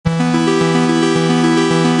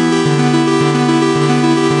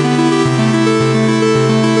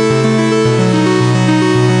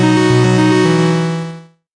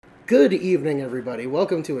Good evening, everybody.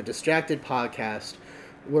 Welcome to a Distracted podcast,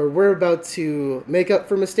 where we're about to make up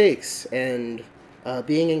for mistakes and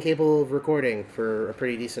being incapable of recording for a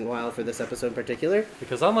pretty decent while for this episode in particular.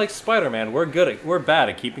 Because unlike Spider-Man, we're bad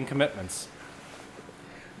at keeping commitments.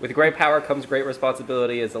 With great power comes great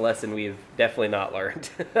responsibility is a lesson we've definitely not learned.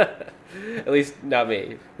 At least not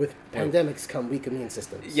me. With pandemics come weak immune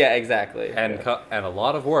systems. Yeah, exactly. And a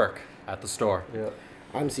lot of work at the store. Yeah.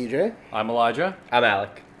 I'm CJ. I'm Elijah. I'm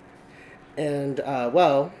Alec. And,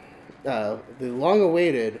 the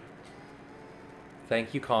long-awaited...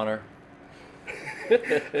 Thank you, Connor.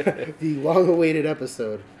 the long-awaited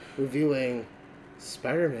episode reviewing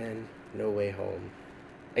Spider-Man No Way Home.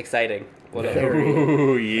 Exciting.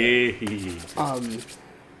 Ooh, yeah.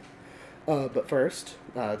 But first,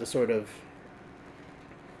 to sort of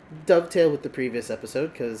dovetail with the previous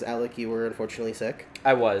episode, because Alec, you were unfortunately sick.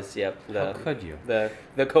 I was, yep. How could you? The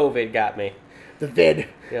COVID got me. The vid.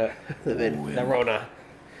 Yeah. The vid. The Rona.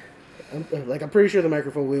 I'm pretty sure the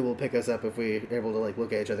microphone will pick us up if we're able to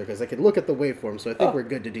look at each other, because I can look at the waveform, so I think we're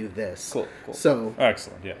good to do this. Cool. So,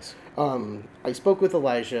 Excellent, yes. I spoke with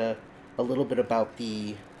Elijah a little bit about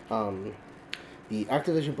the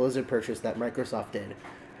Activision Blizzard purchase that Microsoft did.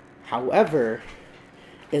 However,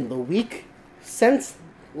 in the week since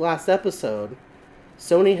last episode,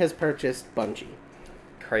 Sony has purchased Bungie.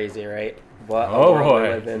 Crazy, right? What a Oh, world boy. we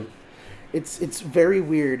live in. It's very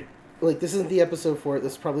weird. This isn't the episode for it.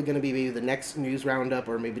 This is probably going to be maybe the next news roundup,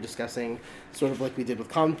 or maybe discussing sort of like we did with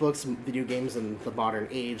comic books, video games in the modern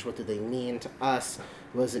age. What do they mean to us?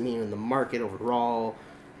 What does it mean in the market overall?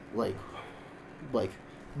 Like,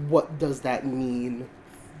 what does that mean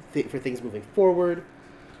for things moving forward?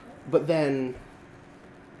 But then,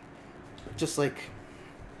 just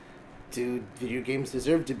do video games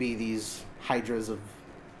deserve to be these hydras of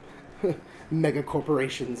mega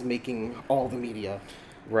corporations making all the media?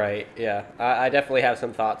 Right, yeah. I definitely have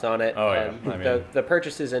some thoughts on it. Oh, yeah. The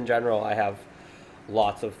purchases in general, I have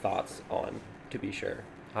lots of thoughts on, to be sure.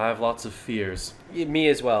 I have lots of fears. Me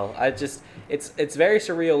as well. It's very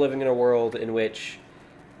surreal living in a world in which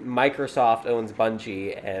Microsoft owns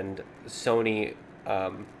Bungie and Sony,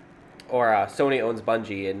 Sony owns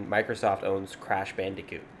Bungie and Microsoft owns Crash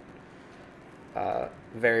Bandicoot.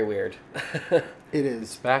 Very weird. It is.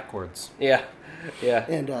 It's backwards. Yeah.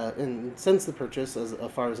 And since the purchase, as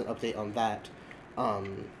far as an update on that,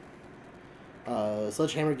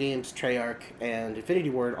 Sledgehammer Games, Treyarch, and Infinity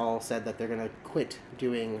Ward all said that they're going to quit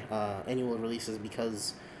doing annual releases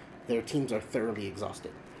because their teams are thoroughly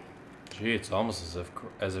exhausted. Gee, it's almost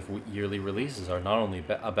as if yearly releases are not only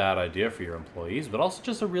a bad idea for your employees, but also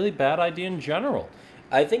just a really bad idea in general.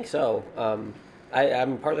 I think so.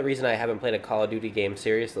 I'm part of the reason I haven't played a Call of Duty game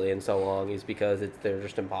seriously in so long is because they're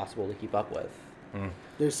just impossible to keep up with.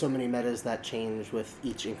 There's so many metas that change with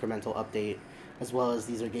each incremental update, as well as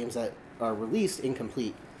these are games that are released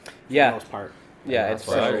incomplete for the most part. Yeah, That's it's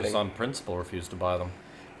why I frustrating. just on principle refuse to buy them.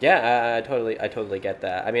 Yeah, I totally get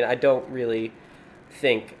that. I mean, I don't really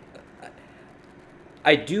think...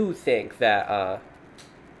 I do think that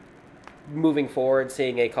moving forward,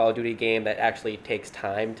 seeing a Call of Duty game that actually takes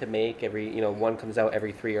time to make, one comes out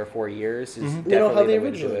every 3 or 4 years, is definitely how they the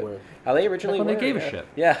way to do originally it. were. How they originally Back when were, they gave a yeah. shit.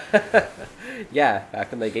 Yeah. Yeah,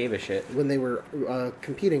 back when they gave a shit. When they were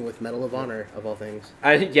competing with Medal of Honor, of all things.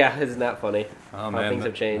 Yeah, isn't that funny? Oh, How man, things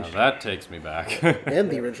have changed. Now that takes me back. And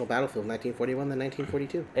the original Battlefield, 1941 then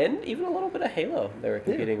 1942. And even a little bit of Halo they were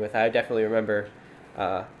competing with. I definitely remember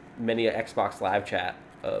many a Xbox Live chat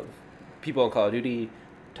of people on Call of Duty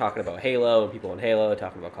talking about Halo and people on Halo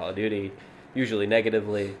talking about Call of Duty, usually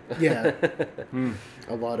negatively. Yeah.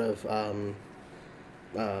 A lot of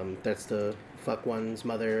that's to fuck one's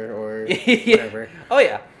mother or whatever. Oh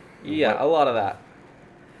yeah. Yeah, a lot of that.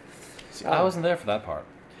 See, I wasn't there for that part.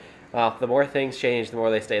 Well, the more things change, the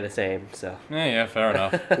more they stay the same, so. Yeah, fair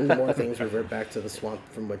enough. And the more things revert back to the swamp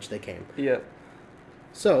from which they came. Yeah.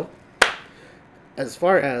 So, as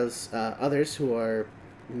far as others who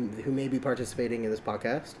may be participating in this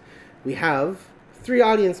podcast, we have 3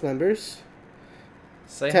 audience members.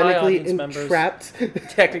 Say hi, Technically audience members. entrapped.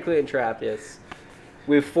 Technically entrapped, yes.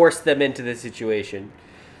 We've forced them into this situation.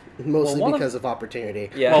 Mostly Well, because of opportunity.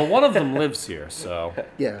 Yeah. Well, one of them lives here, so...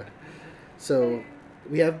 Yeah. So,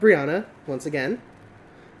 we have Brianna, once again.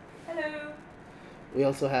 Hello. We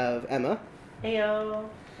also have Emma. Heyo.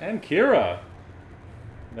 And Kira.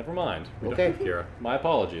 Never mind. We don't Okay. have Kira. My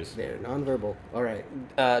apologies. They're nonverbal. All right.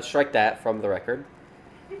 Strike that from the record.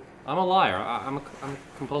 I'm a liar. I'm a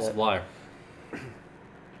compulsive liar.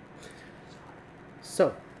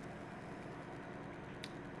 So,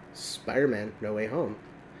 Spider-Man No Way Home.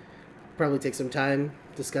 Probably take some time,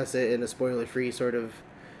 discuss it in a spoiler-free sort of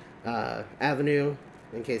avenue,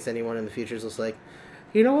 in case anyone in the future is just like,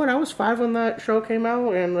 you know what, I was 5 when that show came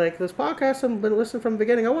out, and like this podcast I've been listening from the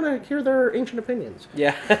beginning. I want to hear their ancient opinions.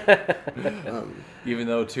 Yeah. Even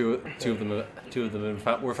though two of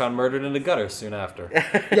them were found murdered in a gutter soon after.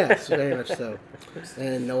 Yes, very much so.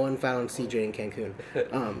 And no one found CJ in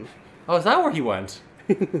Cancun. Oh, is that where he went?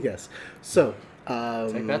 Yes. So.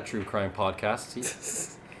 Take that, true crime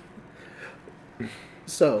podcast.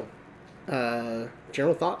 So,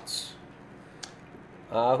 general thoughts?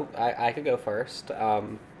 I could go first.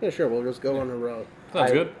 Yeah, sure. We'll just go on a row.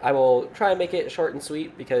 Sounds good. I will try and make it short and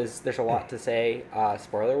sweet because there's a lot to say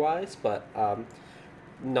spoiler-wise, but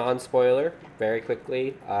non-spoiler, very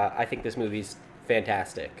quickly. I think this movie's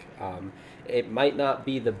fantastic. It might not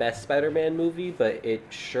be the best Spider-Man movie, but it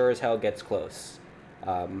sure as hell gets close.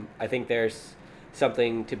 I think there's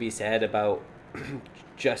something to be said about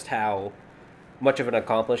just how much of an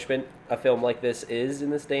accomplishment a film like this is in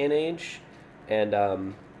this day and age. And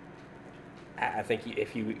I think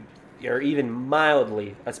if you're even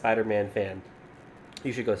mildly a Spider-Man fan,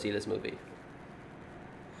 you should go see this movie.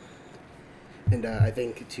 And I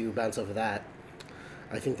think to bounce off of that,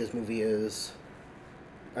 I think this movie is,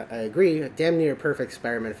 I agree, damn near a perfect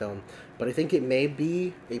Spider-Man film. But I think it may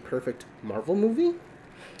be a perfect Marvel movie.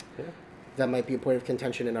 Yeah. That might be a point of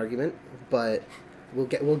contention and argument, but we'll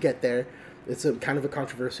get there. It's a kind of a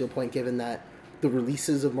controversial point given that the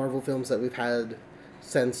releases of Marvel films that we've had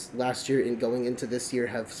since last year and going into this year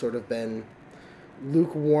have sort of been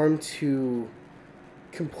lukewarm to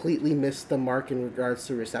completely miss the mark in regards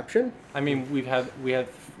to reception. I mean, we had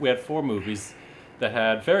 4 movies that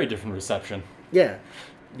had very different reception. Yeah.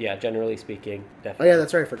 Yeah, generally speaking, Oh definitely. yeah,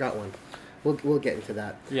 that's right. I forgot one. We'll get into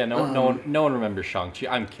that. Yeah, no one remembers Shang-Chi.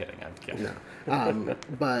 I'm kidding. No.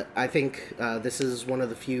 But I think this is one of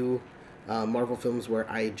the few Marvel films where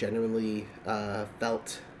I genuinely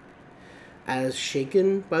felt as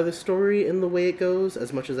shaken by the story and the way it goes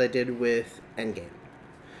as much as I did with Endgame.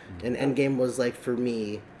 And Endgame was, like, for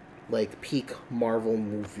me, like, peak Marvel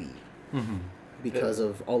movie. Mm-hmm. Because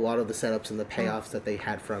of a lot of the setups and the payoffs that they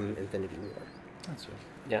had from Infinity War. That's right.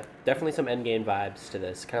 Yeah, definitely some Endgame vibes to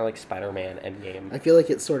this, kind of like Spider-Man Endgame. I feel like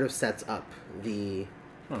it sort of sets up the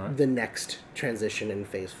Alright. the next transition in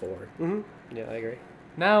Phase 4. Mm-hmm. Yeah, I agree.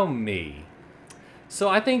 Now me. So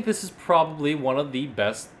I think this is probably one of the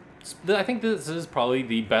best. I think this is probably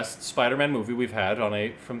the best Spider-Man movie we've had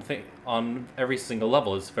on every single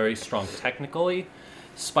level. It's very strong technically.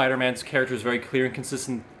 Spider-Man's character is very clear and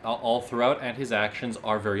consistent all throughout, and his actions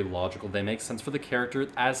are very logical. They make sense for the character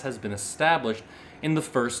as has been established in the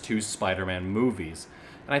first 2 Spider-Man movies.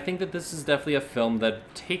 And I think that this is definitely a film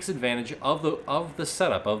that takes advantage of the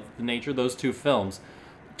setup, of the nature of those 2 films,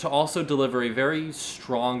 to also deliver a very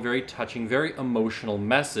strong, very touching, very emotional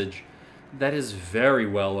message that is very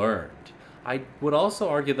well earned. I would also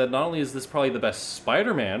argue that not only is this probably the best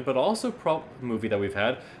Spider-Man, but also movie that we've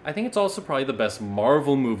had, I think it's also probably the best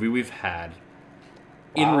Marvel movie we've had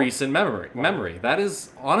in recent memory. That is,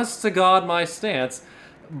 honest to God, my stance,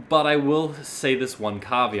 but I will say this one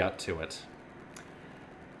caveat to it.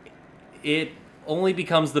 It only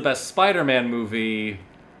becomes the best Spider-Man movie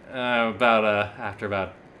after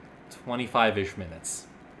about 25-ish minutes.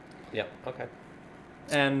 Yep, okay.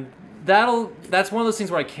 And that's one of those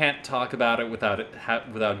things where I can't talk about it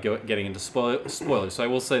without getting into spoilers. So I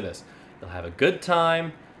will say this: you'll have a good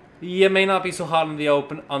time. You may not be so hot on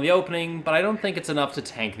the opening, but I don't think it's enough to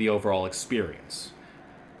tank the overall experience.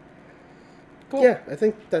 Cool. Yeah, I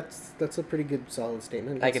think that's a pretty good, solid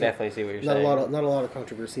statement. I can definitely see what you're not saying. Not a lot of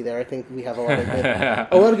controversy there. I think we have a lot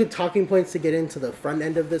of good talking points to get into the front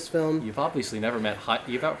end of this film. You've obviously never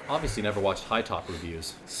watched High Top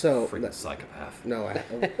reviews. So freaking psychopath. No,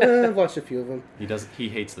 I've watched a few of them. He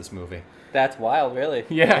hates this movie. That's wild, really.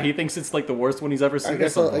 Yeah, he thinks it's like the worst one he's ever seen. I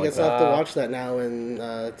guess I'll have to watch that now and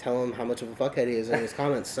tell him how much of a fuckhead he is in his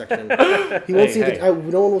comments section. He won't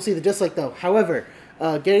no one will see the dislike though. However,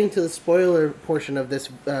 getting to the spoiler portion of this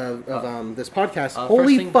this podcast,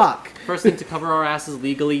 holy fuck! First thing to cover our asses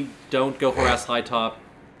legally: don't go harass High Top.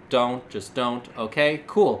 Just don't. Okay,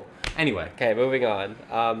 cool. Anyway. Okay, moving on.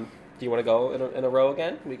 Do you want to go in a row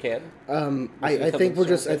again? We can. I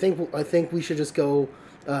think we should just go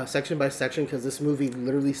section by section because this movie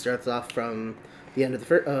literally starts off from the end of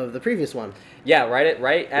the previous one. Yeah, right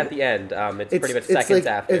at the end. It's pretty much seconds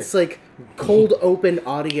after. It's like cold open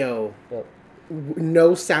audio. Yep.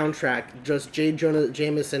 No soundtrack, just J. Jonah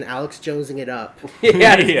Jameson, Alex Jonesing it up.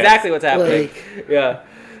 Yeah, that's exactly what's happening. Yeah.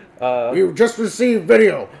 You just received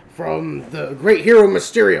video from the great hero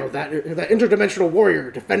Mysterio, that interdimensional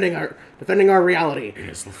warrior defending our reality in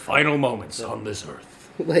his final moments on this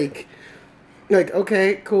earth. Like, Like,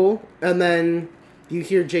 okay, cool. And then you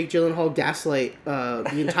hear Jake Gyllenhaal gaslight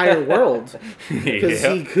the entire world because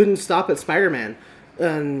he couldn't stop at Spider-Man.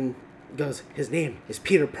 And goes, his name is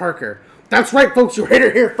Peter Parker. That's right, folks, you heard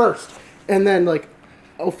it here first. And then, like,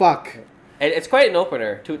 oh, fuck. And it's quite an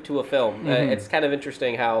opener to a film. It's kind of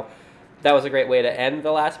interesting how that was a great way to end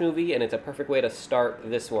the last movie, and it's a perfect way to start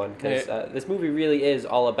this one. Because this movie really is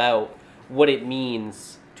all about what it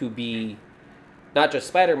means to be not just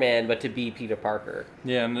Spider-Man, but to be Peter Parker.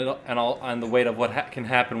 Yeah, and the weight of what can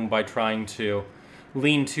happen by trying to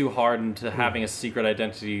lean too hard into having a secret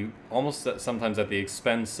identity, almost sometimes at the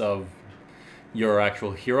expense of your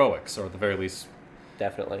actual heroics, or at the very least.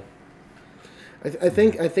 Definitely. I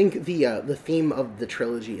think the theme of the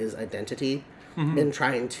trilogy is identity, and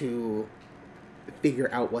trying to figure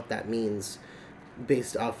out what that means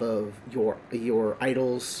based off of your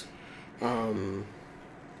idols, the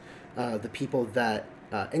people that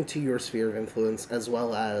into your sphere of influence, as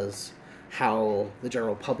well as how the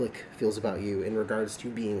general public feels about you in regards to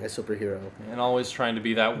being a superhero. And always trying to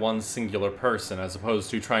be that one singular person, as opposed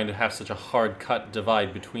to trying to have such a hard-cut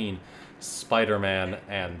divide between Spider-Man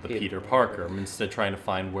and the Peter Parker, instead trying to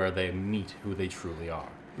find where they meet who they truly are.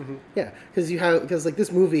 Mm-hmm. Yeah, because like this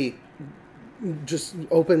movie just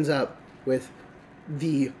opens up with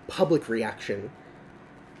the public reaction.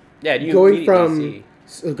 Yeah, you going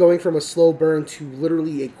from a slow burn to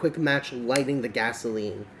literally a quick match lighting the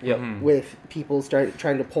gasoline. Yep. With people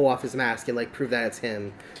trying to pull off his mask and like prove that it's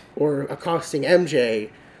him, or accosting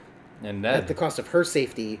MJ and at the cost of her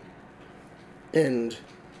safety, and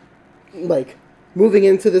like moving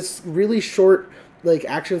into this really short like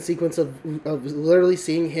action sequence of literally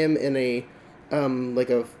seeing him in a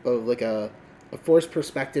forced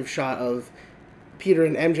perspective shot of Peter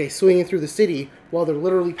and MJ swinging through the city while they're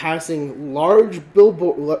literally passing large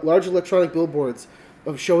electronic billboards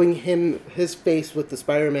of showing his face with the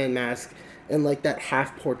Spider-Man mask and like that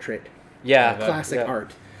half portrait. Yeah, classic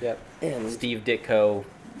art. Yep. And Steve Ditko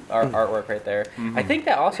artwork right there. I think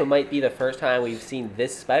that also might be the first time we've seen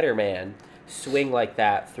this Spider-Man swing like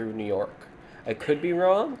that through New York. I could be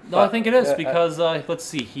wrong. No, I think it is because let's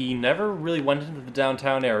see, he never really went into the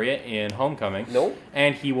downtown area in Homecoming. Nope.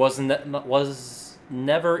 And he was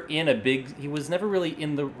never really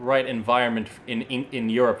in the right environment in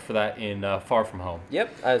Europe for that in Far From Home.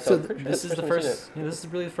 Yep. This is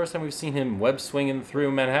really the first time we've seen him web swinging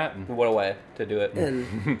through Manhattan. What a way to do it. And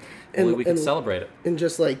we can celebrate it. And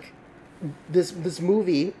just like this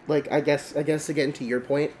movie, like I guess again to your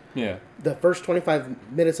point, yeah, the first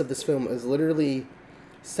 25 minutes of this film is literally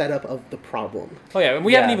setup of the problem. Oh yeah, and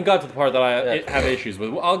we haven't even got to the part that I have issues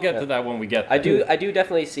with. I'll get to that when we get there. I do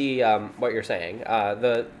definitely see what you're saying.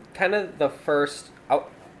 The kind of the first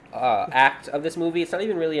act of this movie, it's not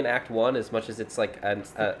even really an act one as much as it's like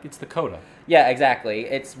it's the coda. Yeah, exactly.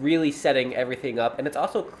 It's really setting everything up, and it's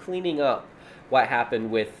also cleaning up what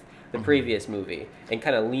happened with the previous movie and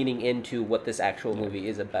kind of leaning into what this actual movie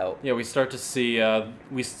is about. Yeah, we start to see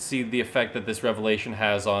the effect that this revelation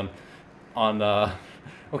has on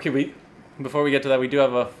okay, before we get to that, we do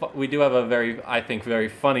have a very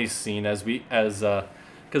funny scene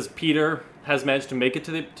because Peter has managed to make it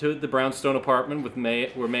to the brownstone apartment with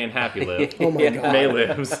where May and Happy live. Oh my god. May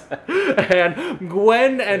lives. And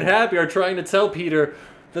Gwen and Happy are trying to tell Peter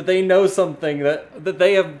that they know something that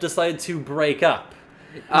they have decided to break up.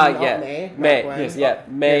 May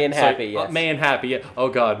and Happy. Yes. May and Happy. Yeah. Oh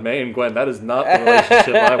God, May and Gwen. That is not the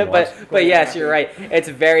relationship I want. but yes, you're right. It's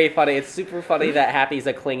very funny. It's super funny that Happy's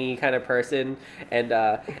a clingy kind of person, and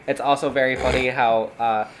it's also very funny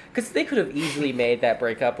how because they could have easily made that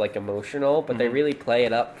breakup like emotional, but they really play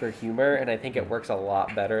it up for humor, and I think it works a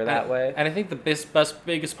lot better that way. And I think the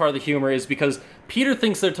biggest part of the humor is because Peter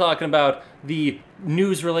thinks they're talking about the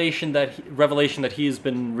news revelation that he has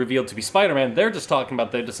been revealed to be Spider-Man. They're just talking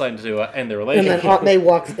about they decided to end their relationship. And then Aunt May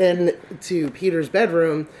walks in to Peter's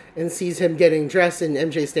bedroom and sees him getting dressed and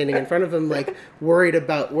MJ standing in front of him, like worried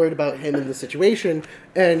about him in the situation.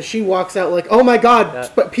 And she walks out like, "Oh my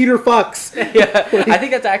God, Peter fucks." Yeah, I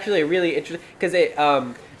think that's actually a really interesting because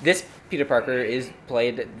this Peter Parker is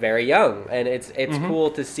played very young, and it's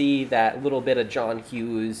cool to see that little bit of John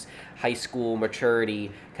Hughes high school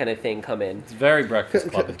maturity kind of thing come in. It's very Breakfast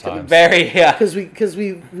Club at times. Very, yeah. Because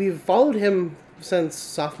we've followed him since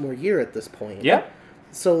sophomore year at this point. Yeah.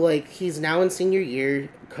 So like he's now in senior year,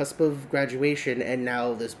 cusp of graduation, and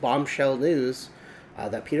now this bombshell news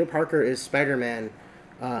that Peter Parker is Spider-Man,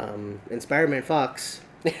 and Spider-Man fucks,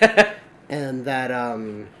 and that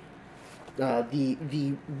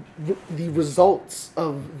the results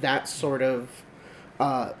of that sort of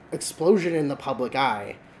explosion in the public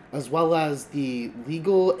eye as well as the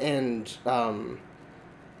legal and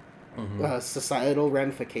societal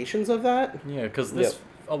ramifications of that. Yeah, because this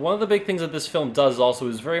one of the big things that this film does also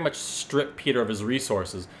is very much strip Peter of his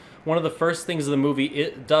resources. One of the first things the movie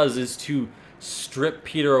it does is to strip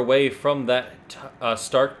Peter away from that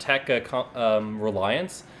Stark Tech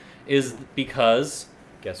reliance, is because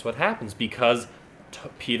guess what happens? Because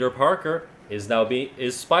Peter Parker is now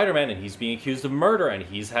is Spider-Man, and he's being accused of murder, and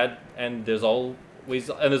there's also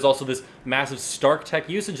this massive Stark Tech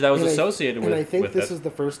usage that was associated with it. And I think this is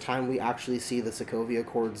the first time we actually see the Sokovia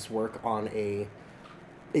Accords work on a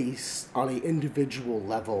individual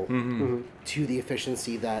level to the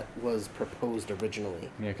efficiency that was proposed originally.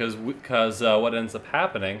 Yeah, because what ends up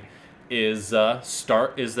happening is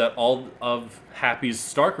that all of Happy's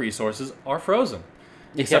Stark resources are frozen.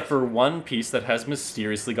 Except for one piece that has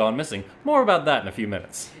mysteriously gone missing. More about that in a few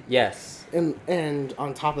minutes. Yes. And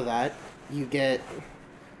on top of that, you get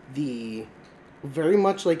the very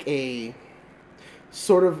much like a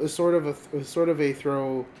sort of a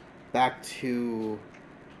throw back to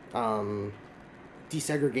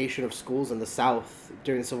desegregation of schools in the South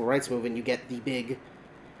during the Civil Rights Movement. You get the big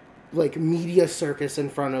like media circus in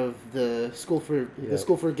front of the school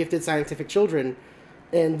for gifted scientific children.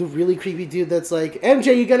 And the really creepy dude that's like,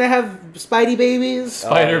 MJ, you gonna have Spidey babies?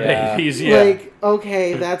 Spider babies, yeah. Like,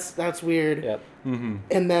 okay, that's weird. Yep. Mm-hmm.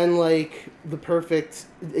 And then, like, the perfect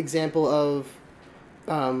example of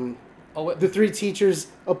the three teachers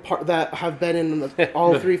that have been in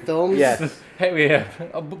all three films. Yes. Hey,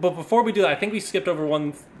 but before we do that, I think we skipped over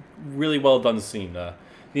one really well done scene, the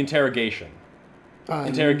interrogation.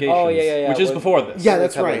 Interrogations, which is before this. Yeah,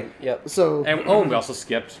 that's right. Yep. So, and we also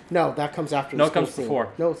skipped. No, that comes after. No, the it comes scene.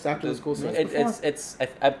 before. No, it's after the school scene.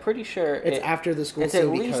 I'm pretty sure it's after the school it's scene.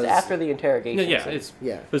 It's at least after the interrogation.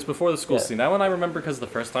 Yeah, it's before the school scene. That one I remember because the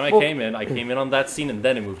first time I came in on that scene, and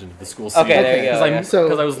then it moved into the school scene. Okay, there you go.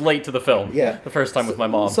 Because I was late to the film. Yeah, the first time with my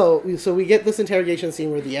mom. So we get this interrogation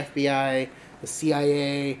scene where the FBI, the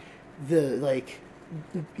CIA, the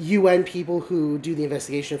UN people who do the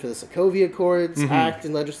investigation for the Sokovia Accords Act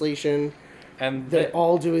and legislation, and they're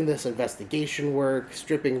all doing this investigation work,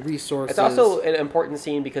 stripping resources. It's also an important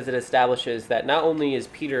scene because it establishes that not only is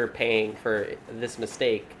Peter paying for this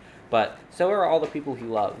mistake, but so are all the people he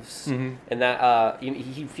loves, and that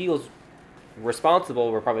he feels responsible.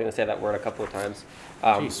 We're probably going to say that word a couple of times.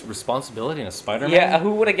 Jeez, responsibility in a Spider-Man? Yeah,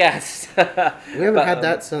 who would have guessed? We haven't had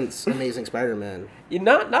that since Amazing Spider-Man.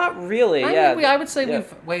 Not really. I would say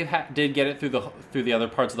we did get it through the other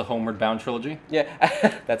parts of the Homeward Bound trilogy. Yeah,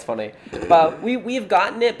 that's funny. But we've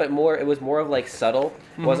gotten it, but it was more of like subtle.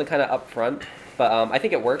 It wasn't kind of upfront. But I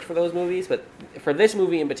think it worked for those movies. But for this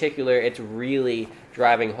movie in particular, it's really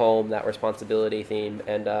driving home that responsibility theme,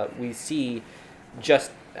 and we see just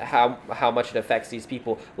how much it affects these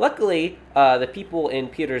people. Luckily, the people in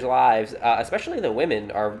Peter's lives, especially the women,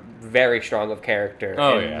 are very strong of character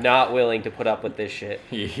not willing to put up with this shit.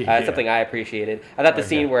 That's something I appreciated. I thought the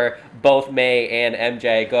scene where both May and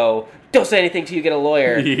MJ go, "Don't say anything till you get a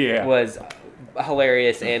lawyer," was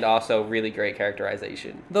hilarious and also really great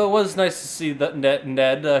characterization. Though it was nice to see that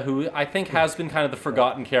Ned, who I think has been kind of the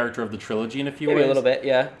forgotten character of the trilogy in a few ways, a little bit,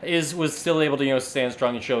 was still able to stand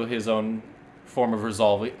strong and show his own form of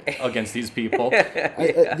resolve against these people. I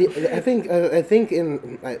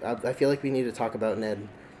feel like we need to talk about Ned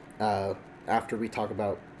after we talk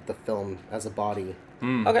about the film as a body.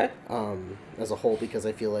 Okay. As a whole, because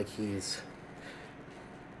I feel like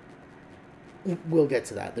we'll get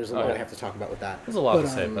to that. There's a lot I have to talk about with that. There's a lot to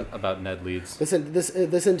say about Ned Leeds.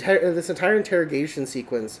 This entire interrogation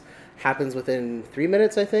sequence happens within 3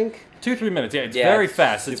 minutes, I think. 2-3 minutes. Yeah, it's very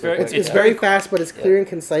fast. It's very fast, but it's clear and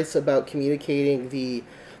concise about communicating the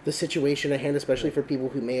situation at hand, especially for people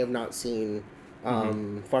who may have not seen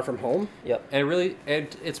Far From Home. Yep.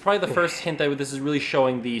 And it's probably the first hint that this is really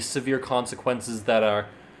showing the severe consequences that are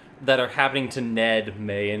happening to Ned,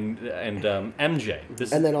 May, and MJ.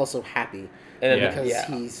 And then also Happy,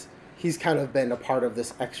 because he's kind of been a part of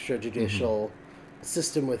this extrajudicial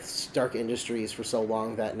system with Stark Industries for so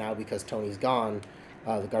long that now, because Tony's gone,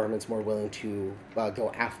 the government's more willing to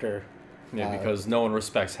go after. Yeah, because no one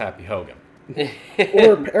respects Happy Hogan.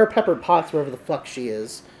 or Pepper Potts, wherever the fuck she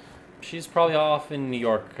is. She's probably off in New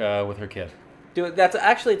York with her kid. Dude, it's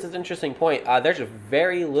an interesting point. There's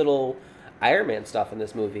very little Iron Man stuff in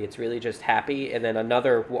this movie. It's really just Happy and then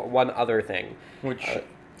one other thing. Which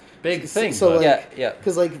big thing. So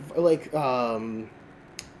because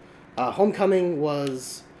Homecoming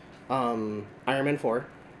was Iron Man 4.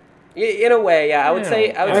 In a way, I would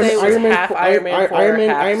say it was half Iron Man 4,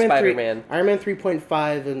 half Spider-Man. Iron Man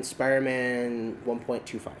 3.5 and Spider-Man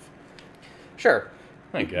 1.25. Sure.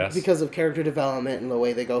 I guess. because of character development and the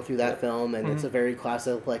way they go through that film, and it's a very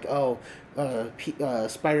classic like,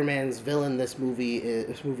 Spider-Man's villain this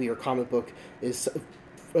movie or comic book is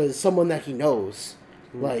someone that he knows,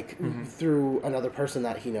 like through another person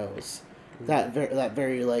that he knows. That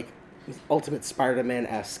very like Ultimate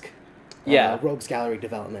Spider-Man-esque, Rogues Gallery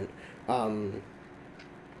development. Far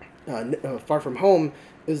From Home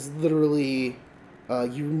is literally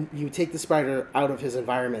you take the spider out of his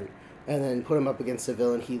environment and then put him up against a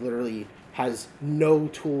villain he literally has no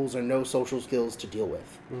tools or no social skills to deal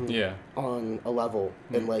with. Yeah. On a level,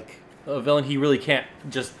 and like a villain he really can't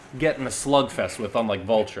just get in a slugfest with, unlike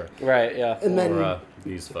Vulture. Right. Yeah. And or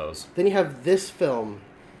these foes. Then you have this film,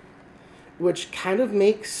 which kind of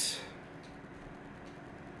makes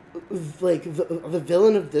like the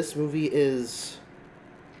villain of this movie is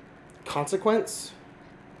consequence,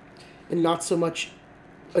 and not so much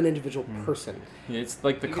an individual person. Yeah, it's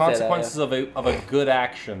like the consequences of a good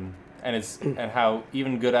action, and how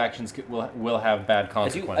even good actions will have bad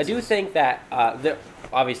consequences. I do think that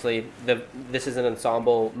obviously this is an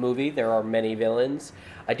ensemble movie. There are many villains.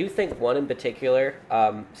 I do think one in particular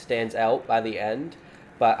stands out by the end,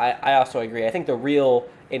 but I also agree. I think the real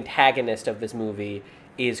antagonist of this movie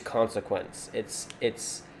is consequence.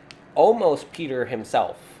 It's almost Peter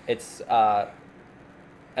himself. It's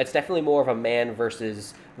definitely more of a man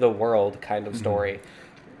versus the world kind of story.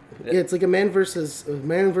 Yeah, it's like a man versus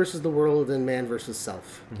the world and man versus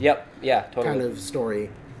self. Yep. Yeah. Totally. Kind of story.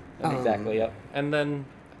 Exactly. Yep. And then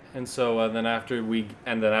after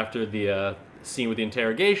the scene with the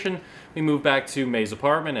interrogation, we move back to May's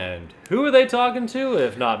apartment, and who are they talking to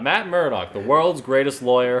if not Matt Murdock, the world's greatest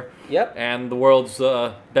lawyer, and the world's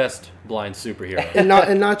best blind superhero,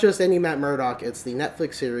 and not just any Matt Murdock. It's the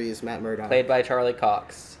Netflix series Matt Murdock, played by Charlie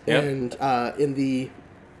Cox, and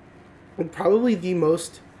probably the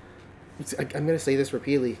most, I'm going to say this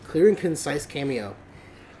repeatedly, clear and concise cameo.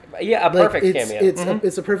 Yeah, perfect cameo.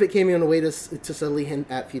 It's a perfect cameo in a way to subtly hint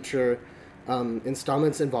at future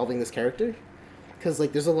installments involving this character. Because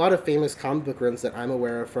like, there's a lot of famous comic book runs that I'm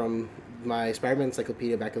aware of from my Spider-Man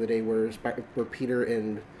encyclopedia back in the day where Peter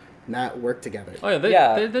and Matt worked together. Oh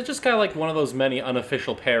yeah, they're just kind of like one of those many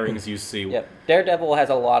unofficial pairings you see. Yep. Daredevil has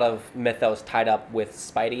a lot of mythos tied up with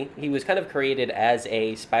Spidey. He was kind of created as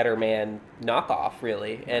a Spider-Man knockoff,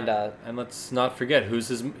 really, and let's not forget who's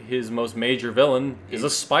his most major villain is a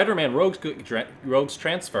Spider-Man rogues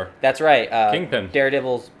transfer. That's right, Kingpin,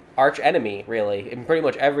 Daredevil's arch enemy, really, in pretty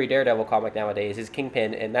much every Daredevil comic nowadays is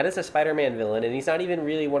Kingpin, and that is a Spider-Man villain, and he's not even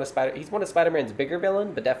really he's one of Spider-Man's bigger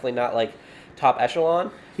villain, but definitely not like top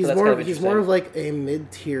echelon. He's more of like a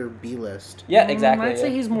mid-tier B-list. Yeah, exactly. I'd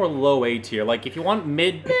say he's more low A tier. Like if you want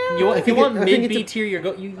mid, mid B tier,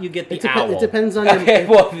 you get the Owl. It depends on your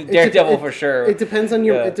Daredevil for sure. It depends on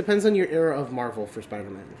your era of Marvel for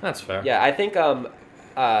Spider-Man. That's fair. Yeah, I think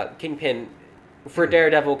Kingpin. For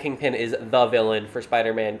Daredevil, Kingpin is the villain. For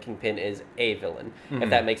Spider-Man, Kingpin is a villain, if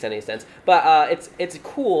that makes any sense. But it's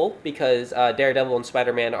cool because Daredevil and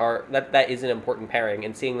Spider-Man that is an important pairing,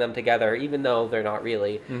 and seeing them together, even though they're not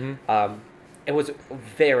really, it was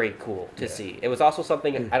very cool to see. It was also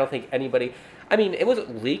something I don't think anybody... I mean, it was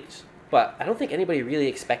leaked, but I don't think anybody really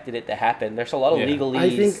expected it to happen. There's a lot of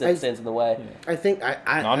legalese that stands in the way. I think not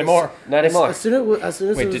anymore. Not anymore. As soon as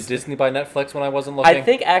did Disney buy Netflix when I wasn't looking? I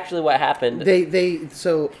think actually what happened.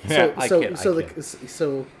 So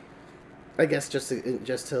I guess just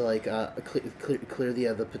to like clear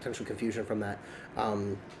the potential confusion from that.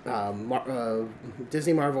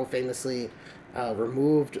 Disney Marvel famously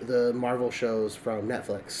removed the Marvel shows from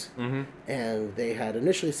Netflix, and they had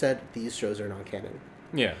initially said these shows are non-canon.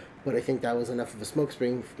 Yeah. But I think that was enough of a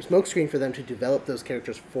smokescreen for them to develop those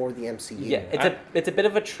characters for the MCU. Yeah, it's a bit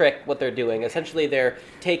of a trick what they're doing. Essentially, they're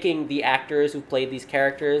taking the actors who played these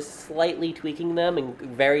characters, slightly tweaking them in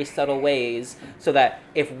very subtle ways, so that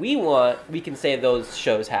if we want, we can say those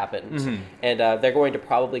shows happened. And they're going to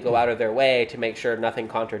probably go out of their way to make sure nothing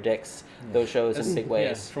contradicts those shows in big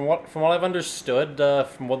ways. Yeah. From what I've understood,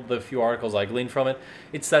 from what the few articles I gleaned from it,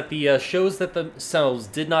 it's that the shows that themselves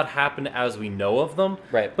did not happen as we know of them,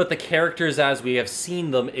 right? But the characters as we have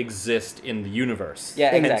seen them exist in the universe. Yeah,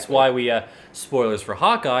 and exactly. That's why we spoilers for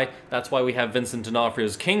Hawkeye. That's why we have Vincent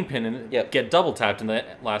D'Onofrio's Kingpin and get double tapped in the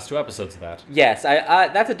last 2 episodes of that. Yes, I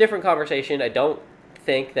that's a different conversation. I don't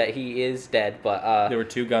think that he is dead, but there were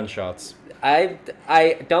 2 gunshots. I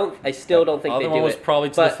still don't think they do it. The other one was probably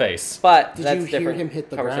to the face. But did that's you hear different him hit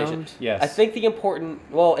the conversation. ground? Yes. I think the important...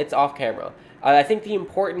 Well, it's off camera. I think the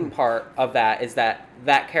important part of that is that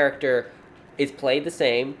character is played the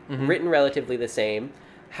same, written relatively the same.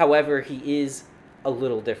 However, he is a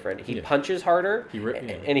little different. He Yeah. punches harder, Yeah.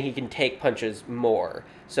 and he can take punches more.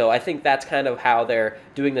 So I think that's kind of how they're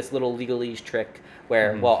doing this little legalese trick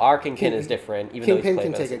where, well, our Kingpin is different, even though he's Kingpin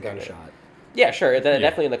can played by take the a same character. gunshot. Yeah, sure.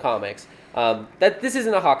 Definitely in the comics. That this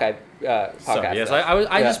isn't a Hawkeye podcast. Sorry, yes, though.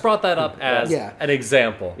 I just brought that up as Yeah. an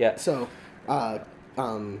example. Yeah. So,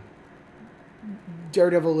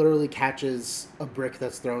 Daredevil literally catches a brick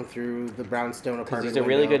that's thrown through the brownstone Because apartment he's a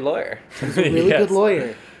really window. good lawyer. He's a really Yes. good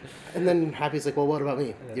lawyer. And then Happy's like, well, what about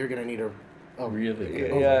me? You're going to need a Really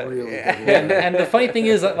good. Yeah. really good And, lawyer. and the funny thing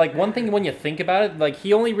is that, like, one thing when you think about it, like,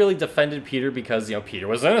 he only really defended Peter because, Peter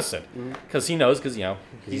was innocent. Because he knows, because,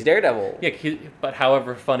 He's Daredevil. Yeah, but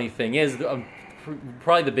however, funny thing is,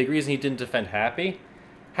 probably the big reason he didn't defend Happy,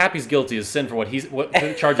 Happy's guilty as sin for what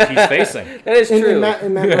the charges he's facing. That is true. And Matt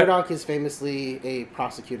Murdock is famously a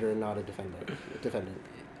prosecutor and not a defendant.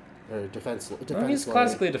 Or defense Well, he's lawyer.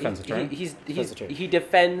 classically a defense attorney. Defense attorney. He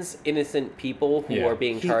defends innocent people who Yeah. are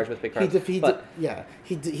being charged with big crimes.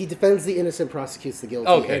 He defends the innocent, prosecutes the guilty.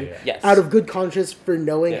 Okay, and yeah. Yes. out of good conscience for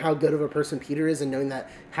knowing Yeah. how good of a person Peter is and knowing that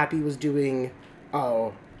Happy was doing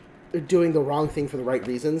the wrong thing for the right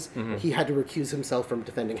reasons, he had to recuse himself from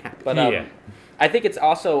defending Happy. But Yeah. I think it's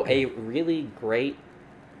also a really great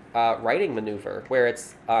writing maneuver where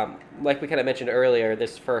it's like we kind of mentioned earlier.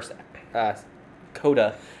 This first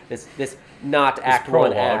coda, this not Act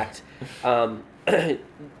One prologue. act, it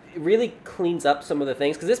really cleans up some of the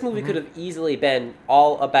things because this movie could have easily been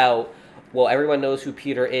all about. Well, everyone knows who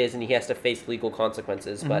Peter is, and he has to face legal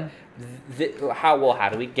consequences. But how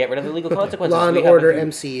do we get rid of the legal consequences? Law and We have a Order huge-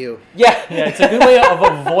 MCU. Yeah, Yeah, it's a good way of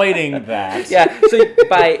avoiding that. yeah. So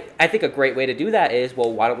I think a great way to do that is,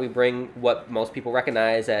 well, why don't we bring what most people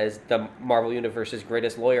recognize as the Marvel Universe's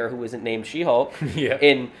greatest lawyer, who isn't named She-Hulk, Yeah.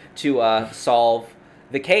 in to solve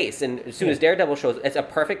the case. And as soon as Daredevil shows, it's a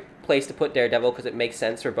perfect place to put Daredevil because it makes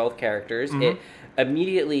sense for both characters. It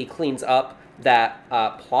immediately cleans up that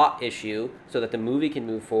plot issue so that the movie can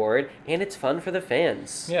move forward, and it's fun for the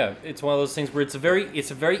fans. Yeah, it's one of those things where it's a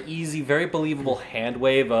very easy, very believable hand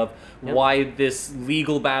wave of why this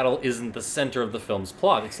legal battle isn't the center of the film's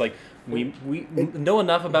plot. It's like we know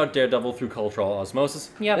enough about Daredevil through cultural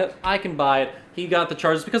osmosis. Yep, I can buy it. He got the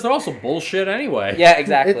charges because they're also bullshit anyway. Yeah,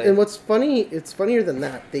 exactly. And what's funny, it's funnier than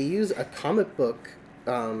that. They use a comic book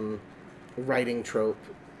writing trope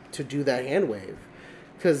to do that hand wave.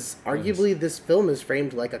 Because arguably this film is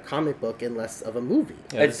framed like a comic book and less of a movie.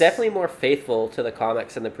 Yeah, It's definitely more faithful to the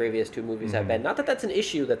comics than the previous two movies have been. Not that that's an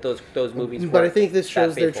issue that those movies But I weren't think this that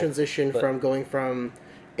shows their faithful, transition but- from going from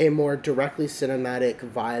a more directly cinematic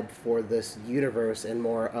vibe for this universe and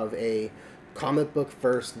more of a comic book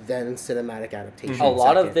first, then cinematic adaptation. A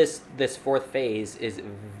lot of second. this fourth phase is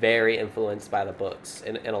very influenced by the books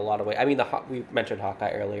in a lot of ways. I mean, we mentioned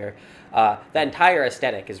Hawkeye earlier. That entire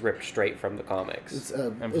aesthetic is ripped straight from the comics. It's,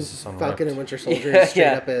 Emphasis on Falcon ripped. and Winter Soldier Yeah, is straight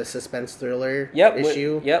yeah. up a suspense thriller Yep.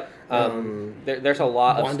 issue. Yep. There's a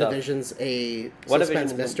lot of stuff. WandaVision's a WandaVision's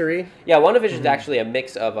suspense a- mystery. Yeah, WandaVision's actually a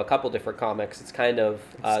mix of a couple different comics. It's kind of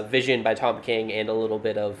Vision by Tom King and a little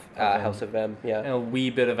bit of House of M. Yeah. And a wee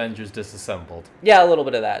bit Avengers Disassembled. Yeah, a little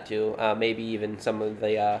bit of that too. Maybe even some of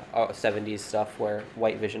the 70s stuff where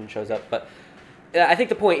White Vision shows up. But I think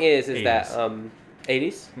the point is 80s. that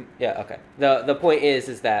 80s. Yeah. Okay. The point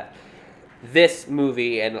is that this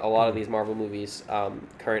movie and a lot of these Marvel movies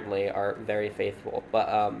currently are very faithful.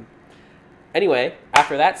 But anyway,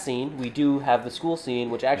 after that scene, we do have the school scene,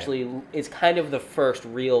 which actually is kind of the first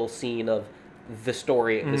real scene of the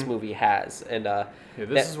story this movie has. And Yeah,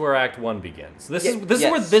 this is where Act 1 begins. This is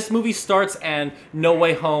yes. where this movie starts and No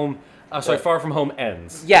Way Home, Far From Home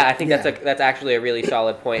ends. yeah, I think Yeah. that's actually a really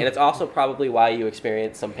solid point, and it's also probably why you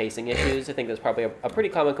experience some pacing issues. I think that's probably a pretty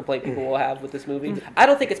common complaint people will have with this movie. I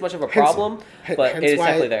don't think it's much of a problem, but it is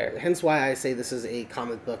definitely there. Hence why I say this is a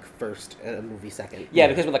comic book first and a movie second. Yeah,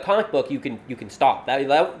 because with a comic book, you can stop. That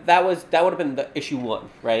would have been the issue 1,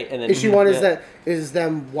 right? And then Issue 1 yeah. is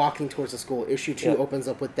them walking towards the school. Issue 2 Yeah. opens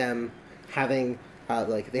up with them having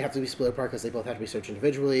they have to be split apart because they both have to be searched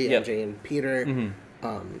individually. Yep. MJ and Peter.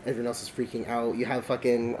 Everyone else is freaking out. You have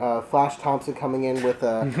fucking Flash Thompson coming in with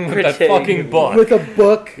a With that fucking book. with a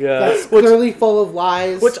book Yeah. that's clearly full of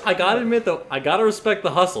lies. Which I gotta admit, though, I gotta respect the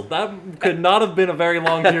hustle. That could not have been a very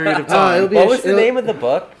long period of it'll time. be What was the name of the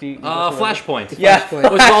book? Flashpoint. Yeah,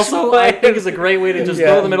 Flashpoint. Which also, I think, is a great way to just Yeah.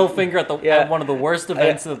 throw the middle finger at Yeah. one of the worst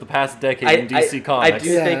events of the past decade in DC I Comics. do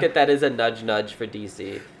Yeah. think that is a nudge for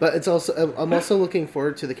DC. But it's also I'm also looking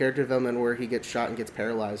forward to the character development where he gets shot and gets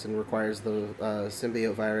paralyzed and requires the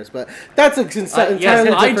symbiote virus, but that's a entirely yes,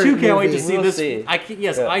 different I too can't wait to movie. see We'll this. see.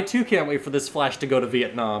 I too can't wait for this Flash to go to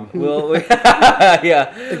Vietnam. We'll see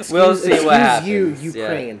Excuse what happens. you, Yeah.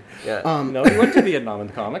 Ukraine. Yeah. No, he went to Vietnam in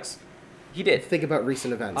the comics. He did. Think about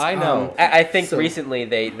recent events. I know. I think So- recently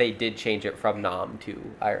they did change it from Nam to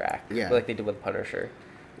Iraq. Yeah. Like they did with Punisher.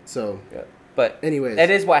 So, Yeah. But anyways, it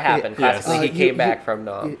is what happened. Yeah. Classically, Yes. he came back from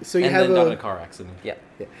Nam. so you And have then got in a a car accident. Yeah.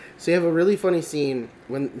 so you have a really funny scene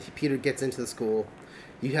when Peter gets into the school.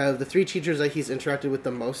 You have the three teachers that he's interacted with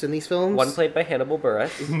the most in these films. One played by Hannibal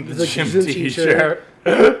Buress. the gym gym teacher.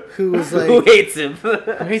 who was like, Who hates him?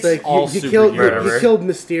 Hates like all you killed superheroes. you killed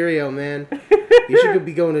Mysterio, man. You should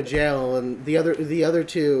be going to jail. And the other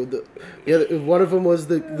two, one of them was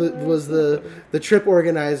the trip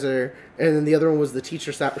organizer, and then the other one was the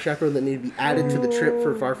teacher chaperone that needed to be added to the trip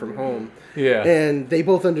for Far From Home. Yeah. And they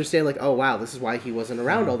both understand, like, oh wow, this is why he wasn't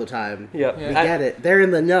around all the time. Yeah. We get it. They're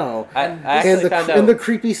in the know. I And actually found out. the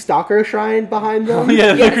creepy stalker shrine behind them.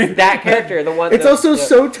 Yeah, Yes, that character, the one. It's also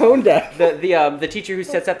so tone deaf. the teacher who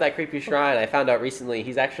sets up that creepy shrine. I found out recently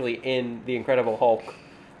he's actually in The Incredible Hulk,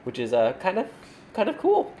 which is kind of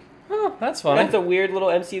cool. Oh, that's funny. That's a weird little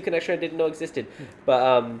MCU connection I didn't know existed.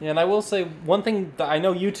 But Yeah, and I will say one thing that I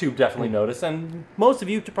know YouTube definitely noticed, and most of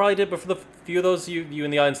you probably did, but for the few of those you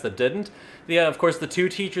in the audience that didn't, of course, the two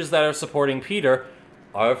teachers that are supporting Peter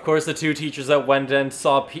are, of course, the two teachers that went and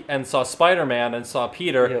saw Spider-Man and saw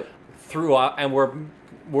Peter Yep. throughout, and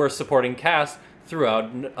were supporting cast throughout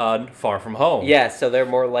Far From Home. yeah, so they're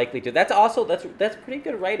more likely to. That's pretty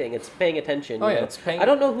good writing. It's paying attention. Oh, you yeah, know? it's paying- I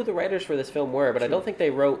don't know who the writers for this film were, but I don't think they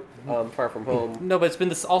wrote Far From Home. No, but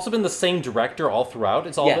it's also been the same director all throughout.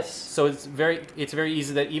 It's all Yes. so it's very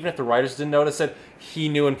easy that even if the writers didn't notice it, he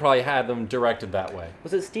knew and probably had them directed that way.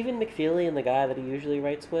 Was it Stephen McFeely and the guy that he usually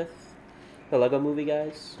writes with? The Lego Movie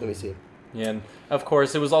guys? Let me see. Yeah, and of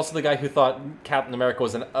course, it was also the guy who thought Captain America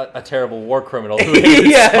was a terrible war criminal who hated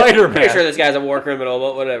Spider-Man. Pretty sure this guy's a war criminal,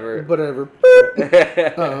 but whatever. Whatever.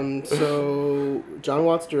 So John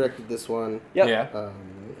Watts directed this one. Yep. Yeah.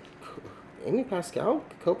 Amy Pascal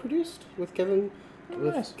co-produced with Kevin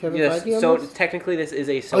Nice. Yes, Feige on so this? technically this is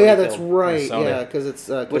a Sony Oh yeah, that's film, right. Sony. Yeah, because it's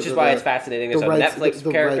 'cause which is of why the- it's fascinating. There's the a rights- Netflix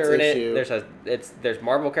the character rights in issue. it. There's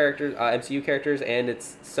Marvel characters, MCU characters, and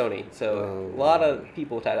it's Sony. So a lot of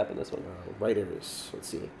people tied up in this one. writers. Let's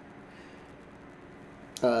see.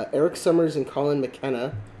 Eric Summers and Colin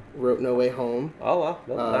McKenna wrote No Way Home. Oh wow,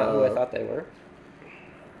 no, not who I thought they were.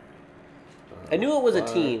 I knew it was a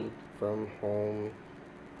Far team. From Home.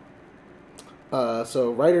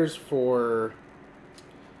 So writers for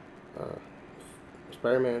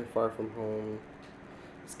Spider-Man, Far From Home.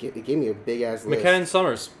 It gave me a big ass list. McKenna and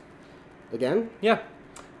Summers. Again? Yeah.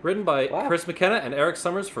 Written by Wow. Chris McKenna and Eric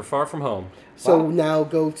Summers for Far From Home. So Wow. now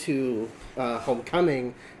go to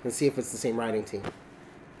Homecoming and see if it's the same writing team.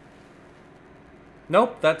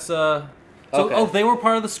 Nope, that's Okay. Oh, they were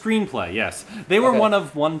part of the screenplay. Yes, they were Okay. one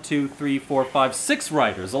of 6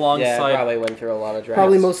 writers Yeah, alongside. probably went through a lot of drafts.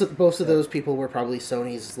 Probably most of those people were probably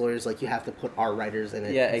Sony's lawyers. Like, you have to put our writers in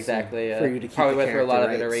it. Yeah, exactly. Yeah. For you to keep Probably the went through a lot of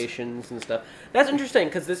character rights. iterations and stuff. That's interesting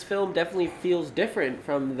because this film definitely feels different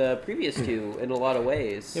from the previous two in a lot of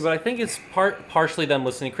ways. Yeah, but I think it's partially them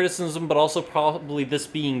listening to criticism, but also probably this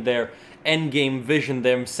being their endgame vision,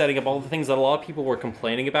 them setting up all the things that a lot of people were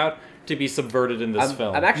complaining about to be subverted in this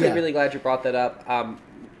film. I'm actually Yeah. really glad you brought that up.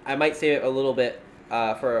 I might save it a little bit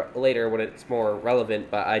for later when it's more relevant,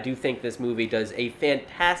 but I do think this movie does a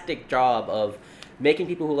fantastic job of making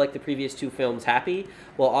people who like the previous two films happy,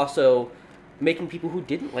 while also making people who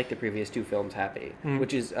didn't like the previous two films happy,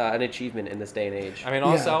 which is an achievement in this day and age. I mean,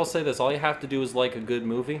 honestly, Yeah. I'll say this: all you have to do is like a good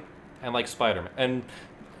movie, and like Spider-Man,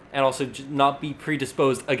 and also not be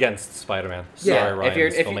predisposed against Spider-Man. Yeah, Sorry, Ryan, if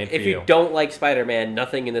it's still made for if you don't like Spider-Man,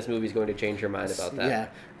 nothing in this movie is going to change your mind about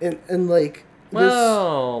that. Yeah, and like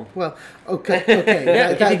Well, well,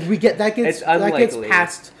 okay, we get that gets It's unlikely.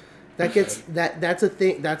 past. That's a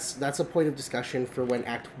thing. That's a point of discussion for when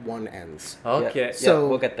Act 1 ends. okay. Yeah, So-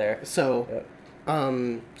 we'll get there. So,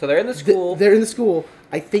 So they're in the school. they're in the school.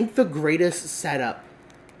 I think the greatest setup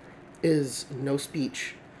is no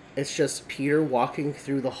speech. It's just Peter walking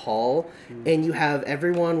through the hall, and you have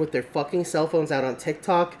everyone with their fucking cell phones out on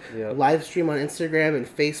TikTok, Yep. live stream on Instagram and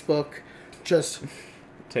Facebook, just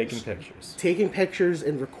Taking pictures. taking pictures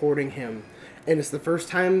and recording him. And it's the first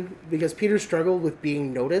time, because Peter struggled with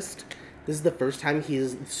being noticed, this is the first time he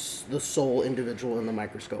is the sole individual in the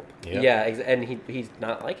microscope. Yeah, and he's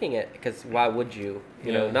not liking it because why would you?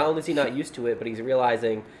 You know, Yeah. not only is he not used to it, but he's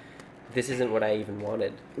realizing this isn't what I even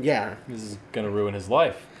wanted. Yeah. This is gonna ruin his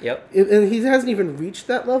life. Yep. And he hasn't even reached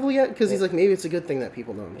that level yet because he's like, maybe it's a good thing that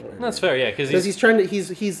people know him. That's fair, yeah, Because he's trying to.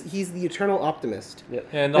 He's the eternal optimist, Yep.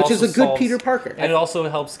 and which is also a good solves- Peter Parker. And it also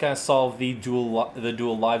helps kind of solve the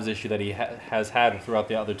dual lives issue that he has had throughout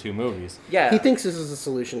the other two movies. Yeah. He thinks this is a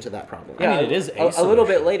solution to that problem. I mean, it is a little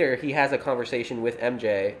bit solution. later. He has a conversation with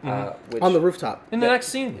MJ, which, On the rooftop. In the next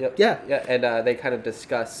scene. Yep. Yeah. Yeah, and they kind of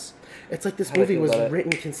discuss. It's like this How do I movie feel was about it?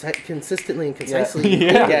 written consistently and concisely.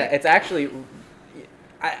 Yeah. Yeah, it's actually.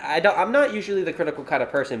 I'm not usually the critical kind of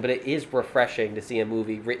person, but it is refreshing to see a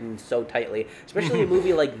movie written so tightly, especially a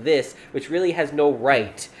movie like this, which really has no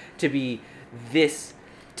right to be this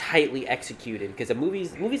tightly executed. Because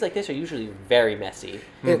movies like this are usually very messy.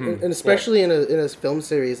 And especially in a film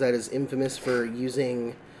series that is infamous for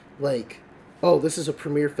using, like, oh, this is a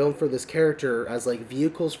premiere film for this character as like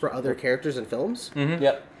vehicles for other characters in films.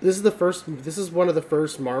 Yep. This is one of the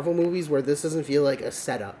first Marvel movies where this doesn't feel like a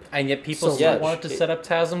setup. And yet people So still much. wanted to set up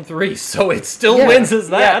TASM 3, so it still Yeah. wins as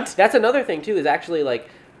that. Yeah, that's another thing too. Is actually like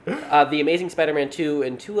the Amazing Spider-Man 2,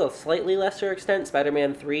 and to a slightly lesser extent,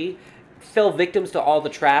 Spider-Man 3, fell victims to all the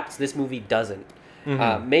traps this movie doesn't.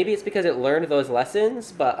 Maybe it's because it learned those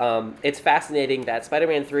lessons, but it's fascinating that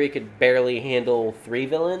Spider-Man 3 could barely handle 3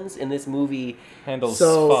 villains. In this movie, Handles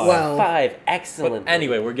So, 5. well, 5 But excellent.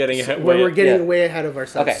 anyway, we're getting ahead. We're getting yeah. way ahead of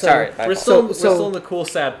ourselves. Okay, So, sorry. We're So- still in the cool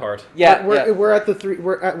sad part. Yeah, We're at the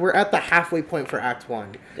we're at the halfway point for Act 1.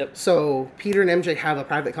 Yep. So Peter and MJ have a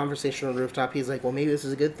private conversation on the rooftop. He's like, well, maybe this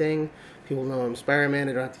is a good thing. People know I'm Spider-Man.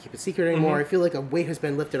 I don't have to keep it secret anymore. I feel like a weight has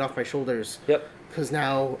been lifted off my shoulders. Yep. Because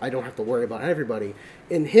now I don't have to worry about everybody.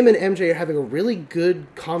 And him and MJ are having a really good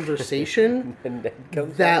conversation And then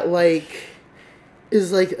comes that, like,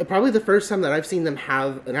 is, like, probably the first time that I've seen them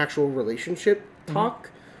have an actual relationship talk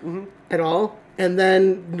at all. And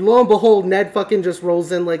then, lo and behold, Ned fucking just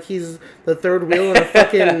rolls in like he's the third wheel in a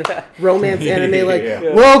fucking romance anime. Like, Yeah.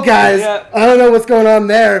 whoa, guys, Yeah. I don't know what's going on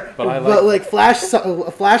there, But I but like- Flash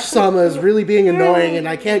Sama is really being annoying, and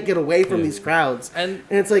I can't get away from these crowds. And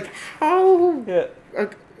it's like, how? Yeah.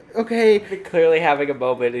 Okay, They're clearly having a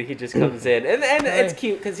moment, and he just comes in, and it's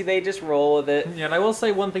cute because they just roll with it. yeah, and I will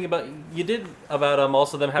say one thing about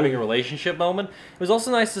also them having a relationship moment. It was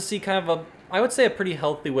also nice to see kind of I would say a pretty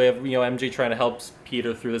healthy way of MJ trying to help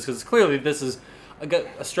Peter through this, because clearly this is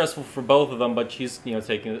a stressful for both of them, but she's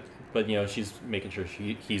taking it. But she's making sure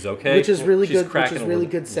he's okay, which is really She's good. Which cracking is a really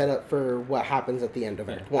little- good setup for what happens at the end of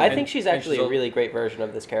Act 1. I think she's actually she's a really great version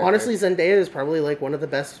of this character. Honestly, Zendaya is probably like one of the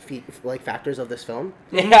best factors of this film.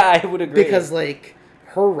 yeah, I would agree. Because like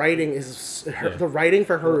her writing is the writing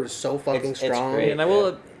for her is so fucking It's strong. great. And I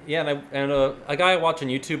will, a guy I watch on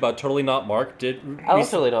YouTube, Totally Not Mark, I was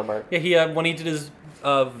totally not Mark. Yeah, he when he did his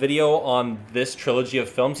video on this trilogy of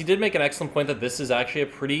films, he did make an excellent point that this is actually a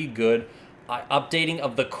pretty good updating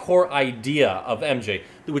of the core idea of MJ.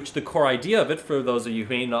 Which the core idea of it, for those of you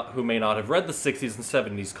who may not have read the 60s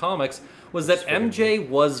and 70s comics, was that MJ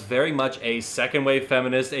was very much a second wave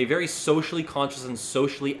feminist, a very socially conscious and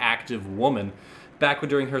socially active woman. Back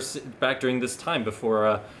during this time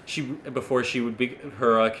before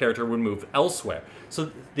her character would move elsewhere.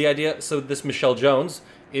 So this Michelle Jones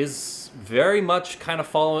is very much kind of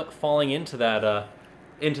falling into that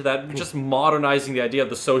just modernizing the idea of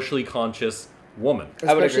the socially conscious woman.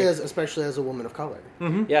 I would Especially as a woman of color.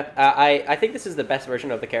 Yeah, I think this is the best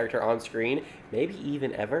version of the character on screen, maybe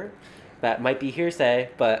even ever. That might be hearsay,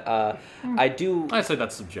 but I do. I'd say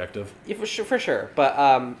that's subjective. Yeah, for sure. But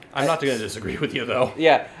I'm not going to disagree with you, though.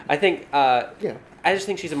 yeah, I think. Yeah. I just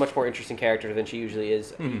think she's a much more interesting character than she usually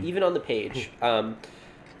is, even on the page.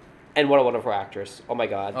 And what a wonderful actress! Oh my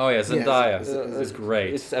god. Oh yeah, Zendaya Yeah, is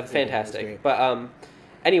great. It's fantastic. great. But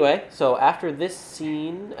anyway, so after this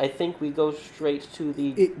scene, I think we go straight to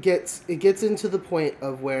the. It gets into the point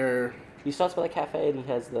of where He starts by the cafe and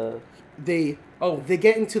he has the. they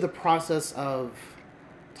get into the process of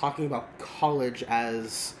talking about college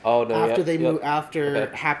as after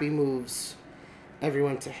Happy moves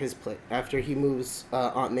everyone to his place, after he moves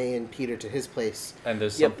Aunt May and Peter to his place. And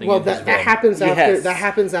there's Yep. something. Well, in his that room. happens after Yes. that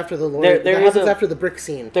happens after the lawyer. There That is happens a- after the brick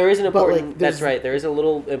scene. There is an But, important. like, That's there's- right. There is a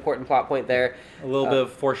little important plot point there. A little bit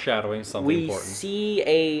of foreshadowing something We important. see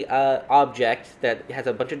a object that has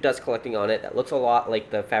a bunch of dust collecting on it that looks a lot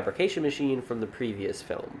like the fabrication machine from the previous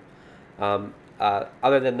film.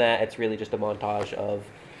 Other than that, it's really just a montage of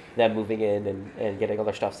them moving in and getting all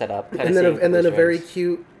their stuff set up. And then a very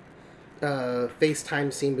cute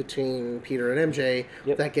FaceTime scene between Peter and MJ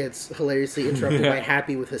Yep. that gets hilariously interrupted by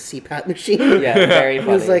Happy with his CPAP machine. Yeah, very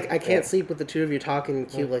funny. He's like, I can't Yeah. sleep with the two of you talking in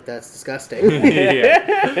cube like that. It's disgusting.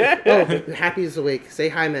 Yeah. Oh, but Happy's awake. Say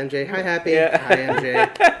hi, MJ. Hi, Happy. Yeah. Hi, MJ.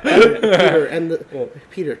 Peter,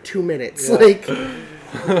 Peter, 2 minutes. Yeah. Like,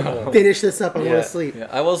 finish this up. I want Yeah. to sleep. Yeah,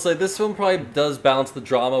 I will say this film probably does balance the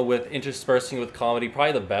drama with interspersing with comedy.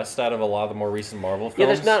 Probably the best out of a lot of the more recent Marvel films. Yeah,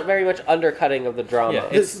 there's not very much undercutting of the drama. Yeah,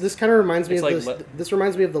 This kind of reminds me it's of like this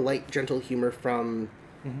reminds me of the light, gentle humor from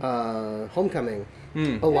Homecoming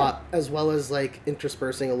a lot, as well as like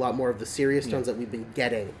interspersing a lot more of the serious tones that we've been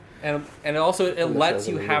getting. And also it the lets shows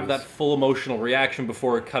you and the have movies. that full emotional reaction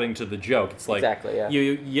before cutting to the joke. It's like Exactly,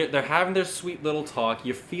 yeah. they're having their sweet little talk.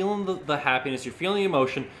 You're feeling the happiness. You're feeling the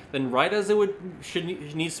emotion. Then right as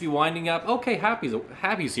needs to be winding up, okay,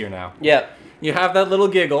 Happy's here now. Yeah. You have that little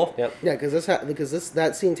giggle. Yep. Yeah, because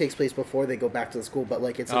that scene takes place before they go back to the school, but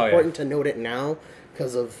like it's Oh, yeah. important to note it now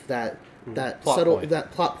because of that Plot subtle point.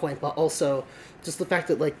 that plot point, but also just the fact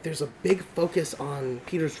that like there's a big focus on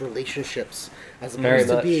Peter's relationships as Very opposed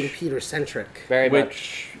to much. being Peter centric. Very much.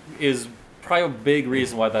 Which is probably a big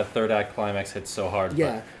reason why that third act climax hits so hard.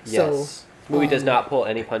 Yeah. Yes. So This movie does not pull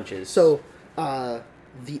any punches. So, the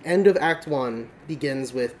end of Act 1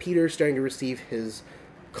 begins with Peter starting to receive his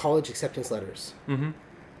college acceptance letters. Mm-hmm.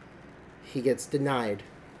 He gets denied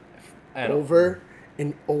And over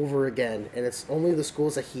and over again, and it's only the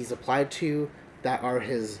schools that he's applied to that are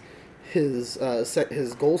his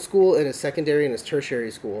goal school and his secondary and his tertiary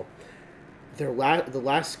school. The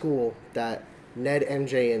last school that Ned,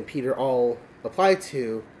 MJ, and Peter all applied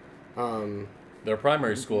to their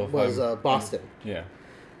primary school was Boston. Yeah.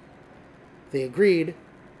 They agreed,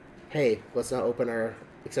 hey, let's not open our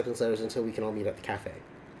acceptance letters until we can all meet at the cafe.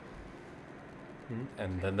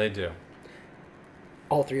 And then they do.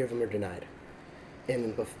 All three of them are denied.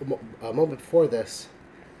 And a moment before this,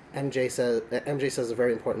 MJ says a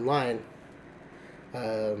very important line,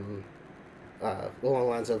 along the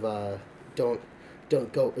lines of don't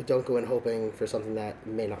go in hoping for something that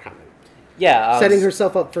may not happen. yeah, Setting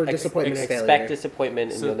herself up for disappointment and expect failure.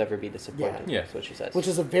 disappointment and So- you'll never be disappointed. Yeah. That's what she says. Which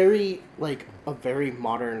is a very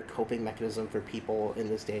modern coping mechanism for people in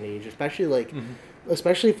this day and age,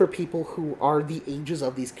 especially for people who are the ages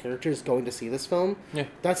of these characters going to see this film. Yeah.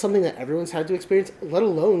 That's something that everyone's had to experience, let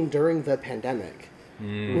alone during the pandemic.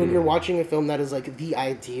 When you're watching a film that is like the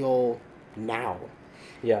ideal now.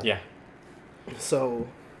 yeah. Yeah. So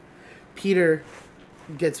Peter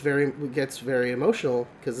gets very emotional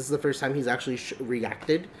because this is the first time he's actually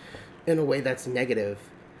reacted in a way that's negative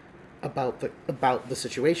about the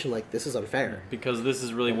situation. Like, this is unfair. Because this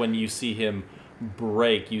is really when you see him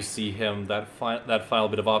break. You see him that final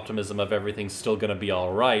bit of optimism of everything's still going to be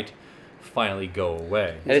all right finally go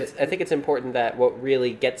away. And I think it's important that what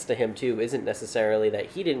really gets to him too isn't necessarily that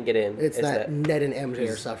he didn't get in. It's that Ned and MJ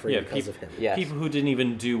are suffering because of him. Yes. People who didn't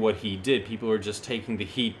even do what he did. People who are just taking the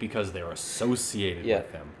heat because they're associated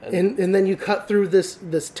with him. And then you cut through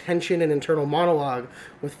this tension and internal monologue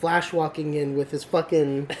with Flash walking in with his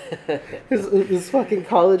fucking his fucking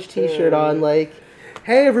college T-shirt on, like,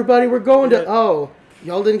 "Hey everybody, we're going to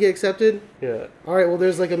y'all didn't get accepted? Yeah. All right, well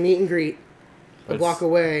there's like a meet and greet a block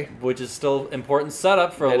away." Which is still important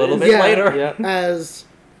setup for a It little is. bit Yeah. later. Yeah. As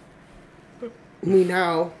we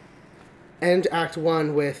now end Act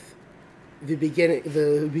 1 with the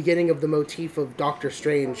beginning of the motif of Doctor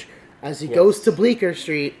Strange as he goes to Bleecker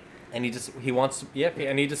Street. And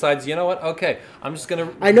and he decides, you know what? Okay, I'm just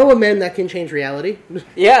gonna. I know a man that can change reality.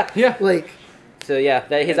 Yeah. Yeah. Like, So yeah,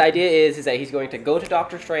 that his idea is that he's going to go to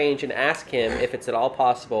Doctor Strange and ask him if it's at all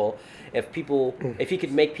possible if he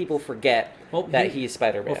could make people forget that he's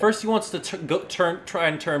Spider-Man. Well, first he wants to try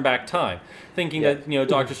and turn back time, thinking that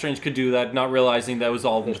Doctor Strange could do that, not realizing that was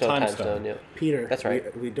all in There's the no time time stone. Yeah. Peter, That's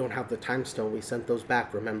right. We don't have the time stone. We sent those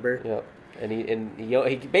back, remember? Yeah. And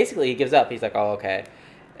he basically gives up. He's like, oh okay.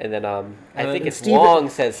 And then I think it's Steven- Wong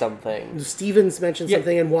says something. Stevens mentioned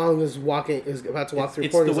something, and Wong is about to walk through.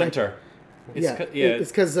 It's portal. the He's like, winter.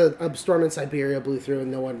 It's because a storm in Siberia blew through, and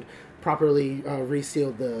no one properly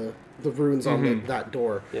resealed the runes on that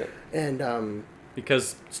door. Yeah. And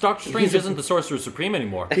Because Doctor Strange isn't the Sorcerer Supreme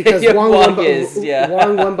anymore. because Yeah, Wong Wong is, yeah.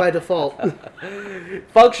 Wong won by default.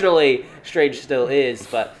 Functionally, Strange still is,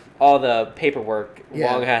 but all the paperwork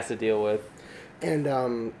Yeah. Wong has to deal with.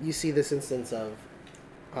 And you see this instance of,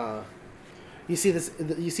 you see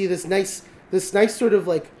this nice sort of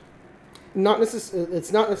like,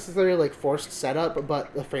 it's not necessarily like forced setup, but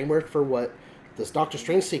a framework for what this Doctor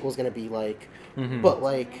Strange sequel is going to be like. But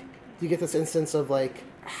like, you get this instance of like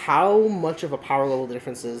how much of a power level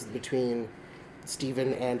difference is between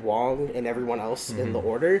Steven and Wong and everyone else in the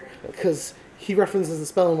order, because he references the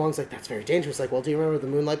spell and Wong's like, that's very dangerous. Like, well, do you remember the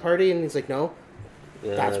Moonlight Party? And he's like, no.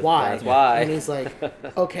 That's why. That's why. And he's like,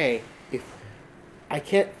 okay, if I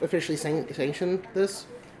can't officially sanction this,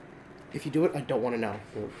 if you do it, I don't want to know.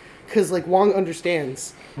 Because, like, Wong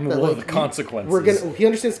understands that, like, the consequences. he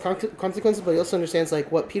understands consequences, but he also understands,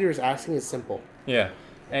 like, what Peter is asking is simple. Yeah.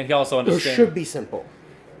 And he also Or understands... should be simple.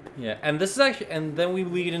 Yeah, and this is actually... And then we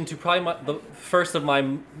lead into probably the first of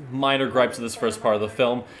my minor gripes of this first part of the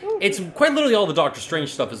film. It's quite literally all the Doctor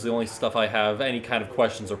Strange stuff is the only stuff I have any kind of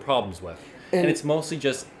questions or problems with. And it's mostly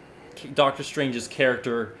just Doctor Strange's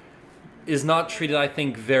character is not treated, I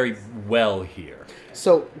think, very well here.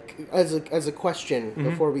 So, as a question,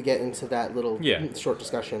 before we get into that little short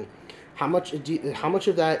discussion, how much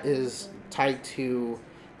of that is tied to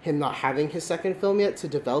him not having his second film yet to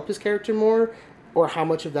develop his character more, or how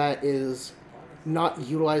much of that is not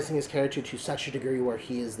utilizing his character to such a degree where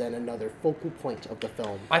he is then another focal point of the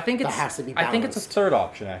film? I think that has to be balanced. I think it's a third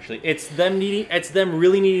option actually. It's them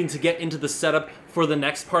really needing to get into the setup for the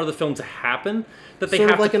next part of the film to happen. That they sort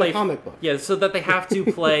have of like to play, in a comic book. Yeah, so that they have to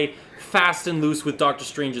play fast and loose with Doctor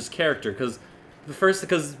Strange's character because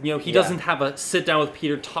he doesn't have a sit down with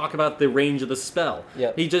Peter talk about the range of the spell.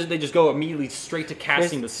 Yep. They just go immediately straight to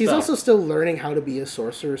casting the spell. He's also still learning how to be a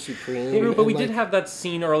sorcerer supreme. Yeah, but we did have that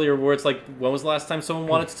scene earlier where it's like, when was the last time someone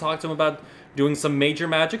wanted to talk to him about doing some major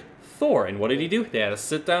magic? Thor. And what did he do? They had to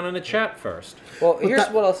sit down and a chat first. Well, here's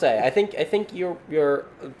what I'll say. I think you're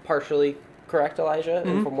partially correct, Elijah,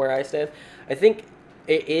 and from where I stand. I think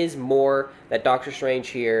it is more that Doctor Strange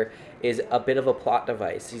here is a bit of a plot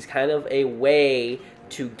device. He's kind of a way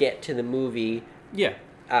to get to the movie. Yeah.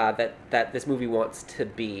 That this movie wants to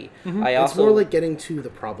be. It's more like getting to the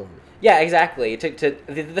problem. Yeah, exactly. To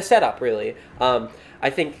the setup, really. I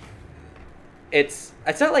think it's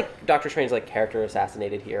not like Doctor Strange's like character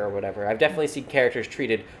assassinated here or whatever. I've definitely seen characters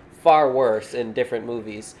treated far worse in different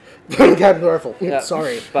movies. Captain Marvel.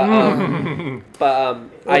 Sorry. But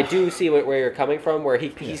I do see where you're coming from, where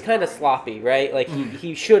he's kind of sloppy, right? Like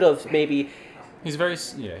he should have maybe. He's very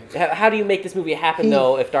How do you make this movie happen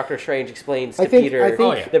though? If Doctor Strange explains to Peter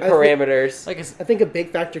the parameters, I think a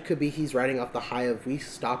big factor could be he's riding off the high of we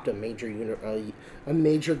stopped a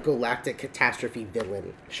major galactic catastrophe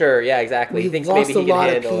villain. Sure, yeah, exactly. He thinks lost maybe he can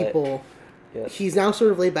handle of people. It. Yeah. He's now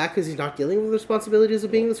sort of laid back because he's not dealing with the responsibilities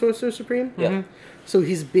of being the Sorcerer Supreme. Yeah. So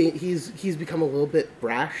he's become a little bit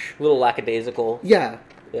brash, a little lackadaisical. Yeah.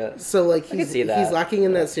 Yeah. So like I can see that. he's lacking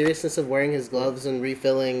in that seriousness of wearing his gloves and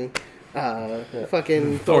refilling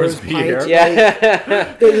fucking Thor's pint. beer.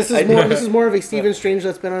 Yeah. This is more of a Stephen Strange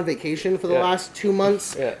that's been on vacation for the last 2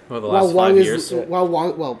 months. Yeah. Or the last 5 years. While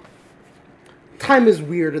Wong, time is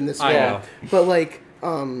weird in this film. I know. But like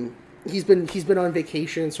he's been on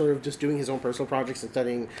vacation, sort of just doing his own personal projects and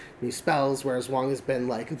studying new spells, whereas Wong has been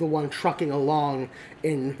like the one trucking along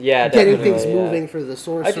in getting things moving for the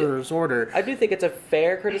Sorcerer's Order. I do think it's a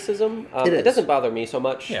fair criticism. It is. doesn't bother me so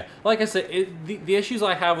much. Yeah, like I said, the issues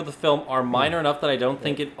I have with the film are minor enough that I don't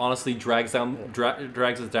think it honestly drags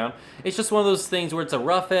us down. It's just one of those things where it's a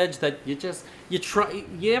rough edge that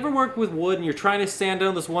you ever work with wood and you're trying to sand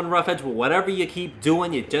down this one rough edge, but whatever you keep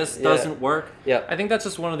doing, it just doesn't work. Yeah. I think that's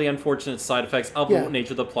just one of the unfortunate side effects of the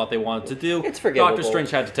nature of the plot they wanted to do. It's forgivable. Doctor Strange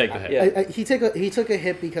had to take the hit. Yeah. He took a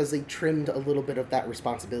hit because they trimmed a little bit of that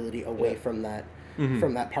responsibility away from that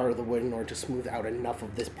part of the wood in order to smooth out enough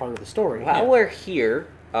of this part of the story. While we're here,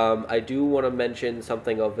 I do want to mention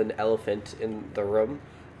something of an elephant in the room.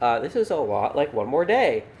 This is a lot like One More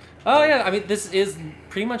Day. Oh yeah, I mean this is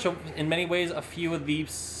pretty much in many ways a few of the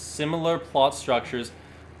similar plot structures,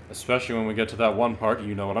 especially when we get to that one part.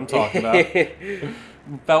 You know what I'm talking about.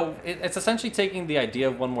 But it's essentially taking the idea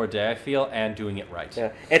of One More Day, I feel, and doing it right.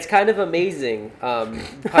 Yeah, it's kind of amazing. Pun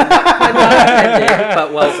not intended,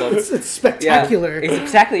 but welcome. It's spectacular. Yeah, it's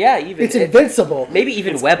exactly, yeah. Even it's invincible. Maybe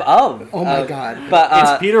even web of. Oh my god! But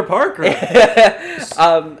it's Peter Parker.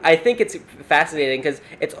 I think it's fascinating because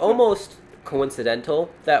it's almost coincidental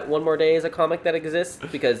that One More Day is a comic that exists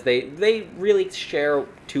because they really share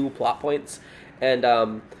two plot points, and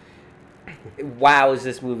wow, is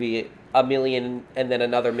this movie a million and then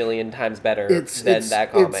another million times better than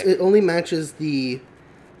that comic. It only matches the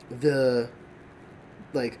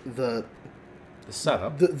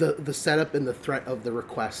setup. The setup and the threat of the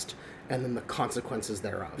request and then the consequences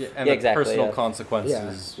thereof. Yeah, and the exactly, personal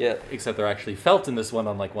consequences. Yeah. Except they're actually felt in this one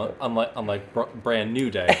unlike Brand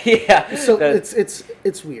New Day. Yeah. So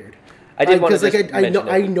it's weird. I did want to Because mention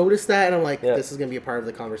I it. noticed that, and I'm like, Yeah. this is going to be a part of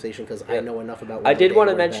the conversation because I Yeah. know enough about. I did want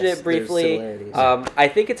to where mention there's it briefly. similarities. I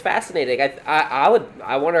think it's fascinating.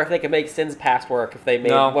 I wonder if they can make Sin's past work if they made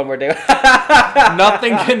No. one more day.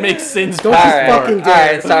 Nothing can make Sin's Don't past just Alright, work. fucking do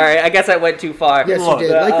alright, it. sorry. I guess I went too far. Yes, Look, you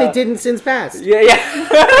did. Like they did in Sin's Past. Yeah.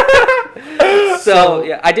 So-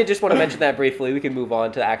 yeah, I did just want to mention that briefly. We can move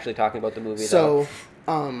on to actually talking about the movie. So,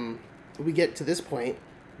 we get to this point.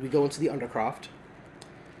 We go into the Undercroft.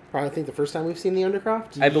 Probably, I think the first time we've seen the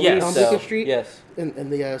Undercroft. I believe Yes. on so. Beacon Street. Yes. In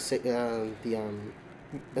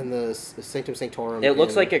the Sanctum Sanctorum. It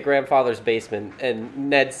looks in- like a grandfather's basement, and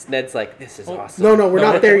Ned's like, "This is awesome." No, we're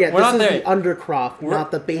not there yet. We're This not is there. the Undercroft,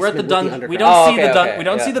 not the basement. We're at the with dungeon. the We Undercroft. don't Oh, see okay, the okay, we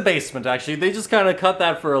don't yeah. see the basement. Actually, they just kind of cut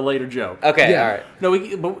that for a later joke. Okay, Yeah. all right. No,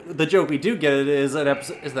 but the joke we do get is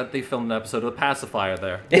that they filmed an episode of Pacifier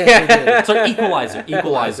there. Yes, they did. So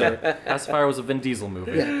Equalizer. Pacifier was a Vin Diesel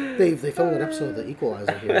movie. Yeah, they filmed an episode of The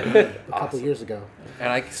Equalizer here a couple years ago. And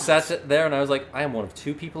I sat there and I was like, I am one of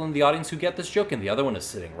two people in the audience who get this joke, and the other one is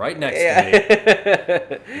sitting right next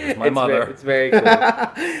to me. It's my mother. It's very cool.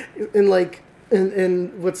 And like,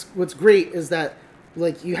 and what's great is that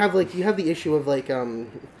like you have the issue of like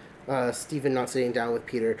Steven not sitting down with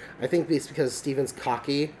Peter. I think it's because Steven's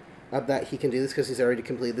cocky that he can do this because he's already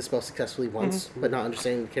completed the spell successfully once, but not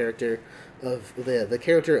understanding the character of the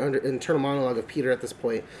character under internal monologue of Peter at this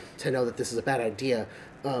point to know that this is a bad idea.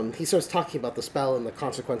 He starts talking about the spell and the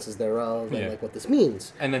consequences thereof and like what this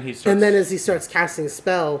means. And then he starts. And then as he starts casting a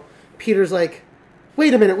spell, Peter's like,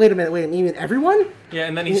 wait a minute, you mean everyone? Yeah,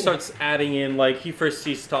 and then he starts adding in, like, he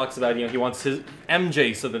talks about, he wants his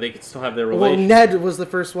MJ so that they can still have their Well, relationship. Ned was the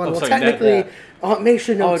first one. Oh, well, sorry, Ned, technically, Aunt May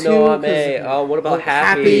should know Oh, too. no, Aunt 'cause- May. Oh, what about well,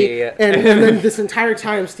 Happy? And then this entire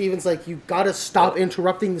time, Steven's like, you gotta stop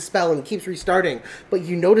interrupting the spell, and it keeps restarting. But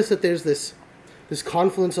you notice that there's this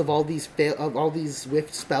confluence of all these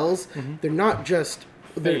whiffed spells. They're not just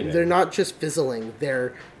they're not just fizzling.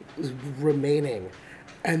 They're remaining.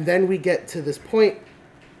 And then we get to this point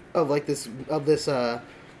of like this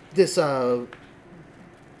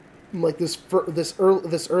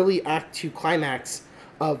early Act 2 climax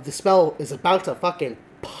of the spell is about to fucking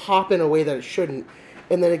pop in a way that it shouldn't,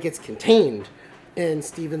 and then it gets contained, and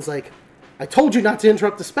Steven's like, I told you not to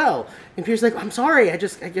interrupt the spell. And Peter's like, I'm sorry, I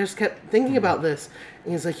just kept thinking about this.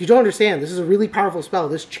 And he's like, you don't understand, this is a really powerful spell.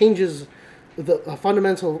 This changes a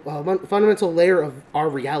fundamental layer of our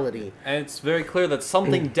reality. And it's very clear that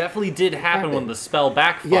something definitely did happen when the spell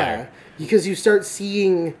backfired. Yeah, because you start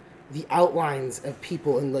seeing the outlines of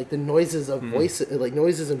people and like the noises of voices, like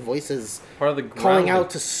noises and voices Part of the calling ground. out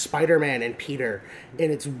to Spider-Man and Peter,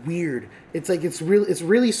 and it's weird. It's like it's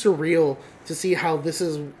really surreal to see how this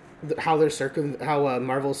is how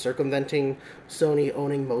Marvel's circumventing Sony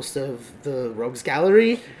owning most of the Rogues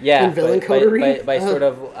Gallery Yeah, and villain coterie by sort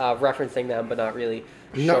of referencing them, but not really.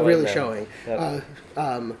 not really them. showing.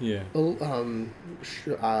 Yep.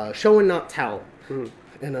 Show and not tell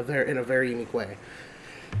in a very unique way.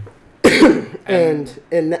 and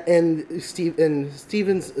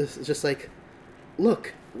Steven's is just like,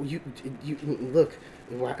 look, you look,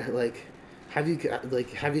 like, have you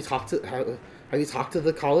talked to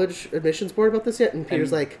the college admissions board about this yet? And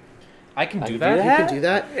Peter's like, I can do do that? you that? can do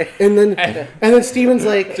that. And then Steven's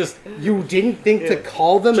like, Just- you didn't think to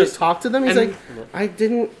call them and Just- talk to them? He's and- like, I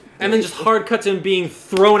didn't. And then just hard cut to him being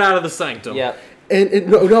thrown out of the sanctum. Yeah. And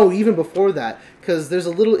no, even before that, because there's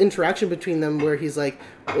a little interaction between them where he's like,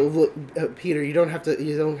 oh, look, Peter, you don't have to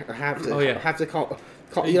Oh, yeah. have to call.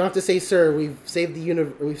 You don't have to say, "Sir, we've saved the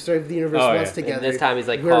universe Oh, once yeah. together." And this time he's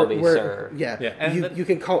like, "Call me, sir." Yeah, Yeah, and you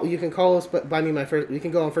can call us by me my first. We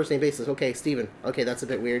can go on first name basis. Okay, Steven. Okay, that's a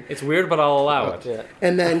bit weird. It's weird, but I'll allow it. Yeah.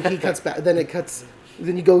 And then he cuts back. Then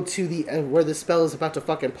you go to the where the spell is about to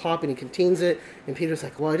fucking pop, and he contains it. And Peter's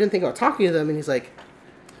like, "Well, I didn't think about talking to them." And he's like,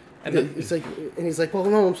 And then, "Well,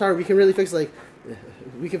 no, I'm sorry. We can really fix it. Like,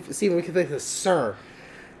 we can fix this, sir."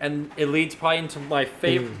 and it leads probably into my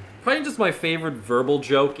favorite, probably just my favorite verbal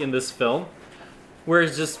joke in this film, where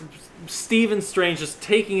it's just Stephen Strange just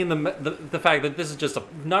taking in the fact that this is just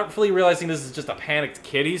not fully realizing this is just a panicked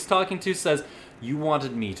kid he's talking to, says, "You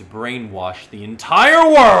wanted me to brainwash the entire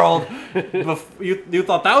world. You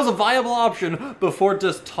thought that was a viable option before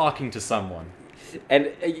just talking to someone." And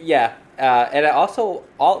and it also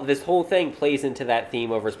this whole thing plays into that theme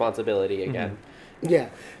of responsibility again. Yeah,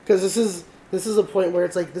 because this is a point where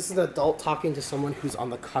it's like this is an adult talking to someone who's on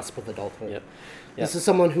the cusp of adulthood. Yep. This is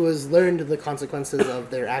someone who has learned the consequences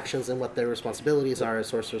of their actions and what their responsibilities are, as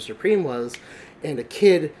Sorcerer Supreme was, and a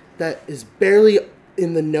kid that is barely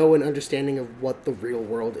in the know and understanding of what the real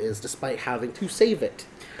world is, despite having to save it.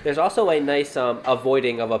 There's also a nice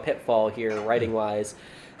avoiding of a pitfall here, writing-wise.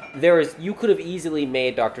 you could have easily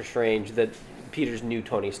made Doctor Strange Peter's new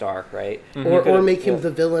Tony Stark, right? Or make him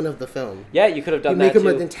the villain of the film. Yeah, you could have done you that make him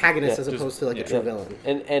too. an antagonist as opposed to a true villain.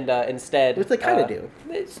 And instead, which they kind of do.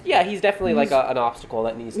 He's definitely like an obstacle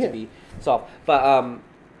that needs to be solved. But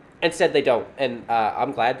instead they don't, and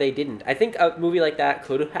I'm glad they didn't. I think a movie like that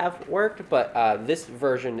could have worked, but this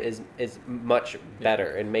version is much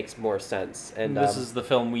better and makes more sense. And this is the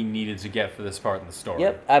film we needed to get for this part in the story.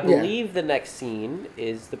 Yep, I believe the next scene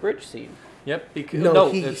is the bridge scene. Yep.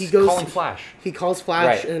 Because, he goes calling Flash. He calls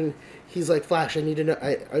Flash, Right. and he's like, "Flash, I need to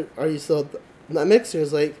know. Are you still at the mix?" And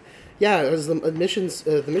he's like, "Yeah." It was the missions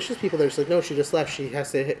people there. She's like, "No, she just left. She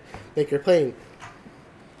has to make her plane."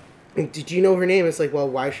 And, "Did you know her name?" It's like, "Well,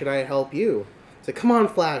 why should I help you?" It's like, "Come on,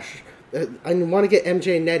 Flash. I want to get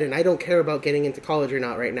MJ and Ned, and I don't care about getting into college or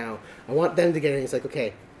not right now. I want them to get in." He's like,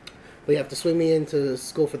 "Okay, but you have to swing me into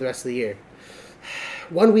school for the rest of the year.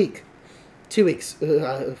 1 week, 2 weeks,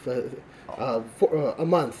 a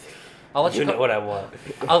month." I'll let you know what I want.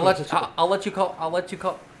 I'll let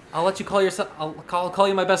you call yourself. I'll call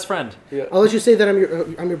you my best friend. Yeah. I'll let you say that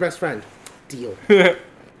I'm your best friend. Deal.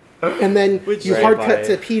 And then you hard cut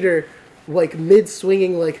to Peter, like mid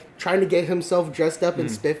swinging, like trying to get himself dressed up and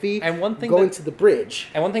spiffy, And one thing going that- to the bridge.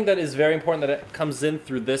 And one thing that is very important that it comes in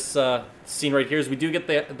through this scene right here is we do get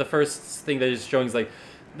the first thing that is showing is like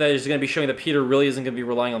that is going to be showing that Peter really isn't going to be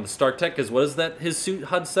relying on the Stark tech, because what does that his suit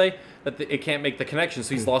HUD say? That it can't make the connection,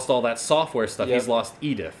 so he's lost all that software stuff. Yep. He's lost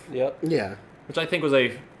Edith, Yep. Yeah, which I think was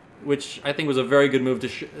a very good move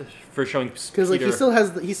for showing because like he still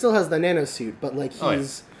has the nano suit, but like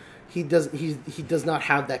he does not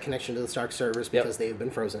have that connection to the Stark servers because they have been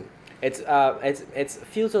frozen. It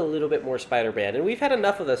feels a little bit more Spider-Man, and we've had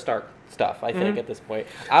enough of the Stark stuff. I think at this point.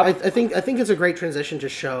 I think it's a great transition to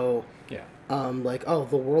show. Yeah.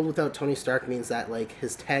 The world without Tony Stark means that like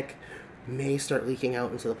his tech may start leaking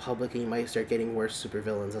out into the public, and you might start getting worse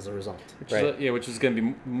supervillains as a result. Which is going to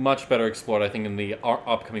be much better explored, I think, in the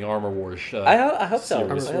upcoming Armor Wars. I hope so.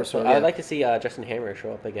 series. I'd like to see Justin Hammer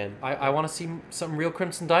show up again. I want to see some real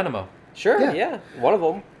Crimson Dynamo. Sure, yeah. One of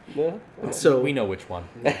them. Yeah. So we know which one.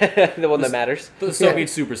 The one that matters. The Soviet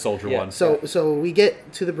Super Soldier one. So we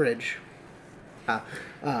get to the bridge.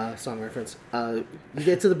 Song reference. You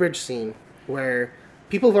get to the bridge scene where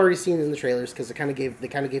people have already seen it in the trailers because they kind of gave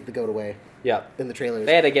the goat away. Yeah. In the trailers,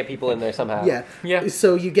 they had to get people in there somehow. Yeah. Yeah.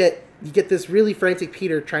 So you get this really frantic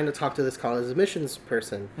Peter trying to talk to this college admissions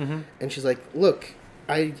person, and she's like, "Look,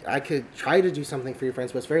 I could try to do something for your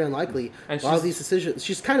friends, but it's very unlikely. And a lot of these decisions."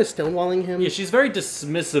 She's kind of stonewalling him. Yeah, she's very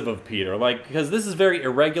dismissive of Peter, because this is very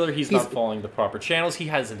irregular. He's not following the proper channels.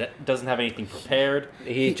 He doesn't have anything prepared.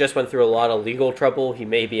 He just went through a lot of legal trouble. He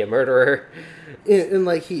may be a murderer. And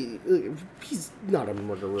like he's not a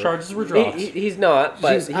murderer. Charges were dropped. He's not,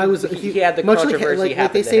 but he had the much controversy like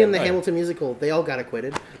happen they to say him. in the Hamilton musical, they all got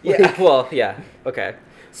acquitted. Yeah, well, yeah, okay.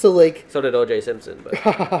 So like, so did O.J. Simpson. But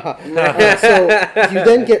so you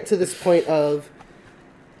then get to this point of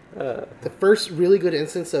the first really good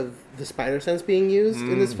instance of the spider sense being used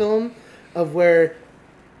in this film, of where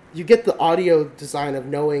you get the audio design of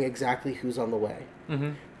knowing exactly who's on the way,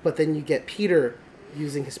 but then you get Peter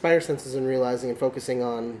using his spider senses and realizing and focusing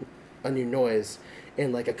on a new noise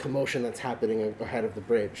and like a commotion that's happening ahead of the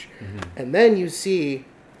bridge, and then you see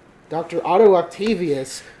Dr. Otto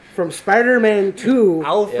Octavius from Spider-Man 2,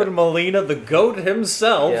 Alfred Molina, the goat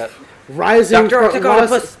himself, rising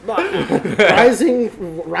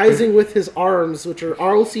rising with his arms, which are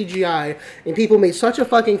all CGI, and people made such a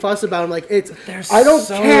fucking fuss about him. Like, I don't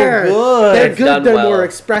care. Good. They're good. They're well. more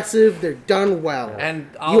expressive. They're done well. And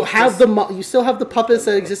you still have the puppets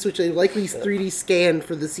that exist, which they likely 3D scanned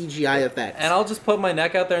for the CGI effects. And I'll just put my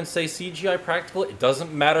neck out there and say CGI practical. It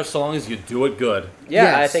doesn't matter so long as you do it good.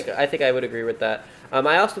 Yeah, Yes. I think I would agree with that.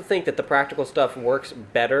 I also think that the practical stuff works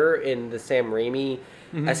better in the Sam Raimi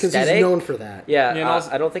because aesthetic. he's known for that. Yeah,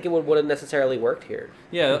 I don't think it would have necessarily worked here.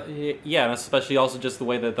 Yeah, and especially also just the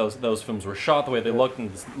way that those films were shot, the way they looked,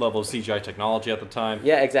 and the level of CGI technology at the time.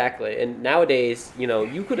 Yeah, exactly. And nowadays,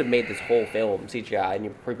 you could have made this whole film CGI,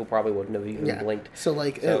 and people probably wouldn't have even blinked. So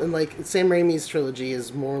and like Sam Raimi's trilogy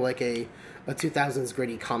is more like a 2000s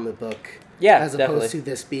gritty comic book. Yeah, as definitely. opposed to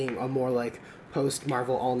this being a more like post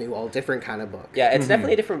Marvel, all new, all different kind of book. Yeah, it's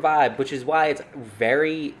definitely a different vibe, which is why it's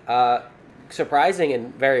very surprising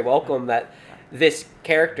and very welcome that this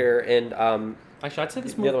character and Actually, I'd say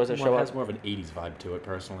this the other ones movie that show has up. more of an 80s vibe to it,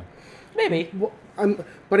 personally. maybe Well,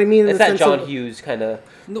 but I mean, in it's the that sense John of, Hughes kind of.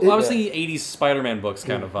 No, I was thinking 80s Spider-Man books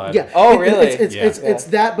kind of vibe. Yeah. Oh, really? It's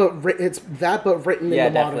that, but written Yeah,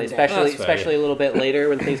 in the definitely, modern day. especially a little bit later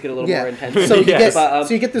when things get a little more intense. So you Yes. get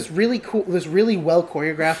so you get this really cool, this really well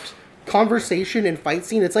choreographed conversation and fight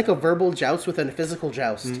scene, it's like a verbal joust with a physical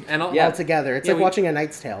joust. And all together. It's like watching A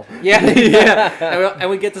Knight's Tale. Yeah. yeah. And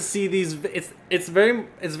we get to see these. It's very.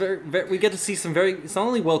 We get to see some very. It's not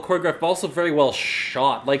only well choreographed, but also very well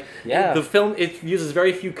shot. Like the film, it uses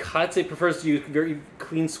very few cuts. It prefers to use very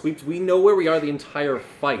clean sweeps. We know where we are the entire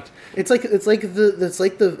fight. It's like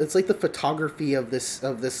the photography of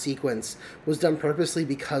this sequence was done purposely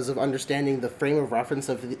because of understanding the frame of reference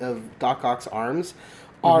of Doc Ock's arms.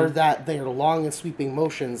 Are that they are long and sweeping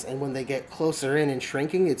motions, and when they get closer in and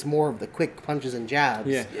shrinking, it's more of the quick punches and jabs.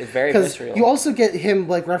 Yeah, it's very visceral. You also get him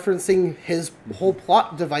like referencing his whole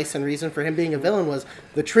plot device and reason for him being a villain was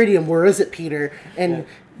the tritium. Where is it, Peter? And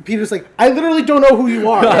Peter's like, I literally don't know who you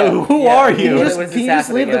are. Who are you? Can you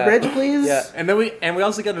just leave the bridge, please? Yeah. And then we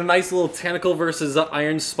also get a nice little tentacle versus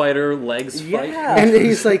Iron Spider legs fight. And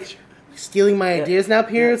he's like, stealing my ideas now,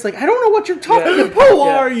 Peter. It's like, I don't know what you're talking about. Who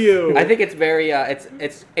are you? I think it's very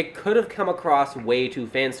it could have come across way too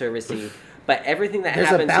fan servicey, but everything that There's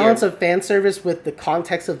happens a balance here, of fan service with the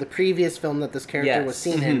context of the previous film that this character was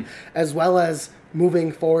seen in, as well as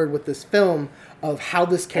moving forward with this film of how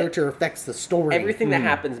this character affects the story. everything that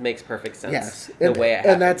happens makes perfect sense. Yes, the way it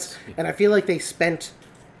happens. and I feel like they spent.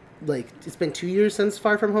 Like, it's been 2 years since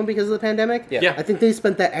Far From Home because of the pandemic. Yeah. I think they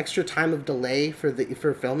spent that extra time of delay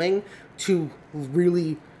for filming to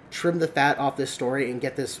really trim the fat off this story and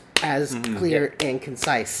get this as clear and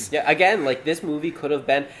concise. Yeah, again, like this movie could have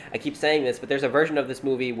been, I keep saying this, but there's a version of this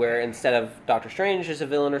movie where instead of Doctor Strange is a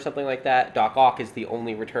villain or something like that, Doc Ock is the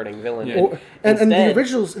only returning villain. Yeah. And the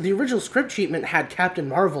original script treatment had Captain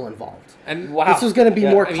Marvel involved. And this was going to be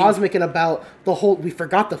more cosmic and about the whole, we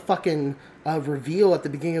forgot the fucking reveal at the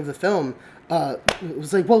beginning of the film. It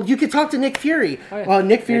was like, well, you could talk to Nick Fury.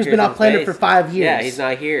 Nick Fury's been off planet for 5 years. Yeah, he's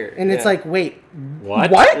not here. And it's like, wait,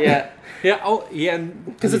 what? Yeah. Yeah. Oh, yeah.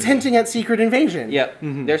 Because it's hinting at Secret Invasion. Yep.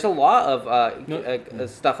 There's a lot of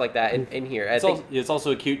stuff like that in here. It's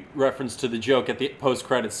also a cute reference to the joke at the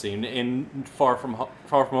post-credits scene in Far From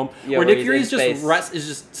Home, Yeah, where where Nick Fury is he's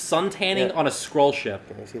just sun tanning on a Skrull ship.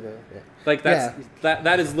 Can you see that? Yeah. Like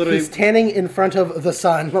that is literally he's tanning in front of the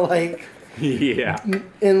sun, like. Yeah. And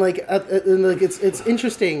it's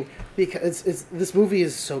interesting because this movie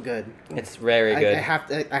is so good. It's very good.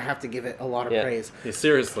 I have to give it a lot of praise. Yeah,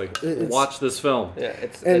 seriously, watch this film. Yeah,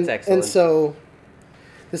 it's And excellent. so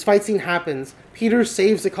this fight scene happens. Peter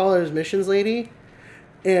saves the Caller's missions lady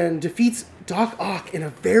and defeats Doc Ock in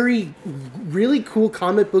a really cool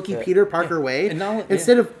comic booky Peter Parker way. And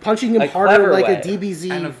instead of punching him harder like a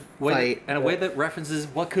DBZ fight. And a way that references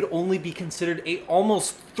what could only be considered a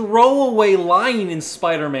almost throwaway line in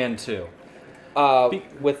Spider-Man 2.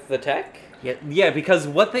 With the tech? Yeah, because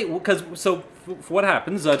what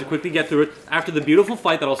happens, to quickly get through it, after the beautiful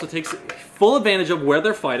fight that also takes full advantage of where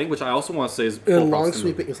they're fighting, which I also want to say is full long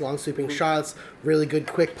sweeping shots, really good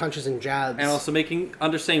quick punches and jabs. And also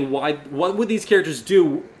understanding what would these characters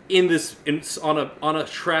do on a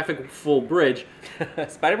traffic full bridge.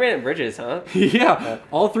 Spider-Man and Bridges, huh? Yeah,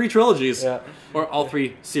 all three trilogies. Yeah. Or all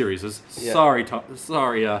three series. Yeah.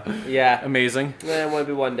 Sorry, amazing. Yeah, it might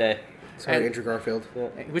be one day. Sorry, Andrew Garfield. Yeah.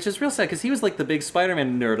 Which is real sad, because he was like the big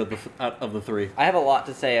Spider-Man nerd of the three. I have a lot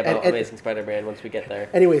to say about Amazing Spider-Man once we get there.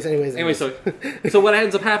 Anyways. So what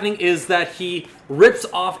ends up happening is that he rips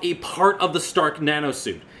off a part of the Stark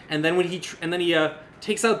nanosuit, and then he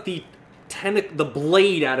takes out the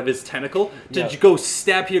blade out of his tentacle to go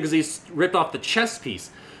stab Peter because he's ripped off the chest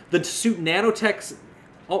piece. The suit nanotechs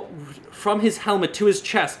from his helmet to his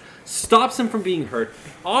chest stops him from being hurt.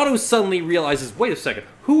 Otto suddenly realizes, wait a second,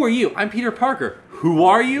 who are you? I'm Peter Parker. Who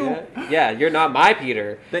are you? Yeah, you're not my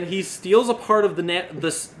Peter. Then he steals a part of the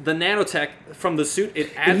nanotech from the suit.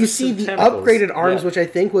 It adds and you see the tentacles. Upgraded arms, which I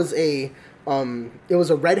think was it was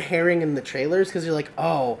a red herring in the trailers because you're like,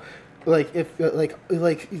 oh.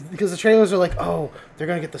 Because the trailers are like, oh, they're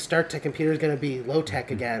gonna get the Stark tech and Peter's gonna be low tech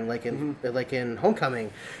again, like in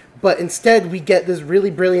Homecoming, but instead we get this really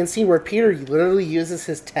brilliant scene where Peter literally uses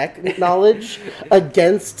his tech knowledge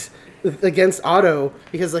against Otto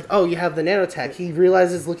because you have the nanotech. He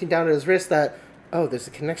realizes looking down at his wrist that there's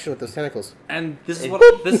a connection with those tentacles. And this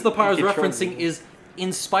is the part I was referencing is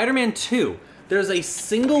in Spider-Man 2. There's a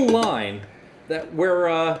single line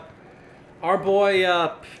where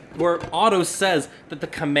Otto says that the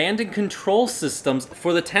command and control systems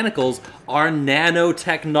for the tentacles are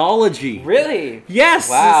nanotechnology. Really? Yes!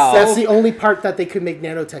 Wow. That's the only part that they could make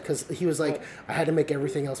nanotech because he was like, I had to make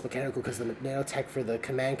everything else mechanical because the nanotech for the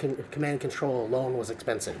command and control alone was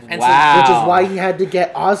expensive. Wow. Which is why he had to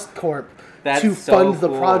get Oscorp That's to so fund the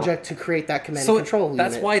cool. project to create that command and control unit.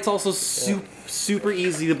 That's why it's also super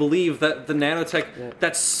easy to believe that the nanotech,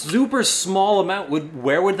 that super small amount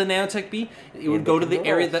where would the nanotech be? It would go to the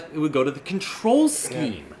area it would go to the control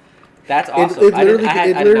scheme. That's awesome. It'd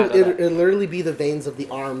Literally, be the veins of the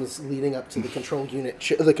arms leading up to the control unit,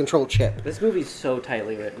 the control chip. this movie's so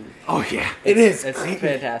tightly written. Oh yeah, It is. It's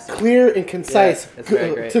fantastic. Clear and concise. Yeah, it's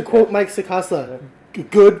very great. To quote Mike Sikasa,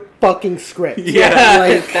 good fucking script. Yeah.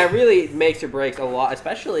 Like, That really makes or breaks a lot,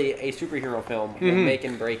 especially a superhero film will make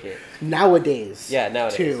and break it. nowadays. Yeah,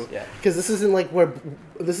 nowadays, Too. yeah. Because this isn't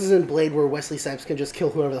Blade where Wesley Snipes can just kill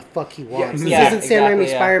whoever the fuck he wants. Yeah, This isn't Sam exactly,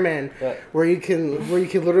 Raimi's yeah. Spider-Man Yeah. where you can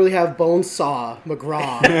literally have Bonesaw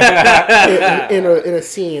McGraw in a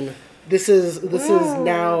scene. This is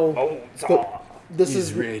now this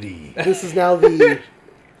is ready. This is now the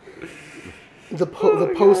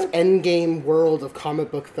post Endgame world of comic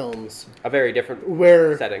book films, A very different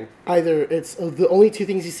where setting. either it's the only two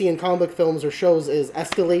things you see in comic book films or shows is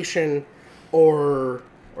escalation or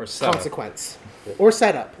setup. consequence or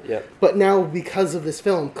setup. Yep. But now because of this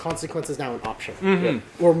film, consequence is now an option, Yep.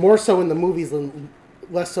 or more so in the movies than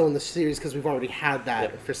less so in the series because we've already had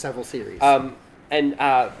that for several series.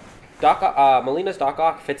 Molina's Doc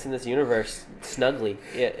Ock fits in this universe snugly.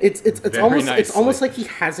 It's Very almost nicely. it's almost like he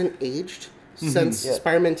hasn't aged since Yeah.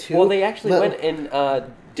 Spider-Man 2. Well, they actually But- went and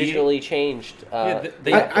digitally changed.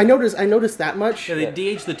 I noticed that much. Yeah, they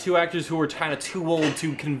de-aged the two actors who were kind of too old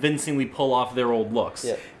to convincingly pull off their old looks.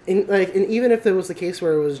 Yeah. And even if there was the case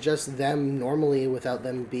where it was just them normally without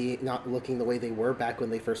them not looking the way they were back when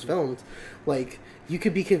they first filmed, like you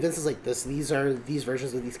could be convinced as like these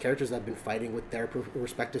versions of these characters that have been fighting with their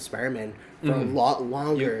respective Spider-Man for a lot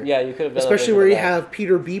longer. You could have done especially a where you version of that. have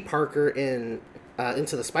Peter B. Parker in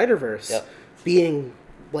Into the Spider-Verse Yep. being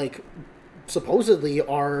like supposedly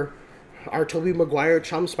our Tobey Maguire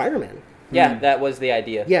chum Spider-Man. Yeah, that was the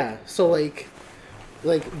idea. Yeah, so like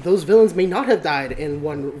those villains may not have died in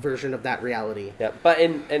one version of that reality. Yeah, but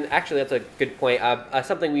and actually that's a good point.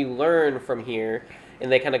 Something we learn from here,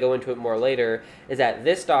 and they kind of go into it more later, is that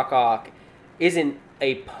this Doc Ock isn't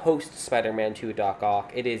a post Spider-Man 2 Doc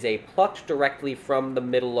Ock. It is a plucked directly from the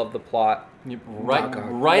middle of the plot. Right Doc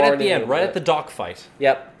Ock. at the end, right at the dock fight.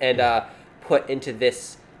 Yep, and put into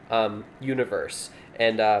this universe.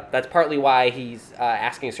 And that's partly why he's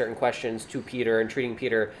asking certain questions to Peter and treating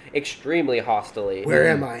Peter extremely hostily. Where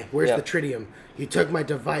am I? Where's Yep. the tritium? You took my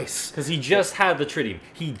device. Because he just had the tritium.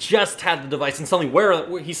 He just had the device, and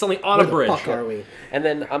suddenly he's suddenly on Where a bridge. the fuck are we? And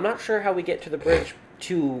then I'm not sure how we get to the bridge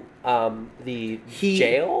to the He-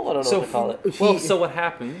 jail? I don't know what to call it. Well, so what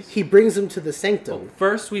happens? He brings him to the sanctum.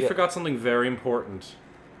 First, we forgot something very important.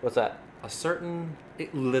 What's that? A certain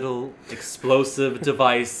little explosive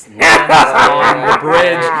device lands on the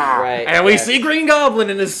bridge, Right. and we yeah. see Green Goblin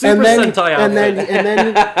in his Super Sentai outfit.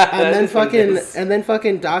 And then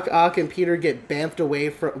fucking Doc Ock and Peter get bamfed away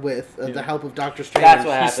with the help of Doctor Strange. That's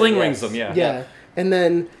what He happened. sling yes. rings them, yeah. Yeah, and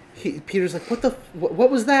then Peter's like, what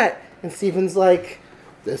was that? And Steven's like,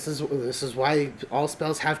 this is why all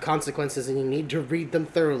spells have consequences, and you need to read them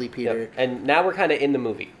thoroughly, Peter. Yep. And now we're kind of in the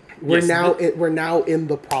movie. We're Yes, now in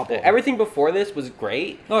the problem. Everything before this was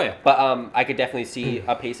great. Oh, yeah. But I could definitely see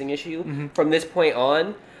a pacing issue. From this point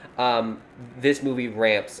on, this movie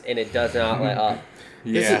ramps and it does not let up.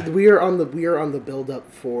 Yeah. We are on the build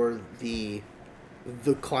up for the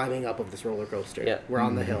climbing up of this roller coaster. Yeah. We're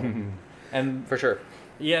on the hill. And For sure.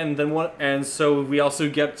 yeah, and then what? And so we also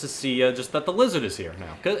get to see just that the lizard is here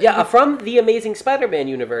now. 'Cause- Yeah, from the Amazing Spider-Man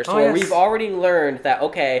universe, Oh, where yes. we've already learned that,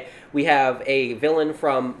 okay, we have a villain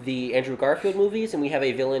from the Andrew Garfield movies and we have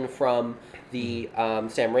a villain from the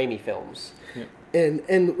Sam Raimi films.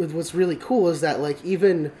 And what's really cool is that like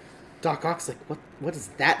even Doc Ock's like, what is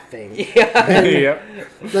that thing? Yeah. Yep.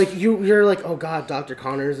 Like you're like, oh god, Dr.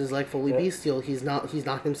 Connors is like fully bestial. He's not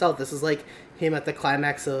himself. This is like him at the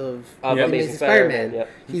climax of Amazing Amazing Spider-Man, Spider-Man. yep.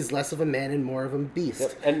 He's less of a man and more of a beast.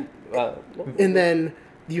 Yep. And And then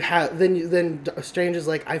you have then Strange is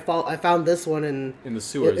like, I found this one in In the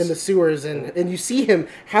sewers. in the sewers, and you see him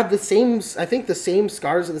have the same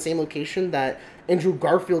scars in the same location that Andrew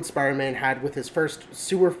Garfield Spider-Man had with his first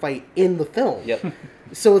sewer fight in the film. Yep.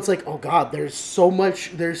 So it's like, oh god, there's so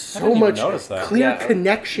much didn't even notice that. clear Yeah,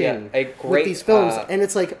 connection yeah, a with great, these films, and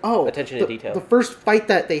it's like, oh, attention to detail. The first fight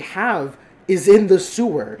that they have is in the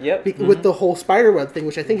sewer. Yep. With the whole spiderweb thing,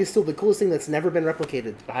 which I think is still the coolest thing that's never been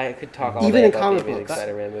replicated. I could talk all Even day in about comic the Amazing books.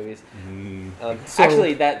 Spider-Man movies. So-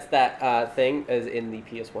 Actually, that thing is in the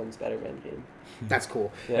PS1 Spider-Man game. That's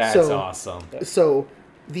cool. That's So- awesome. So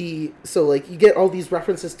like you get all these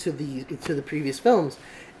references to the previous films,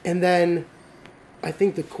 and then I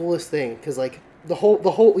think the coolest thing, because like the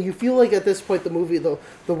whole you feel like at this point the movie the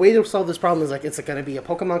way to solve this problem is like it's going to be a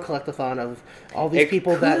Pokemon collectathon of all these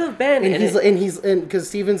people that have been, and because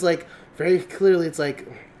Steven's like very clearly it's like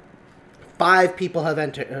 5 people have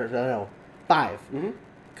entered or no 5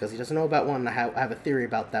 because he doesn't know about one. I have a theory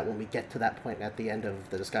about that when we get to that point at the end of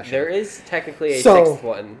the discussion. There is technically a 6th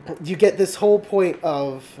one. You get this whole point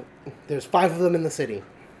of there's 5 of them in the city.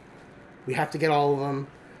 We have to get all of them.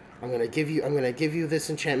 I'm gonna give you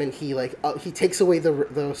this enchantment. He he takes away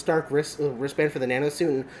the Stark wristband for the nanosuit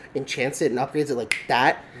and enchants it and upgrades it like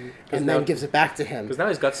that, and then gives it back to him. Because now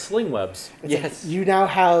he's got sling webs. Yes, you now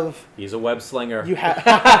have. He's a web slinger. You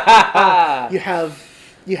have.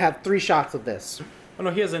 you have 3 shots of this. Oh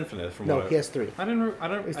no, he has infinite. He has 3. I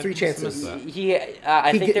don't. It's 3 chances.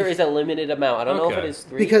 I think there is a limited amount. I don't know if it is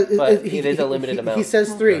 3, but it is a limited amount. He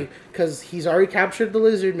says 3 because he's already captured the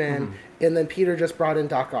Lizard Man, and then Peter just brought in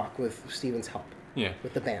Doc Ock with Steven's help. Yeah.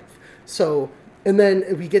 With the Banff. So, and then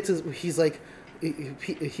we get to he's like,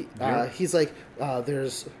 he's like,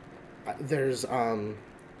 there's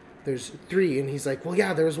 3, and he's like, well,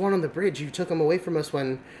 yeah, there was one on the bridge. You took him away from us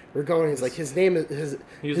when we're going. He's like, his name is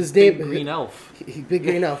his name. Big green elf. Big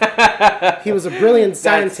green elf. He was a brilliant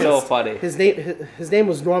scientist. That's so funny. His name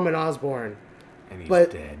was Norman Osborn. And he's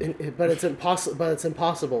dead. But it's impossible. But it's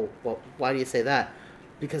impossible. Well, why do you say that?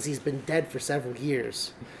 Because he's been dead for several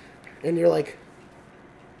years, and you're like,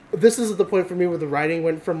 this is the point for me where the writing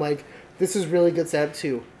went from like, this is really good setup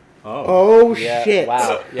to, yeah, shit,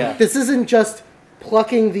 wow, yeah. This isn't just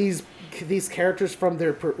plucking these characters from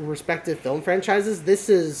their respective film franchises. This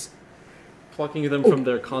is plucking them from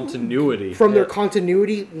their continuity. Their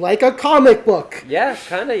continuity, like a comic book. Yeah,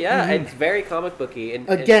 kind of, yeah. It's very comic booky.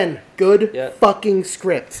 And good fucking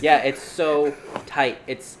script. Yeah, it's so tight.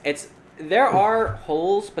 It's there are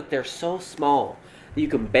holes, but they're so small that you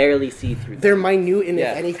can barely see through them. They're minute, and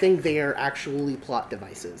if anything, they are actually plot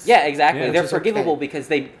devices. Yeah, exactly. Yeah, they're forgivable because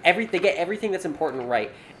they get everything that's important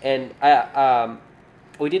right. And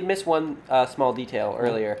we did miss one small detail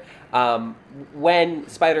earlier. When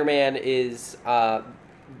Spider-Man is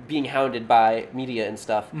being hounded by media and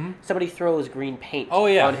stuff, somebody throws green paint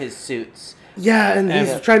on his suits. Yeah, and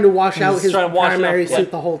he's trying to wash out his primary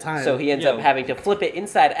suit the whole time. So he ends up having to flip it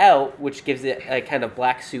inside out, which gives it a kind of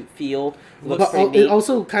black suit feel. It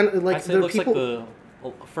also kind of like it looks like the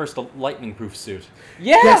first lightning-proof suit.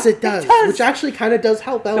 Yeah, yes, it does. Which actually kind of does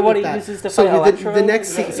help out with that. Uses to fight Electro.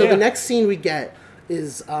 The next scene we get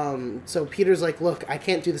is so Peter's like, look, I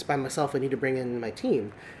can't do this by myself. I need to bring in my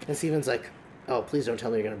team. And Steven's like, oh, please don't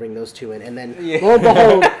tell me you're going to bring those 2 in. And then, lo and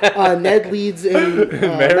behold, Ned Leeds and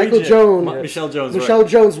Michelle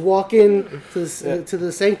Jones walk in to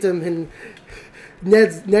the sanctum, and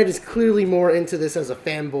Ned is clearly more into this as a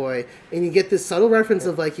fanboy, and you get this subtle reference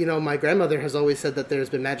of like, my grandmother has always said that there's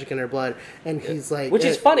been magic in her blood, and he's like, which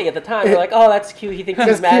is funny at the time. You're like, oh, that's cute. He thinks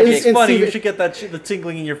it's magic. It's funny. You should get the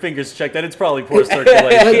tingling in your fingers checked. That it's probably poor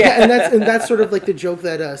circulation. and that's sort of like the joke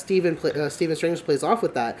that Stephen Strange plays off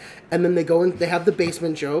with that, and then they go in. They have the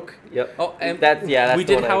basement joke. Yep. Oh, and that's we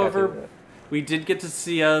did, however, we did get to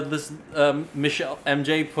see this Michelle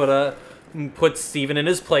MJ put Steven in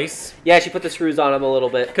his place. Yeah, she put the screws on him a little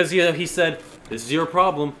bit. Because he said, this is your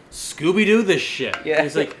problem. Scooby-Doo this shit. Yeah.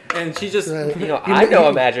 He's like, and she just... I know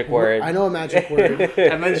a magic word. I know a magic word.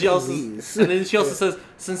 And then she also says,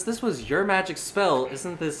 since this was your magic spell,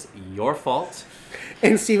 isn't this your fault?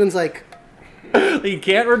 And Steven's like... You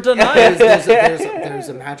can't deny it. There's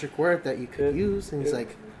a magic word that you could use. And he's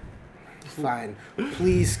like... Fine,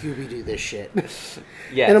 please Scooby-Doo this shit.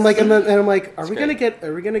 Yes. And I'm like, are we gonna get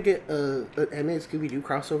an Emma and Scooby-Doo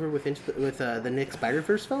crossover with the Nick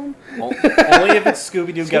Spider-Verse film? Only if it's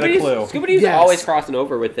Scooby-Doo got a clue. Scooby-Doo's always crossing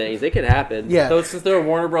over with things. It could happen. Yeah. So since they're a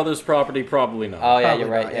Warner Brothers property, probably not. Oh yeah, probably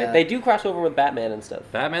you're right. Not, yeah. They do cross over with Batman and stuff.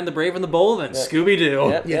 Batman the Brave and the Bold and Scooby-Doo.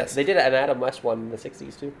 Yep. Yes. They did an Adam West one in the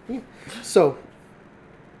 60s too. So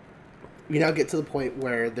we now get to the point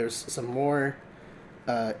where there's some more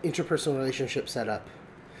interpersonal relationship set up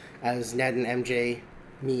as Ned and MJ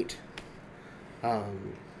meet.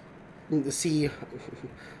 See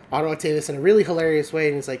Otto Octavius in a really hilarious way,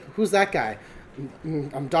 and he's like, "Who's that guy?"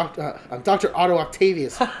 I'm Dr. Otto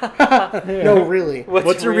Octavius. No, really.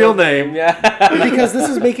 What's your real name? Yeah. Because this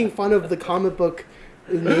is making fun of the comic book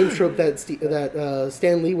name trope that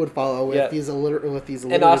Stan Lee would follow with these alliterative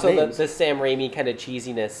and also names. the Sam Raimi kind of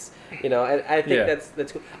cheeseasiness, and I think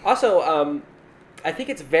that's cool. Also, I think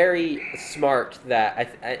it's very smart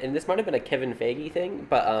that and this might have been a Kevin Feige thing,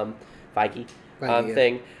 but Feige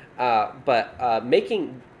thing, but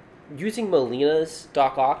making using Melina's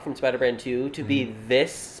Doc Ock from Spider-Man 2 to be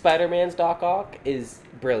this Spider-Man's Doc Ock is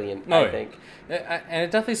brilliant, I think. And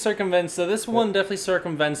it definitely circumvents... So this one definitely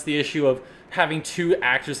circumvents the issue of having two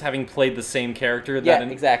actors having played the same character.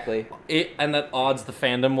 Exactly. And that odds the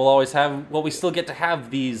fandom will always have... Well, we still get to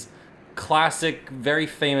have these classic, very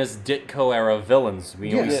famous Ditko-era villains.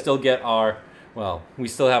 We still get our... Well, we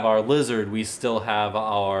still have our Lizard. We still have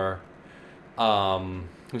our...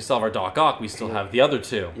 we still have our Doc Ock. We still have the other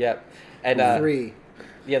two. Yep. And three.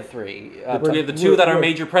 Yeah, three. We have the two that are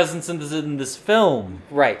major presence in this film.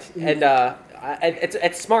 Right. And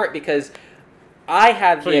it's smart because I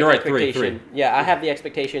had the expectation. Three. Yeah, I have the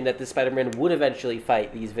expectation that the Spider-Man would eventually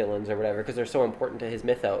fight these villains or whatever because they're so important to his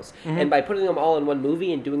mythos. And by putting them all in one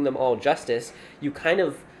movie and doing them all justice, you kind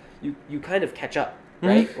of catch up.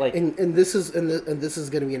 Right, like, and this is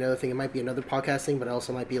going to be another thing. It might be another podcast thing, but it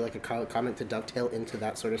also might be like a comment to dovetail into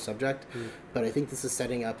that sort of subject. But I think this is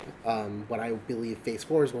setting up what I believe Phase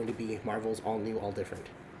 4 is going to be Marvel's all new, all different.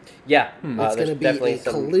 Yeah, it's going to be a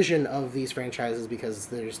collision of these franchises because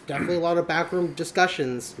there's definitely a lot of backroom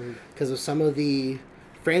discussions because of some of the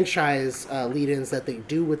franchise lead-ins that they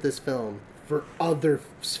do with this film for other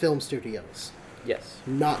film studios. Yes,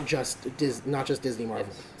 not just Disney Marvel.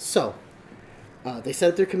 Yes. So. They set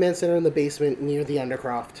up their command center in the basement near the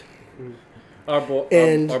Undercroft. Our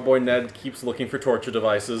boy Ned keeps looking for torture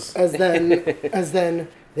devices. As then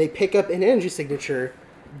they pick up an energy signature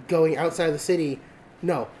going outside the city.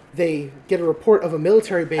 No, they get a report of a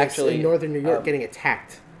military base in northern New York getting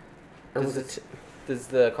attacked. Or does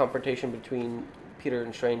the confrontation between Peter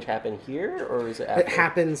and Strange happen here, or is it after? It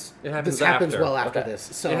happens well after this.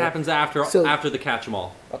 So it happens after the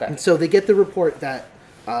catch-em-all. Okay. And so they get the report that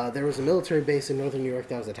there was a military base in northern New York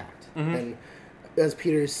that was attacked. And as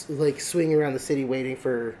Peter's like swinging around the city waiting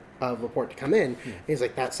for a report to come in, he's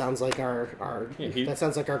like, that sounds like our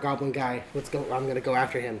goblin guy. Let's go. I'm going to go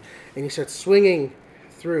after him. And he starts swinging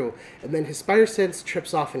through. And then his spider sense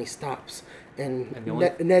trips off and he stops. And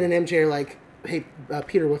Ned and MJ are like, hey,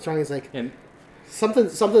 Peter, what's wrong? He's like,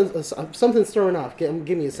 something's throwing off. Give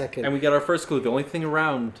me a second. And we get our first clue. The only thing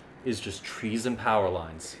around is just trees and power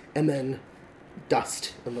lines. And then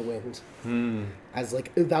dust in the wind. As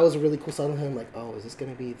like that was a really cool sound of him. Like, oh, is this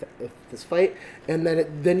going to be this fight? And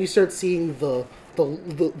then you start seeing the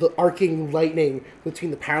arcing lightning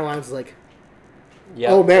between the power lines. Like,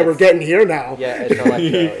 oh man, we're getting here now. Yeah, it's Electro.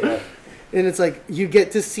 Yeah. And it's like you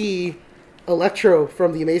get to see Electro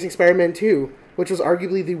from the Amazing Spider-Man 2, which was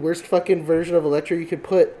arguably the worst fucking version of Electro you could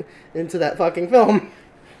put into that fucking film,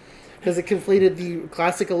 because it conflated the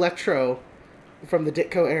classic Electro from the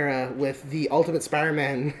Ditko era with the Ultimate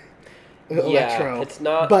Spider-Man Electro. It's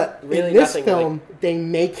not. But really in this film, they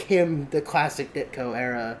make him the classic Ditko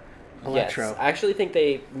era Electro. Yes. I actually think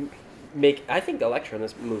I think the Electro in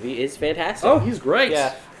this movie is fantastic. Oh, he's great.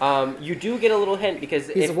 Yeah. You do get a little hint because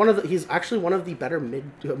he's actually one of the better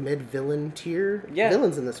mid villain tier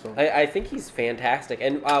villains in this film. I think he's fantastic,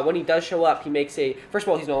 and when he does show up, he makes first of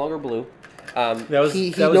all, he's no longer blue. That was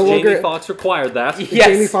Jamie Foxx required that. Yes.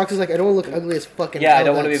 Jamie Foxx is like, I don't want to look ugly as fucking I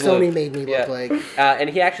don't want to be blue. Sony made me look like. And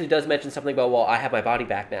he actually does mention something about, well, I have my body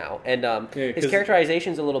back now. And his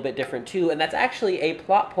characterization's a little bit different too, and that's actually a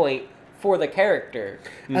plot point for the character.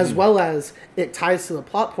 As well as it ties to the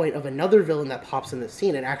plot point of another villain that pops in the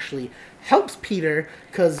scene and actually helps Peter,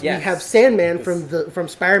 because we have Sandman from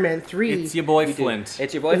Spider-Man 3. It's your boy Flint.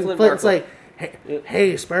 It's your boy Flint. Flint's like,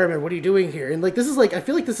 hey, Spider-Man, what are you doing here? And like, this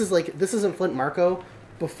isn't Flint Marko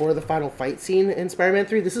before the final fight scene in Spider-Man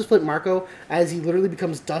 3. This is Flint Marko as he literally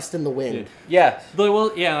becomes dust in the wind. Yeah.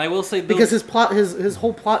 I will say because his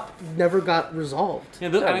whole plot never got resolved.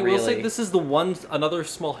 Yeah, I will say this is another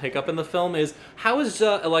small hiccup in the film is how is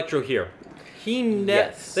Electro here?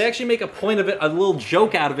 They actually make a point of it, a little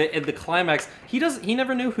joke out of it at the climax. He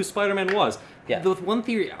never knew who Spider-Man was. Yeah. The one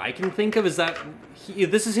theory I can think of is that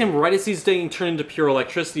this is him right as he's getting turned into pure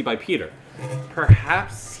electricity by Peter.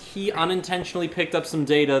 Perhaps he unintentionally picked up some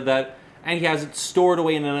data and he has it stored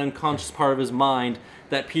away in an unconscious part of his mind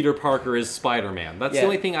that Peter Parker is Spider-Man. That's the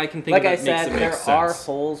only thing I can think of that makes it make sense. Like I said, there are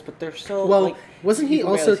holes, but they're so... Well, wasn't he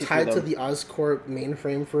also tied to the Oscorp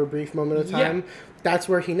mainframe for a brief moment of time? Yeah. That's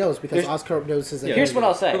where he knows, because Oscorp knows his identity. Here's what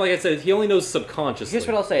I'll say. But like I said, he only knows subconsciously. Here's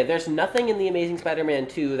what I'll say. There's nothing in The Amazing Spider-Man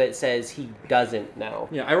 2 that says he doesn't know.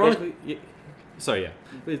 Yeah, ironically...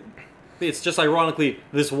 It's just ironically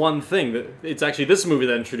this one thing. It's actually this movie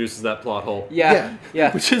that introduces that plot hole. Yeah.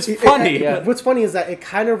 Which is funny. What's funny is that it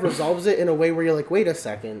kind of resolves it in a way where you're like, wait a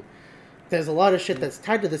second. There's a lot of shit that's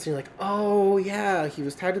tied to this, and you're like, oh yeah, he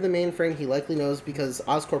was tied to the mainframe. He likely knows because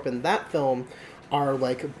Oscorp in that film are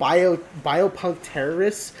like biopunk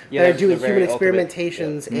terrorists Yeah, that are doing the very human ultimate-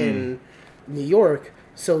 experimentations in New York.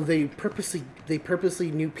 So they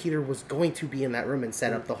purposely knew Peter was going to be in that room and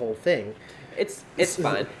set up the whole thing. It's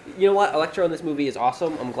fine. You know what? Electro in this movie is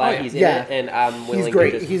awesome. I'm glad he's in Yeah. it, and I'm willing He's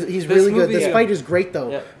great. to just... He's This really good. movie- This yeah. fight is great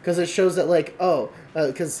though, Yeah. because it shows that like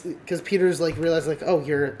because Peter's like realizing like, oh,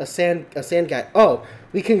 you're a sand guy. Oh,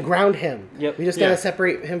 we can ground him. Yep. We just gotta Yeah.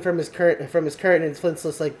 separate him from his current, and Flint's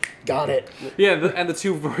just like, got it. Yeah, and the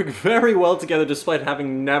two work very well together despite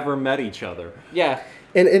having never met each other. Yeah.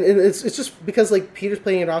 And it's just because like Peter's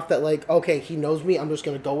playing it off that like, okay, he knows me. I'm just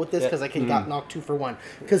gonna go with this Yeah. because I can got knocked 2 for 1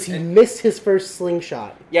 because he missed his first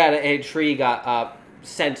slingshot Yeah, and a tree got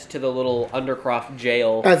sent to the little Undercroft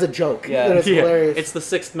jail. as a joke. Yeah. And it's hilarious. It's the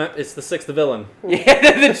sixth villain.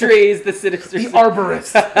 Yeah, the tree is the sinister... the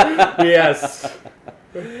arborist. Yes.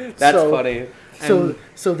 That's So- funny.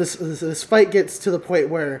 So this fight gets to the point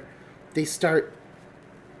where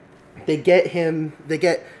they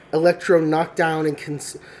get Electro knocked down and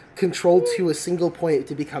controlled to a single point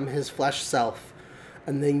to become his flesh self,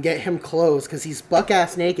 and then get him clothes because he's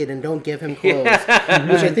buck-ass naked and don't give him clothes,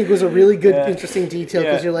 which I think was a really good, interesting detail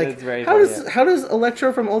because Yeah, you're like, it's very how funny, how does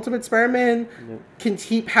Electro from Ultimate Spider-Man can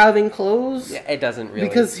keep having clothes? Yeah, it doesn't really...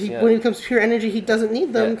 Because yeah. when it comes to pure energy, he doesn't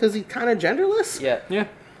need them Yeah. because he's kind of genderless. Yeah. Yeah.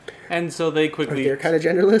 And so they Or quickly... they're kind of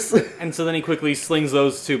genderless. And so then he quickly slings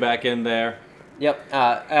those two back in there. Yep.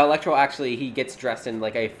 Electro actually, he gets dressed in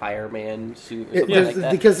like a fireman suit or something like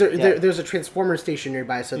that. Because Yeah. there's a transformer station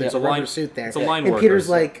nearby, so there's Yeah. a rubber suit there. It's a line and worker, Peter's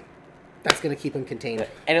so- like, that's going to keep him contained.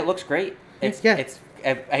 And it looks great. It's Yeah. it's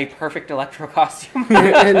a perfect Electro costume.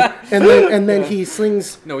 and then he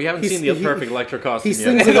slings. No, we haven't he's- seen the he- perfect Electro costume He yet.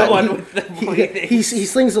 slings The ele- one he- with the he- bloody thing. he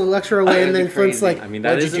slings Electro away, and That'd then be Flint's crazy. like, I mean,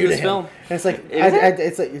 that "What'd is you in do to this him?" film. And it's like,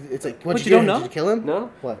 Is it? it's like, what'd What, you you do? don't know? Did you kill him? No.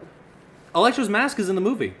 What? Electro's mask is in the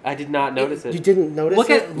movie. I did not notice it. You didn't notice Look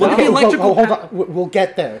it? at- look at the Okay, electrical hold on. We'll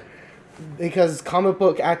get there. Because comic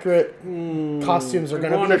book accurate costumes are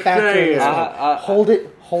going to be wanna a factor in say- this one. Hold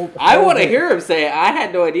it. I hold want to it. hear him say it. I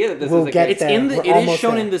had no idea that this We'll was a get case. It's there. in the. We're It is almost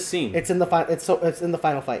shown there. in this scene. It's in the final. It's in the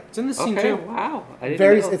final fight. It's in the scene Okay, too. wow. I didn't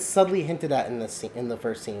Very, know. it's subtly hinted at in the scene, in the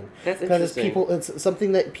first scene. That's because it's interesting. it's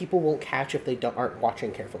something that people won't catch if they aren't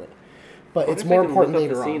watching carefully. But What it's if more I can look important up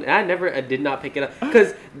later the on. scene? I did not pick it up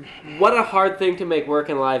because what a hard thing to make work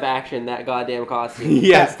in live action. That goddamn costume.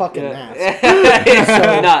 Yes. That fucking Yeah. mask. It's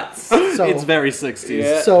So- nuts. So It's very 60s.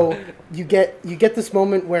 Yeah. so you get this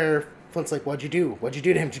moment where Flint's like, "What'd you do? What'd you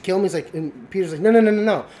do to him? Did you kill him?" He's like, and Peter's like,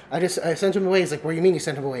 "No. I sent him away." He's like, "What do you mean you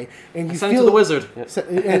sent him away?" And you Send him feel to the wizard. So,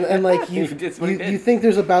 and like That's what he did. you think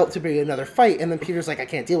there's about to be another fight, and then Peter's like, "I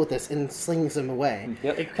can't deal with this," and slings him away.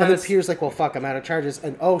 Yep. And then Peter's like, "Well, fuck, I'm out of charges,"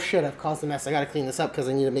 and oh shit, I've caused a mess. I got to clean this up because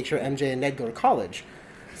I need to make sure MJ and Ned go to college.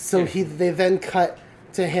 So they then cut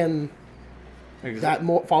to him that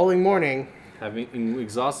following morning, Having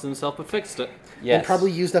exhausted himself but fixed it. Yes. and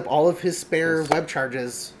probably used up all of his spare web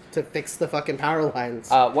charges to fix the fucking power lines.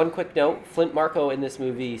 One quick note: Flint Marko in this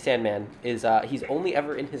movie, Sandman, is he's only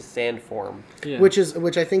ever in his sand form. Yeah. Which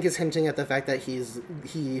I think is hinting at the fact that his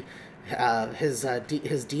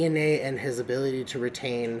DNA and his ability to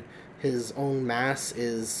retain his own mass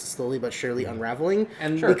is slowly but surely unraveling.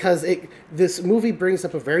 And Sure. because this movie brings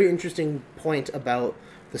up a very interesting point about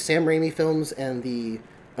the Sam Raimi films and the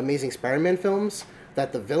Amazing Spider-Man films,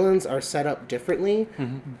 that the villains are set up differently,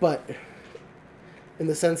 but in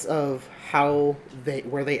the sense of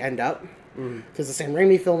where they end up. Because the Sam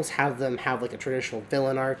Raimi films have like a traditional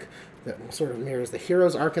villain arc that sort of mirrors the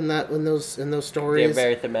hero's arc in those They're stories.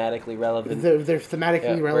 very thematically relevant. They're thematically Yeah,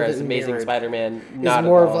 relevant. whereas and Amazing mirrored. Spider-Man is not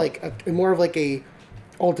more at of all. like a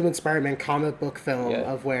Ultimate Spider-Man comic book film Yeah.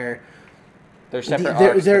 of where They're separate arcs.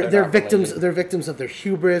 but they're not victims. related. They're victims of their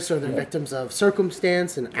hubris, or they're victims of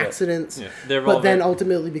circumstance and accidents. Yeah. They're all But then very-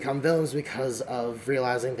 ultimately become villains because of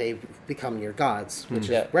realizing they've become your gods, which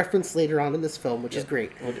Yeah. is referenced later on in this film, which is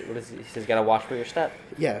great. What is he says? Gotta watch for your step.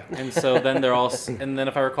 Yeah. And so then they're all, and then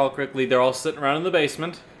if I recall correctly, they're all sitting around in the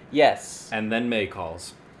basement, Yes. and then May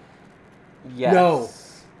calls. Yes. No.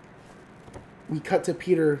 We cut to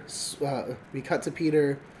Peter.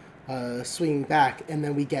 Swinging back, and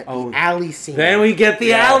then we get the alley scene. Then we get the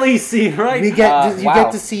Yeah. alley scene, right? You wow.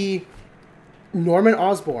 get to see Norman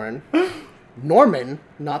Osborn, Norman,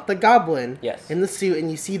 not the Goblin, Yes. in the suit, and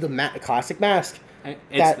you see the classic mask And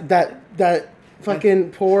it's- that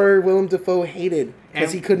fucking poor Willem Dafoe hated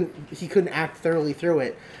because And- he couldn't act thoroughly through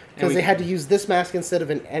it. because they had to use this mask instead of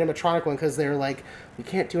an animatronic one because they were like, we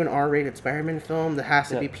can't do an R-rated Spider-Man film that has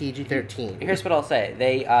to be PG-13. Here's what I'll say: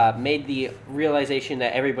 they made the realization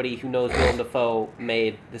that everybody who knows Willem Dafoe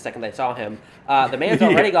made the second they saw him. The man's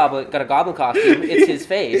already got a goblin costume. It's his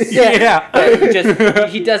face.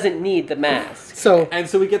 He doesn't need the mask. So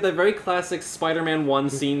we get that very classic Spider-Man 1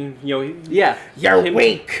 scene. You're him,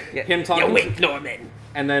 weak. Him talking. You're weak, Norman.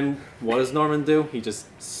 And then what does Norman do? He just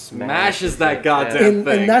smashes that goddamn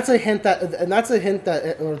thing. And that's a hint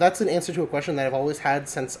that, or that's an answer to a question that I've always had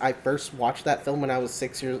since I first watched that film when I was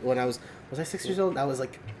 6 years. Was I 6 years old? I was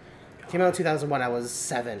like, came out in 2001. I was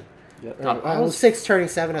 7. Yep. I was 6, turning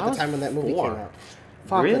 7 at the time when that movie came out.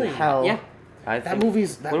 Fucking Really? hell. Yeah.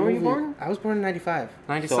 When were you born? I was born in 95.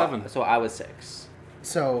 97. So I was 6.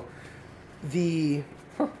 So, the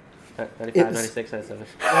 95, 96, 97.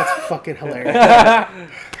 that's fucking hilarious.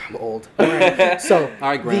 I'm old. All right. So, All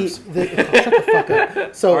right, Gramps. shut the fuck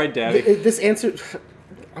up. So, All right, Daddy. This answer.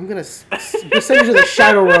 I'm gonna send you to the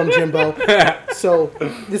shadow realm, Jimbo. So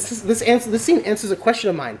this scene answers a question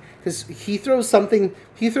of mine because he throws something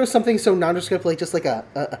so nondescript, like just like a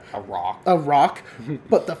rock.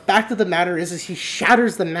 But the fact of the matter is he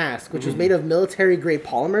shatters the mask, which was made of military grade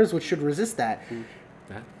polymers, which should resist that.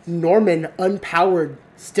 Norman, unpowered,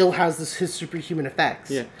 still has his superhuman effects.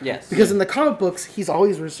 Yeah. Yes. Because in the comic books, he's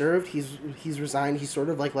always reserved. He's resigned. He's sort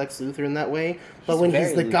of like Lex Luthor in that way. But when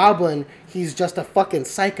he's the Goblin, he's just a fucking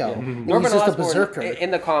psycho. Yeah. And Norman he's just a Osborn, berserker. in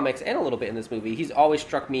the comics and a little bit in this movie, he's always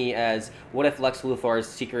struck me as, what if Lex Luthor's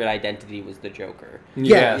secret identity was the Joker?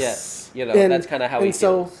 Yes. You know, And- that's kind of how he and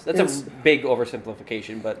so- feels. That's a big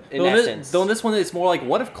oversimplification, but in Though essence... in this one, it's more like,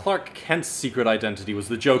 what if Clark Kent's secret identity was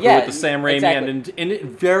the Joker Yeah, with the Sam Raimi, exactly. and it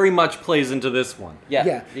very much plays into this one.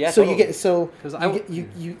 Yeah. So Totally.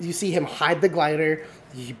 you see him hide the glider.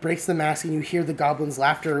 He breaks the mask, and you hear the Goblin's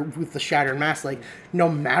laughter with the shattered mask. Like, no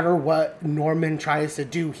matter what Norman tries to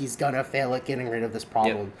do, he's gonna fail at getting rid of this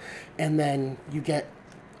problem. And then you get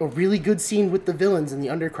a really good scene with the villains in the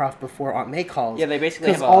Undercroft before Aunt May calls. Yeah, they basically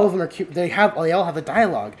because have all of them are cute. They all have a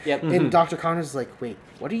dialogue. Yep. And Dr. Connors is like, "Wait,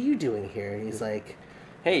 what are you doing here?" And he's like,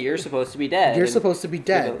 Hey, you're supposed to be dead. "You're And- supposed to be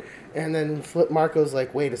dead." you know- And then Flip Marco's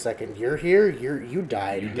like, "Wait a second, you're here. You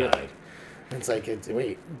died. You died. And it's like,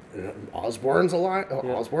 wait, Osborn's alive.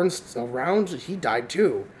 Osborn's around. He died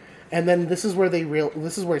too. And then this is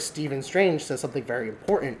where Stephen Strange says something very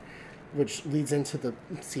important, which leads into the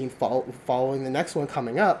scene following the next one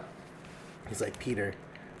coming up. He's like, Peter,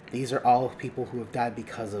 these are all people who have died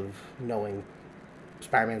because of knowing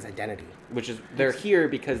Spider-Man's identity. Which is, they're here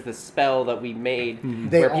because the spell that we made,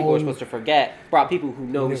 They where people are own- supposed to forget, brought people who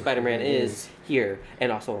know who Knew Spider-Man who he is is. here,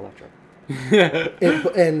 and also Electro.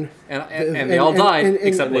 And they all died,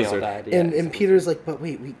 except They all Lizard. died, yeah. and Peter's like, but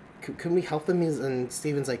wait, can we help them? And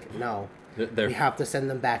Stephen's like, no. They're- We have to send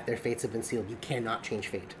them back. Their fates have been sealed. You cannot change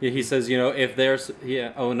fate. Yeah, he says, if there's...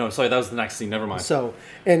 Yeah. Oh, no, sorry, that was the next scene. Never mind. So,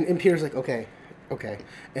 and Peter's like, okay.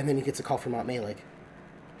 And then he gets a call from Aunt May, like,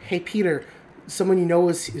 hey, Peter, someone who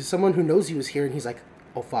knows you is here. And he's like,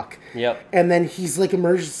 oh, fuck. Yep. And then he's like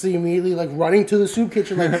emergency immediately, like running to the soup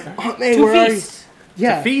kitchen, like, Aunt May, To where are you? feast.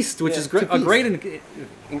 Yeah. To feast, which is great. to A great...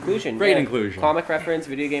 Inclusion. Great inclusion. Comic reference,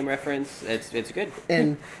 video game reference. It's good.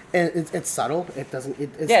 And it's subtle. It doesn't.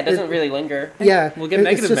 It doesn't really linger. Yeah. We'll get It's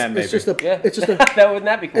Negative just- Man, It's just maybe. a. It's just a. That wouldn't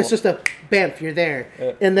that be cool? It's just a bamf. You're there,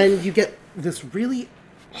 Yeah. and then you get this really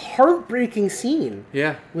heartbreaking scene.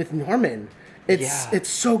 Yeah. With Norman. It's Yeah. it's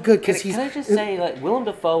so good Can, because he's. can I just say, like, Willem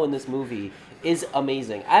Dafoe in this movie is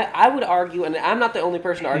amazing. I would argue, and I'm not the only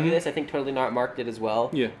person to argue this. I think Totally Not Mark did as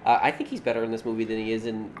well. Yeah. I think he's better in this movie than he is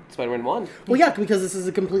in Spider-Man 1. Well, yeah, because this is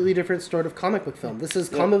a completely different sort of comic book film. This is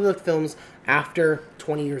comic book films after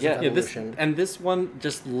 20 years of Yeah, evolution. This one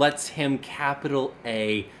just lets him capital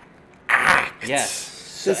A act.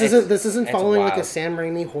 Yes. This isn't it's following like a wild. Sam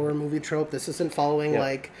Raimi horror movie trope. This isn't following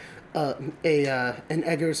like an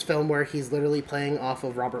Eggers film where he's literally playing off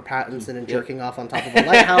of Robert Pattinson and jerking off on top of a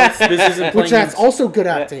lighthouse. This isn't Which playing that's also good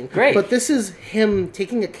acting. Great. But this is him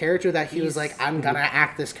taking a character that he was like, I'm gonna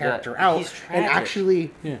act this character out, he's and tragic.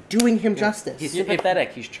 actually doing him justice. He's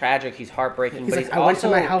sympathetic, he's tragic, he's heartbreaking, He's but like, he's I went to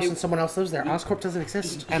also- my house and someone else lives there. Oscorp doesn't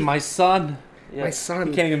exist. And my son. Yeah. My son.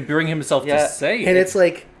 He can't even bring himself Yeah. to say And it. it's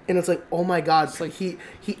like, oh my god, he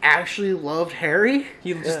actually loved Harry.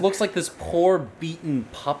 He just looks like this poor, beaten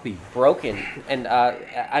puppy. broken, and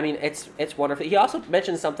I mean it's wonderful. He also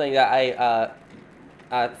mentioned something that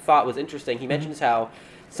I thought was interesting. He mentions how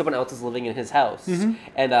someone else is living in his house,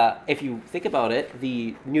 and if you think about it,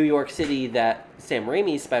 the New York City that Sam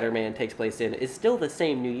Raimi's Spider-Man takes place in is still the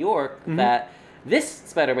same New York that this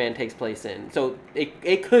Spider-Man takes place in. So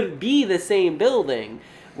it could be the same building.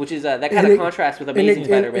 which is that kind of contrasts with Amazing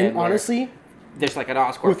Spider-Man. And honestly, there's like an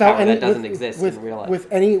Oscorp power that doesn't exist in real life.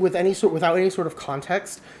 Without any sort of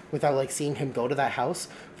context, without like seeing him go to that house,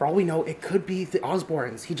 for all we know, it could be the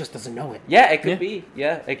Osborns. He just doesn't know it. Yeah, it could be.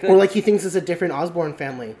 Yeah, it could. Or like he thinks it's a different Osborn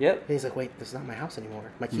family. Yep. And he's like, wait, this is not my house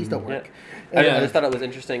anymore. My keys don't work. I just thought it was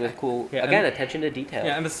interesting. It was cool. Yeah, Again, attention to detail.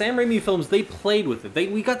 Yeah, and the Sam Raimi films, they played with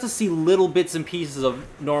it. We got to see little bits and pieces of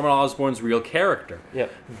Norman Osborn's real character.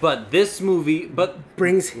 Yep. But this movie,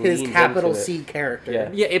 brings his leans capital into it. C character. Yeah.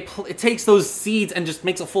 yeah, it takes those seeds and just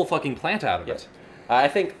makes a full fucking plant out of it. I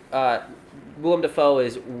think Willem Dafoe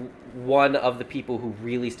is one of the people who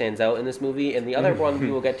really stands out in this movie, and the other one we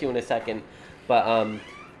will get to in a second. But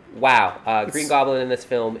wow, Green Goblin in this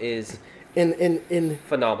film is in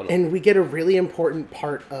phenomenal. And we get a really important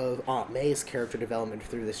part of Aunt May's character development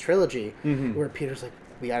through this trilogy, where Peter's like,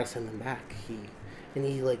 we gotta send them back. He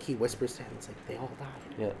whispers to him, it's like, they all died.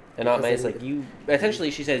 Yeah, and Aunt May's like,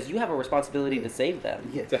 essentially she says, you have a responsibility to save them.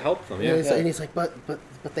 Yeah. To help them, yeah. And he's like, but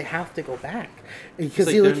they have to go back. Because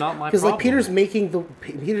like, they're not my problem. Peter's making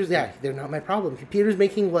they're not my problem. Peter's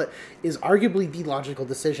making what is arguably the logical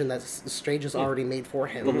decision that Strange has already made for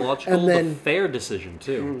him. The logical, the fair decision,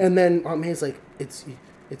 too. And then Aunt May's like, it's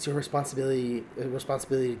your responsibility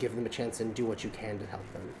to give them a chance and do what you can to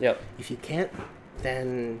help them. Yep. If you can't,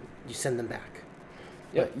 then you send them back.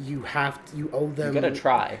 Yep. But you owe them. You gotta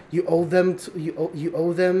try. You owe them. You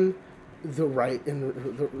owe them the right,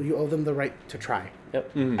 and you owe them the right to try.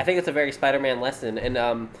 Yep. I think it's a very Spider-Man lesson,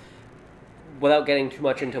 and without getting too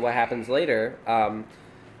much into what happens later,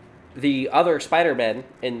 the other Spider-Men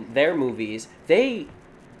in their movies, these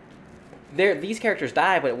characters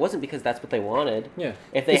die, but it wasn't because that's what they wanted. Yeah.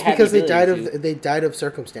 If they It's had because the ability they died of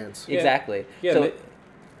circumstance. Exactly. Yeah, So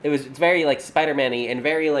it's very like Spider-Man-y, and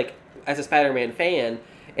very like, as a Spider-Man fan,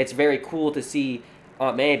 it's very cool to see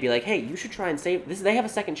Aunt May be like, hey, you should try and save this. They have a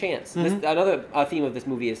second chance. Another theme of this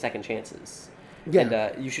movie is second chances. Yeah.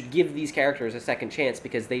 And you should give these characters a second chance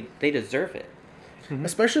because they deserve it.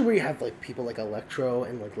 Especially where you have like people like Electro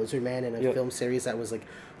and like Lizard Man in a film series that was like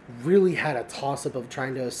really had a toss up of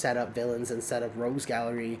trying to set up villains and set up rogues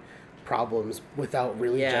gallery problems without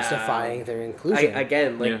really justifying their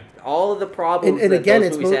inclusion. All of the problems and that again,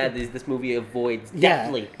 those movies had, this movie avoids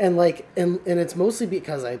deftly. And it's mostly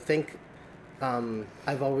because I think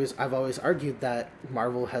I've always argued that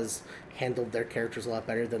Marvel has handled their characters a lot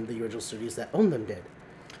better than the original studios that owned them did.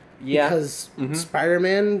 Yeah. Because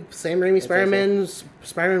Spider-Man, Sam Raimi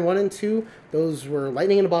Spider-Man 1 and 2, those were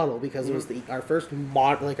lightning in a bottle because it was our first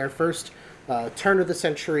turn of the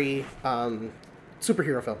century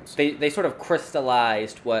superhero films. They sort of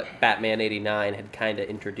crystallized what Batman '89 had kind of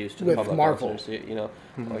introduced to the With public. Marvel.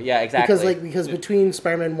 Yeah, exactly. Because between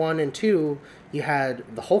Spider-Man 1 and 2, you had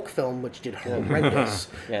the Hulk film, which did horrendous.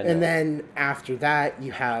 And then after that,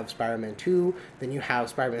 you have Spider-Man 2. Then you have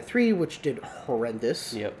Spider-Man 3, which did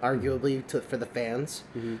horrendous, arguably for the fans.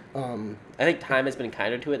 I think time has been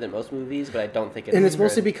kinder to it than most movies, but I don't think it's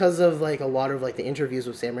mostly because of like a lot of like the interviews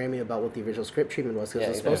with Sam Raimi about what the original script treatment was, because it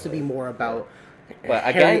was supposed to be more about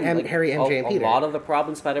Harry, MJ, and Peter. A lot of the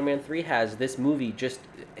problems Spider-Man 3 has, this movie just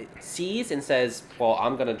sees and says, well,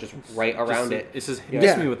 I'm going to just write around it. It says,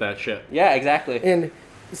 miss me with that shit. Yeah, exactly. And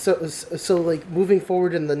so like moving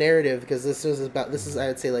forward in the narrative, because this is I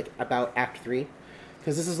would say like about Act 3,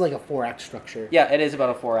 because this is like a 4-act structure. Yeah, it is about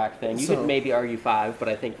a 4-act thing. You could maybe argue 5, but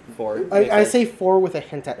I think 4. I say 4 with a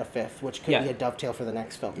hint at a 5th, which could be a dovetail for the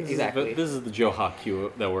next film. Exactly. This is the Joe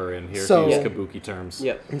Haku that we're in here, So- to use kabuki terms.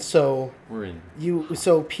 Yep. And so We're in.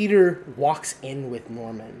 So Peter walks in with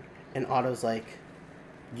Norman, and Otto's like,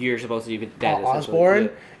 You're supposed to be dead, Osborn,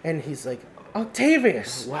 and he's like,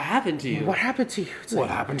 Octavius, what happened to you? what happened to you? It's What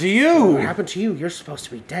like, happened to you? What happened to you? You're supposed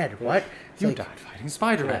to be dead. What? It's You like, died fighting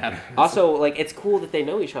Spider-Man. Also, like, it's cool that they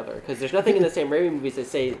know each other, because there's nothing in the Sam Raimi movies that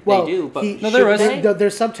say well, they do, but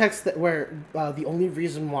there's subtext that where the only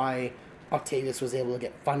reason why Octavius was able to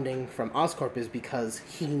get funding from Oscorp is because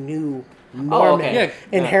he knew Norman. okay. Yeah.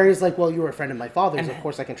 And Harry's like, well, you were a friend of my father's. Of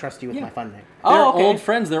course I can trust you with my funding. They're okay. old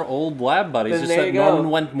friends. They're old lab buddies. Then Just there that you go.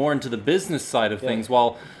 Norman went more into the business side of things,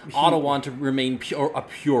 while Otto wanted to remain a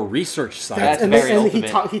pure research side. That's and very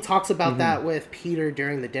he talks about that with Peter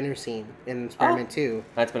during the dinner scene in Spider-Man 2.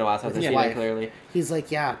 That's been a while since I've seen it clearly. He's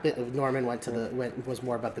like, Norman was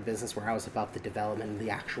more about the business, where I was about the development and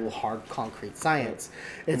the actual hard concrete science.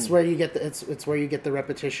 It's where you get the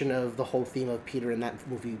repetition of the whole theme of Peter in that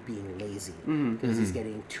movie being lazy. lazy because he's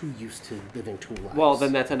getting too used to living two lives. Well,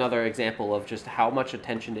 then that's another example of just how much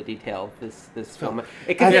attention to detail this film.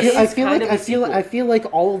 I feel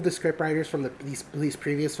like all of the scriptwriters from these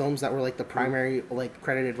previous films that were like the primary like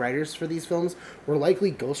credited writers for these films were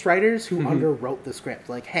likely ghostwriters who underwrote the script.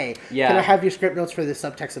 Like, hey, can I have your script notes for the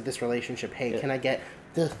subtext of this relationship? Hey, can I get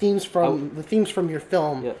the themes from your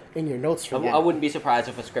film in your notes for that? I wouldn't be surprised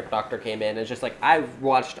if a script doctor came in and it's just like, I've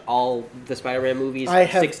watched all the Spider-Man movies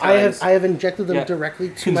 6 times. I have injected them directly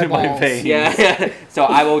to my balls. veins. Yeah. So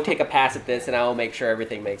I will take a pass at this and I will make sure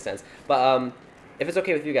everything makes sense. But if it's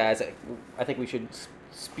okay with you guys, I think we should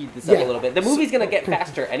speed this up a little bit. The movie's gonna get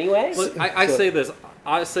faster anyway. Look, I say this.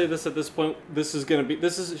 I say this at this point.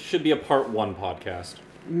 This should be a part 1 podcast.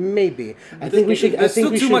 Maybe. I think we should. There's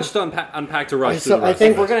still too much to unpack to rush through. I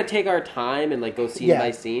think if we're gonna take our time and like go scene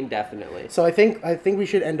by scene, definitely. So I think we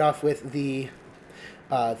should end off with the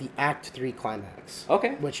Act 3 climax.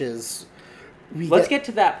 Okay. Which is Let's get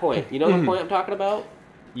to that point. You know the point I'm talking about?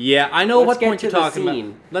 Yeah, I know what point you're talking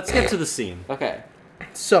about. Let's get to the scene. Okay.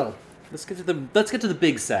 So let's get to the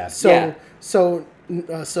big sad. So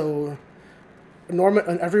Norman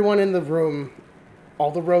and everyone in the room,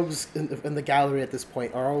 all the rogues in the gallery at this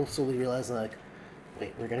point are all slowly realizing, like,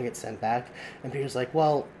 wait, we're going to get sent back? And Peter's like,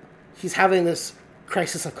 well, he's having this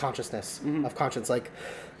crisis of consciousness, of conscience, like,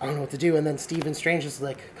 I don't know what to do. And then Stephen Strange is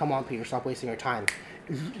like, come on, Peter, stop wasting our time.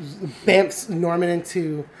 Bamps Norman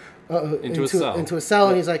into a cell,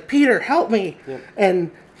 and he's like, Peter, help me. And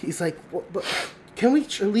he's like, well, but can we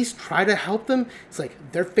at least try to help them? It's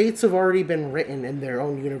like, their fates have already been written in their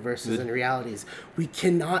own universes and realities. We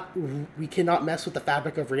cannot mess with the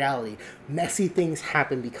fabric of reality. Messy things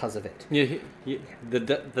happen because of it.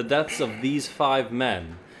 The deaths of these 5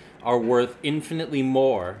 men are worth infinitely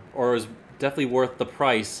more, or is definitely worth the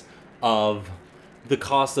price of the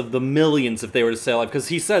cost of the millions if they were to stay alive. Because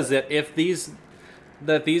he says that if the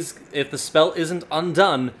spell isn't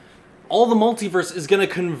undone, all the multiverse is going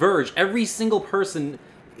to converge. Every single person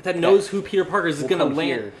that knows who Peter Parker is going to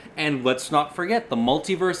land. Here. And let's not forget, the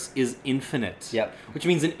multiverse is infinite. Yep. Which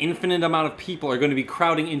means an infinite amount of people are going to be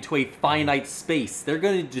crowding into a finite space. They're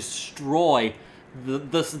going to destroy the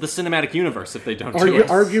cinematic universe if they don't do it.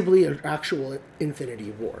 Arguably an actual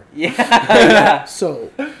Infinity War. Yeah.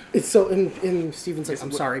 So in Stephen's like,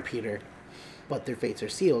 I'm sorry, Peter, but their fates are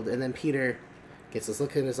sealed. And then Peter gets this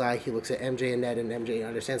look in his eye. He looks at MJ and Ned, and MJ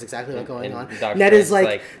understands exactly what's going on. Ned is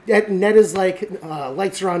like,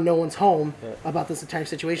 lights are on, no one's home about this entire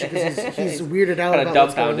situation because he's weirded out about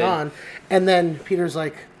what's going on. And then Peter's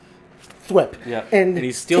like, thwip. Yeah. And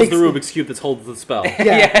he steals the Rubik's Cube that holds the spell. Yeah,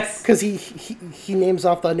 yes. Because he names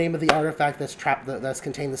off the name of the artifact that's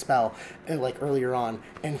contained the spell, like earlier on,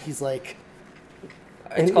 and he's like,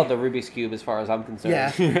 it's called the Rubik's Cube as far as I'm concerned.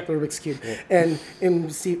 Yeah, the Rubik's Cube. And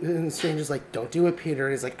Strange is like, don't do it, Peter.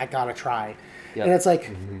 And he's like, I gotta try. Yep. And it's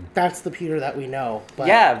like, that's the Peter that we know. But,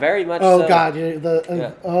 yeah, very much so. Oh, God.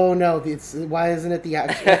 Oh, no. Why isn't it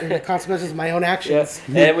the consequences of my own actions? Yeah.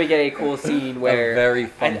 And then we get a cool scene where very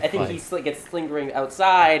fun I think he gets slingering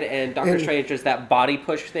outside, and Doctor Strange does that body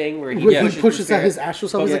push thing where he pushes out his astral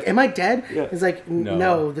self. He's like, am I dead? Yeah. He's like,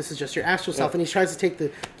 no, this is just your astral self. And he tries to take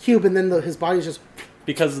the cube, and then his body's just...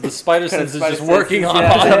 Because the spider sense is just working on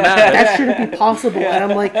automatic. That shouldn't be possible. And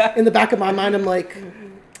I'm like, in the back of my mind, I'm like,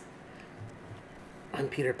 I'm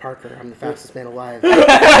Peter Parker. I'm the fastest man alive.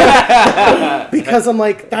 Because I'm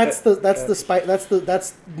like, that's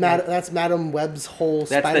Madam Web's whole spider sense.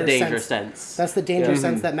 That's the danger sense. That's the danger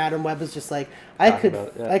sense that Madam Web is just like, I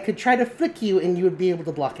could try to flick you and you would be able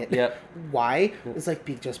to block it. Yep. Why? It's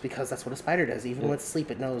like just because that's what a spider does. Even when it's asleep,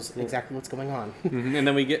 it knows exactly what's going on. And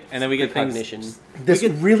then we get cognition. This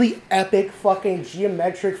really epic fucking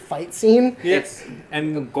geometric fight scene. Yes.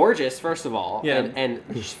 And gorgeous, first of all. Yeah. And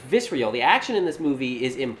visceral. The action in this movie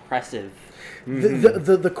is impressive.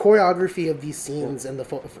 The choreography of these scenes and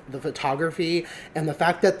the photography and the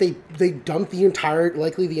fact that they dumped the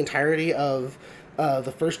entirety of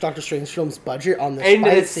the first Doctor Strange film's budget on this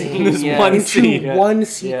fight scene into one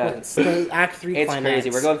sequence. The Act 3 climax. It's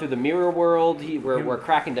crazy. We're going through the mirror world. We're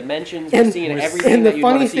cracking dimensions. We're seeing everything that you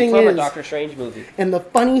want to see from a Doctor Strange movie. And the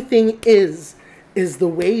funny thing is the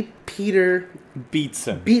way Peter beats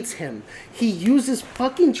him. He uses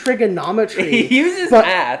fucking trigonometry. He uses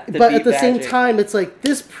math. But at the same time, it's like,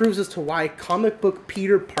 this proves as to why comic book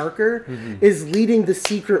Peter Parker is leading the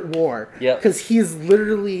secret war. Yep. Because he's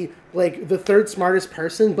literally like the third smartest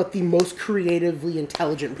person, but the most creatively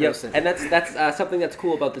intelligent person. And that's something that's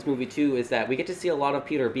cool about this movie too, is that we get to see a lot of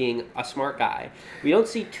Peter being a smart guy. We don't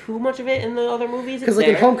see too much of it in the other movies. Because like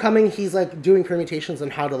in Homecoming, he's like doing permutations on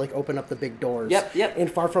how to like open up the big doors. Yep. In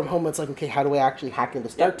Far From Home, it's like, okay, how do I actually hack into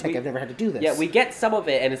Stark Tech? I've never had to do this. Yeah, we get some of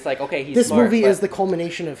it, and it's like, okay, he's this smart. movie is the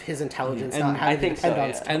culmination of his intelligence, not having to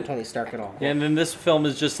depend on Tony Stark at all. Yeah, and then this film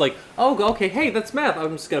is just like, oh, okay, hey, that's math.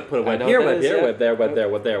 I'm just gonna put a web know here, what that web is, here, yeah. web there, web there,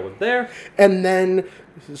 web there, web there. And then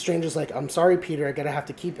Stranger's like, I'm sorry, Peter, I'm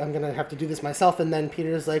gonna have to do this myself. And then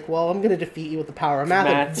Peter's like, well, I'm gonna defeat you with the power of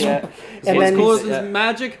math. Yeah. And What's then cool is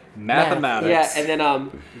magic, mathematics. Yeah, and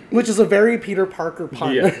then which is a very Peter Parker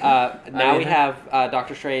pun. Yeah. now we have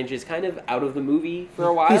Doctor Strange is kind of out of the movie for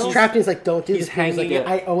a while. He's trapped. And he's like, don't do He's this. He's like, hanging-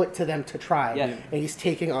 I owe it to them to try. Yeah. And he's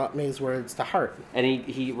taking Aunt May's words to heart. And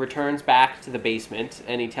he returns back to the basement,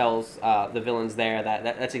 and he tells the villains there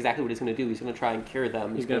that's exactly what he's going to do. He's going to try and cure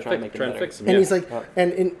them. He's going to try and make them better. fix them. And yeah. he's like,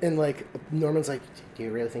 and like Norman's like, do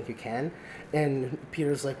you really think you can? And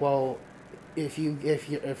Peter's like, well, if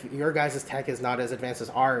your guys' tech is not as advanced as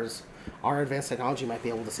ours, our advanced technology might be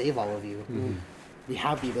able to save all of you. Mm-hmm. We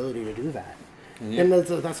have the ability to do that. Yeah. And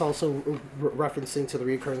that's also referencing to the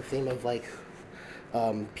recurring theme of like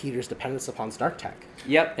Peter's dependence upon Stark Tech.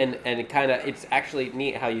 Yep, and it kind of it's actually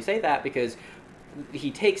neat how you say that, because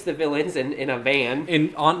he takes the villains in a van.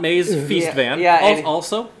 In Aunt May's feast van. Yeah,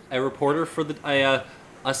 Also, a reporter for the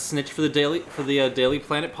a snitch for the Daily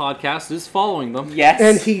Planet podcast is following them. Yes,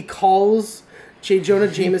 And he calls J. Jonah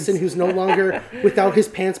Jameson, who's no longer without his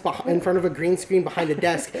pants in front of a green screen behind a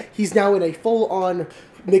desk. He's now in a full-on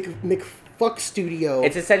McFuck studio.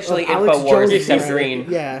 It's essentially of Alex InfoWars Jones' except brand.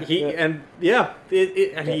 green. Yeah.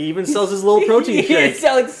 And he even sells his little protein He's shake.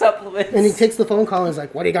 selling supplements. And he takes the phone call and he's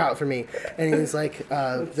like, "What do you got for me?" And he's like,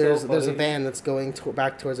 "There's a funny. van that's going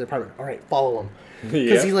back towards the apartment. All right, follow him."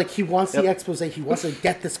 Because he wants the expose. He wants to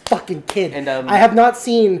get this fucking kid. And, I have not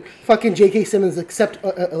seen fucking J.K. Simmons except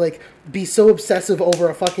be so obsessive over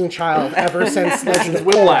a fucking child ever since Legends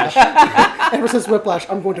Whiplash. Ever since Whiplash,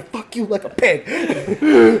 I'm going to fuck you like a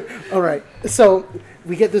pig. All right, so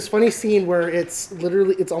we get this funny scene where it's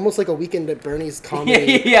almost like a Weekend at Bernie's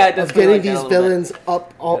comedy Yeah, it does of feel getting like that a these little villains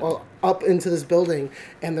up into this building,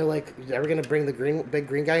 and they're like, "Are we gonna bring the big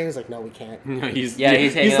green guy?" And he's like, "No, we can't. He's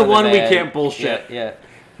hanging the out one in we van. can't bullshit. Yeah.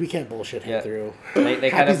 We can't bullshit him through." They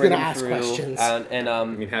kind Happy's of bring gonna him ask through, questions. I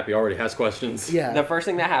mean, Happy already has questions. Yeah. The first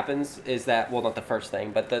thing that happens is that, well, not the first thing,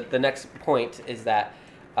 but the next point is that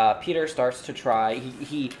Peter starts to try.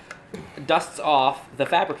 He dusts off the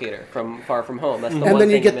fabricator from Far From Home. That's the And one then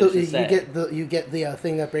thing you get the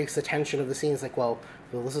thing that breaks the tension of the scene. It's like, well,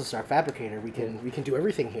 this is our fabricator. We can do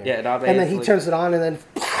everything here. Yeah, it and then he obviously- turns it on, and then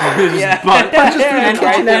Yeah. punches through the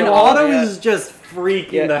kitchen And wall. Otto is just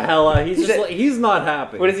freaking the hell out. He's just a- like, he's not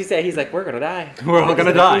happy. What does he say? He's like, "We're gonna die. We're all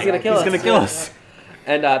gonna die. He's gonna kill us. He's gonna kill us.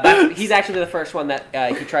 And he's actually the first one that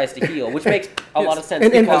he tries to heal, which makes a lot of sense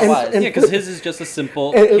And- because and- Yeah, because his is just a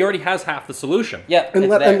simple. And- He already has half the solution. yeah, And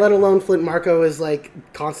it's let there. alone Flint Marco is like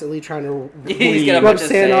constantly trying to He's got a rub bunch of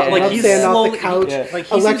sand off, sand. Like rub he's sand off slowly, the couch. like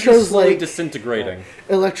he's Electro's just slowly like disintegrating.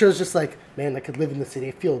 Electro's just like, man, I could live in the city.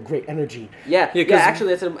 I feel great energy. Yeah, Yeah, 'cause-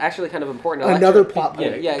 actually, that's actually kind of important. Another plot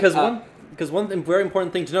point. Yeah, Because one very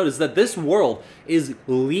important thing to note is that this world is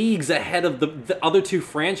leagues ahead of the other two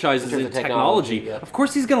franchises In in terms of technology. technology, yeah. Of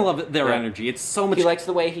course, he's gonna love their Yeah. energy. It's so much. he likes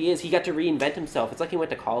the way he is. He got to reinvent himself. It's like he went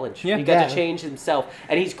to college. Yeah. He got Yeah. to change himself,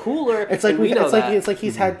 and he's cooler. It's like and we know that. it's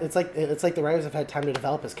like the writers have had time to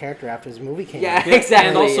develop his character after his movie came Yeah. out. Exactly,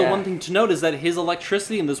 And also, yeah. one thing to note is that his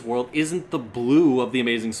electricity in this world isn't the blue of the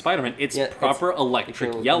Amazing Spider-Man. It's Yeah, proper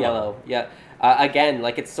electric yellow. Yeah. Again,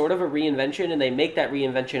 like it's sort of a reinvention, and they make that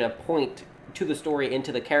reinvention a point to the story,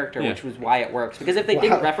 into the character, Yeah. which was why it works. Because if they Well,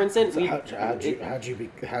 didn't how- reference it, So we,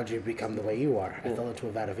 how'd you become the way you are? I fell into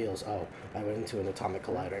a vat of eels. Oh, I went into an atomic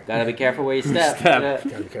collider. gotta be careful where you step. Step. Yeah.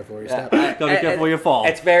 Gotta be careful where you Yeah. step. Gotta be careful where you fall.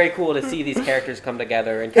 It's very cool to see these characters come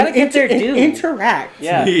together and kind of get their due. Interact.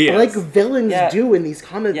 Yeah. Yes. Like villains Yeah. do in these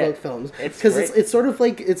comic Yeah. book films, It's because great. it's sort of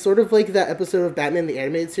like that episode of Batman the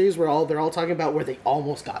Animated Series where they're all talking about where they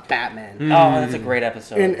almost got Batman. Oh, that's a great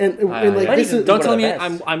episode. And like Might this even is Don't one tell of the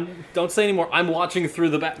me best. don't say anymore. I'm watching through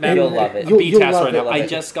the Batman. You'll love it. B You'll test love right it. now. I Yeah.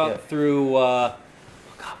 just got through. Oh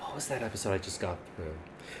God, what was that episode I just got through?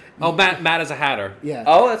 Oh, Matt as a Hatter. Yeah.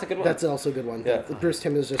 Oh, that's a good one. That's also a good one. Yeah. Bruce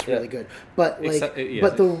Timm is just Yeah. really good. But like, Yeah.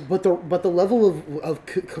 but the level of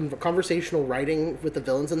conversational writing with the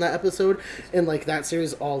villains in that episode and like that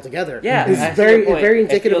series altogether Yeah, is that's a good point. very It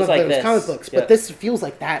indicative feels of like those this. comic books. Yeah. But this feels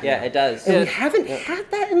like that. Yeah, now. it does. And Yeah. we haven't had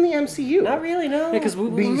that in the MCU. Not really, no. Because we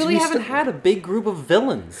We- really we haven't still- had a big group of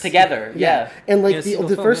villains. Together, yeah. And like Yeah, the single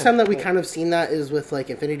film, first yeah. time that we kind of seen that is with like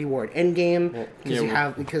Infinity War and Endgame because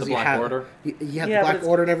Yeah, because the you Black have Order. you have Yeah, the but Black it's-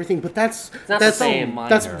 Order and everything, but that's not the that's same.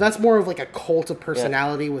 that's more of like a cult of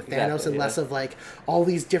personality with Thanos Exactly, and less of like all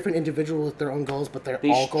these different individuals with their own goals, but their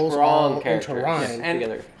These all goals strong all characters. intertwined. And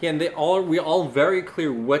Together. yeah, and we all very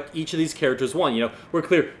clear what each of these characters want. You know, we're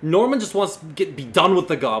clear. Norman just wants to be done with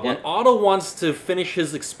the Goblin. Yeah. Otto wants to finish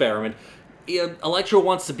his experiment. Electro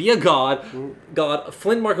wants to be a god.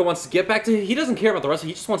 Flint Marko wants to get back to. He doesn't care about the rest.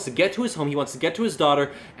 He just wants to get to his home. He wants to get to his daughter.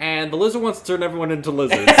 And the Lizard wants to turn everyone into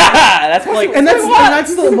lizards. That's like, And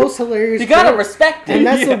that's the most hilarious. you gotta joke. respect it. And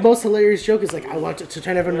that's the most hilarious joke is like, I want to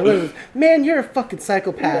turn everyone into lizards. Man, you're a fucking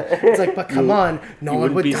psychopath. It's like, but come on, no one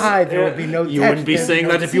wouldn't would be- die. There would be no. You death, wouldn't be there'd saying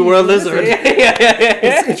no that if you were a disease. lizard.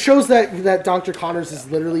 It shows that Dr. Connors is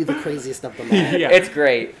literally the craziest of them all. Yeah. It's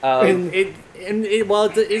great. Well,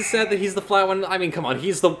 it is sad that he's the flat one. I mean, come on,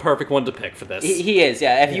 he's the perfect one to pick for this. He is,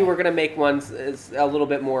 yeah. If you were gonna make one a little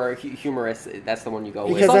bit more humorous, that's the one you go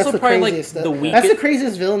with. Because He's that's also the probably, like, craziest. the That's weakest- the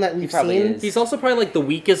craziest villain that we've probably seen. is. He's also probably like the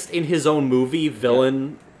weakest in his own movie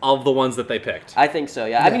villain of the ones that they picked. I think so,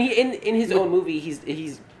 yeah. I Yeah. mean, in his own movie,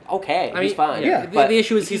 he's okay. He's fine. yeah. The, But the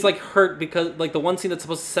issue is he's like hurt because like the one scene that's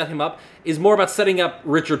supposed to set him up is more about setting up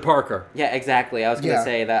Richard Parker. yeah, exactly. I was gonna Yeah.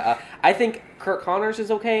 say that. I think Kirk Connors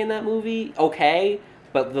is okay in that movie. Okay.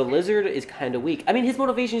 But the lizard is kind of weak. I mean, his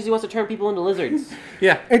motivation is he wants to turn people into lizards.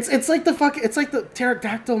 Yeah. It's like the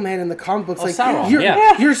pterodactyl man in the comic books. Like Sauron, you're,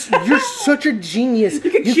 yeah. you're such a genius.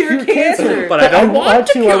 You can cure cancer. But I don't want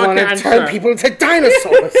to I cure want to cancer. turn people into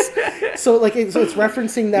dinosaurs. so it's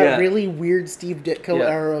referencing that Yeah. really weird Steve Ditko Yeah.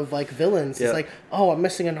 era of like villains. Yeah. It's like, oh, I'm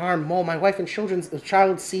missing an arm. Oh, my wife and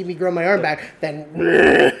child see me grow my arm back. Then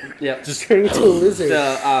Yep. just turn into a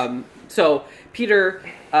lizard. So Peter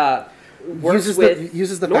works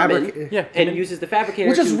uses the Norman, fabric. Yeah. and uses the fabricator,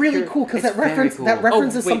 Which is to really cure- cool because It's that reference very cool.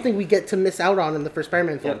 is wait. something we get to miss out on in the first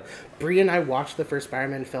Spider-Man film. Yep. Bree and I watched the first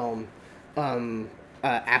Spider-Man film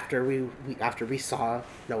after we saw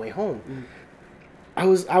No Way Home. I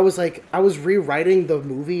was rewriting the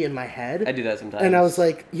movie in my head. I do that sometimes. And I was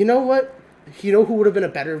like, you know what? You know who would have been a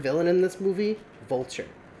better villain in this movie? Vulture.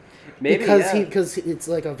 Maybe, Because it's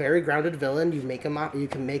like a very grounded villain. You can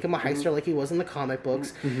make him a heister like he was in the comic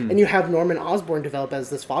books, and you have Norman Osborn develop as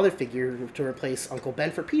this father figure to replace Uncle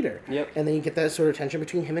Ben for Peter. Yep. And then you get that sort of tension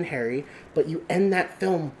between him and Harry, but you end that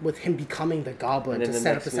film with him becoming the Goblin And to then the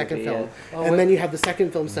set up the next second movie, film, yeah. and then you have the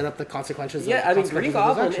second film set up the consequences. Yeah, I mean, Green consequences of his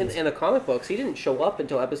Goblin actions. in the comic books, he didn't show up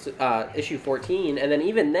until issue 14, and then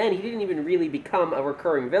even then, he didn't even really become a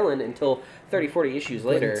recurring villain until 30, 40 issues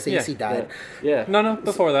When later. Stacy died. Yeah. No,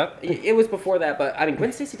 before that. It was before that, but I mean,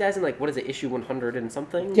 Gwen Stacy dies in what is it, issue 100 and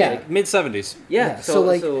something? Yeah. Like, Mid-70s. yeah. So,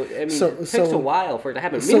 like- I mean, so- it takes so- a while for it to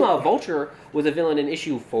happen. so- Meanwhile, Vulture was a villain in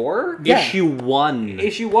issue 4. Yeah. Issue 1.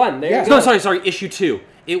 Issue 1. There Yeah. you go. No, sorry, issue 2.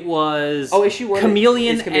 It was Issue 1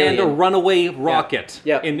 Chameleon, is Chameleon. and a runaway rocket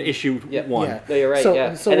Yeah. in issue Yeah. 1. Yeah. No, you're right. So-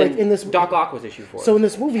 yeah. so, and like, then in this- Doc Ock was issue 4. So in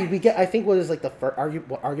this movie, we get, I think, what is like the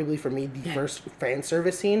arguably for me the first fan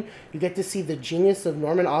service scene. You get to see the genius of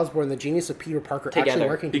Norman Osborn, the genius of Peter Parker actually Together.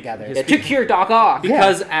 working together. yeah, to cure Doc Ock.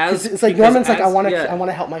 Because Yeah. as it's like because Norman's like, as- I want to, yeah. I want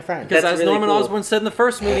to help my friend. Because That's as really Norman cool. Osborn said in the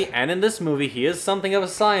first movie and in this movie, he is something of a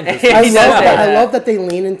scientist. He I does love say that. I that. love that they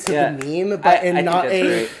lean into Yeah. the meme, but I and think not that's a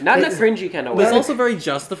great. Not in a it's- cringy kind of But way. it's also very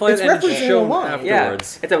justified It's and it's referencing a shown line. Yeah,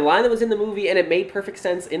 afterwards. it's a line that was in the movie, and it made perfect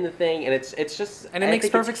sense in the thing, and it's just And it I makes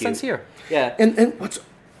think it's perfect cute. sense here. Yeah, And what's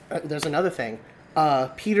there's another thing.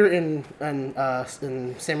 Peter in Sam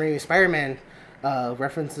Raimi's Spider-Man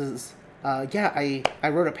references. I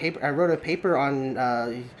wrote a paper on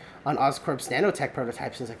Oscorp's nanotech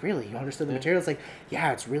prototypes. And he's like, really? You understood the material? It's like,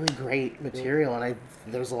 yeah, it's really great material, and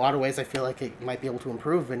there's a lot of ways I feel like it might be able to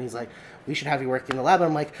improve. And he's like, we should have you work in the lab. And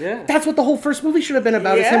I'm like, Yeah. that's what the whole first movie should have been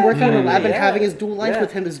about. Is him Yeah. working in the lab and Yeah. having his dual life Yeah.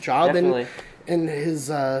 with him, his job Definitely. and his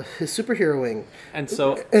superheroing. And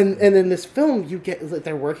so And in this film, you get like,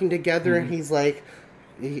 they're working together, and he's like,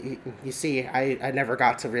 you see, I never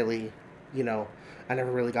got to really, I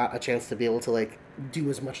never really got a chance to be able to like do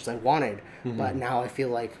as much as I wanted, but now I feel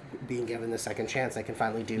like being given the second chance, I can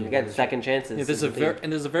finally do. you get second chances. there's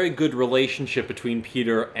a very good relationship between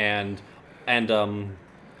Peter and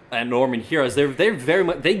and Norman here is they're very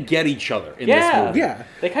much they get each other in this movie. Yeah.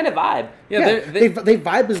 They kind of vibe. Yeah, they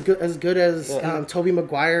vibe as good as Tobey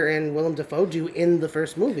Maguire and Willem Dafoe do in the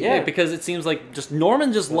first movie. Yeah, because it seems like just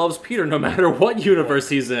Norman just loves Peter no matter what universe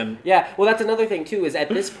he's in. Yeah, well, that's another thing, too, is at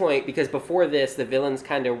this point, because before this, the villains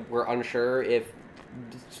kind of were unsure if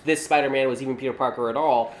this Spider-Man was even Peter Parker at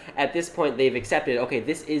all. At this point, they've accepted, okay,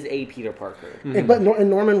 this is a Peter Parker. And, but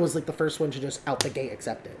Norman was like the first one to just out the gate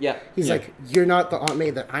accept it. Yeah. He's like, you're not the Aunt May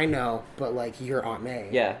that I know, but like you're Aunt May.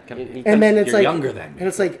 Yeah. And then it's You're like younger than me. And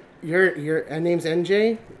it's like your name's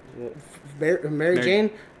NJ, Mary Jane.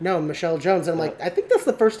 No, Michelle Jones. And I'm like, I think that's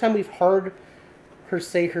the first time we've heard her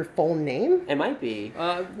say her full name. It might be.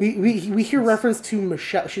 We hear reference to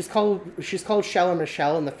Michelle. She's called Shella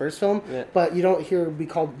Michelle in the first film, but you don't hear her be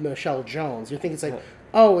called Michelle Jones. You think it's like,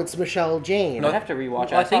 oh, it's Michelle Jane. No, I have to rewatch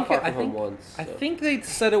it. Well, I saw Far From Home once. I think they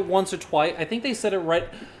said it once or twice. I think they said it right.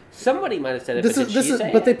 Somebody might have said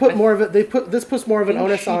it. They put more of it. This puts more of an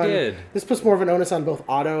onus on. did. This puts more of an onus on both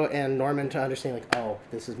Otto and Norman to understand, like, oh,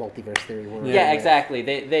 this is multiverse theory. Yeah, exactly.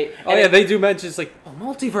 They. They do mention it's like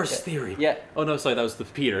multiverse theory. Yeah. Oh no, sorry, that was the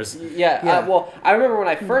Peters. Yeah. Well, I remember when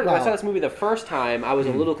I saw this movie the first time, I was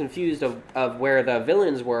a little confused of where the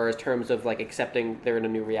villains were in terms of like accepting they're in a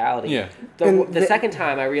new reality. Yeah. The second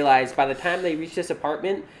time, I realized by the time they reached this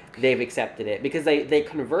apartment, they've accepted it because they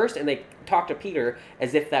conversed and they talked to Peter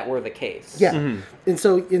as if that were the case. Yeah, and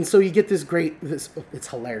so you get this it's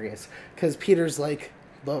hilarious because Peter's like,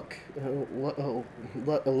 look,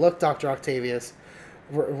 Dr. Octavius,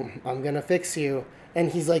 I'm gonna fix you,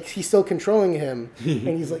 and he's still controlling him,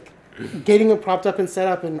 and he's like getting him propped up and set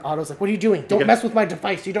up, and Otto's like, what are you doing? Don't mess with my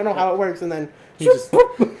device. You don't know how it works, and then he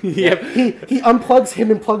unplugs him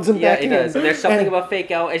and plugs him back in. Yeah, he does. And there's something about fake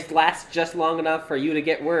out. It lasts just long enough for you to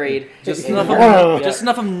get worried. Just enough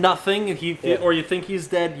of nothing. Or you think he's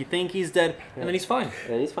dead. You think he's dead, and then he's fine.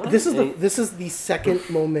 And he's fine. This is the second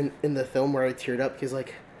moment in the film where I teared up because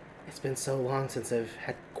like it's been so long since I've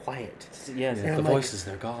had quiet. Yes. Yeah, the voices,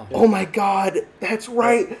 they're gone. Oh my god, that's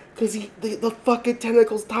right. Because the fucking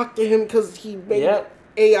tentacles talk to him because he made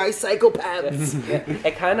AI psychopaths.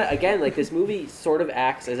 It kind of, again, like this movie sort of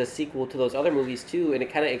acts as a sequel to those other movies too, and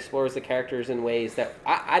it kind of explores the characters in ways that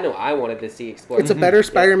I know I wanted to see explored. It's a better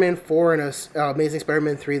Spider-Man 4 and a Amazing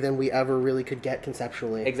Spider-Man 3 than we ever really could get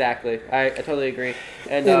conceptually. Exactly. I totally agree.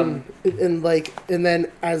 And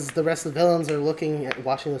then as the rest of the villains are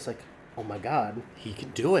watching this like, oh my god, he can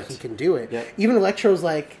do it. He can do it. Yep. Even Electro's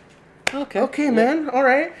like, okay, man, all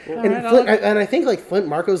right. Yeah. And I think like Flint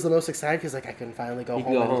Marco's the most excited because like I can finally go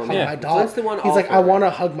home and hug my daughter. Flint's the one. He's like, I want to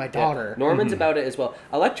hug my daughter. Yeah. Norman's about it as well.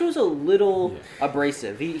 Electro's a little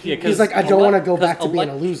abrasive. He's like, I don't want to go back to being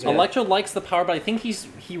a loser. Electro likes the power, but I think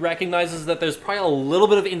he recognizes that there's probably a little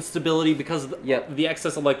bit of instability because of the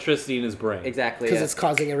excess electricity in his brain. Exactly. Because it's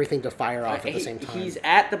causing everything to fire off at the same time. He's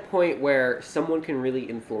at the point where someone can really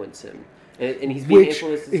influence him. And he's being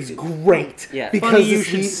influenced. Which is great. Yeah. Because Funny you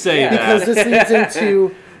should say that. Because this leads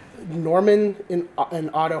into Norman and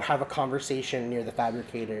Otto have a conversation near the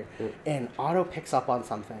fabricator, and Otto picks up on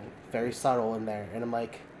something very subtle in there, and I'm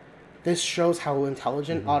like, this shows how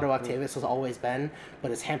intelligent Otto Octavius has always been, but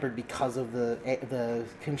it's hampered because of the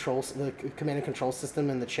command and control system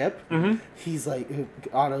in the chip. He's like,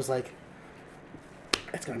 Otto's like,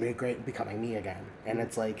 it's going to be great becoming me again. And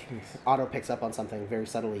it's like, Otto picks up on something very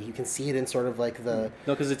subtly. You can see it in sort of like the...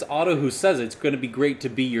 No, because it's Otto who says it's going to be great to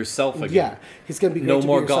be yourself again. Yeah, he's going to be great No to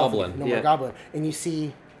more be yourself goblin. again. No more goblin. And you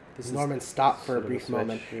see Norman stop for a brief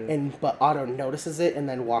moment, but Otto notices it and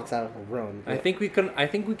then walks out of the room. I think we can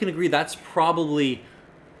agree that's probably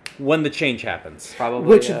when the change happens. Probably,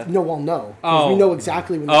 Which, no, we'll know. Because we know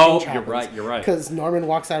exactly when the change happens. You're right. Because Norman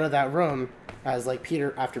walks out of that room as like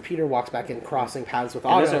after Peter walks back in, crossing paths with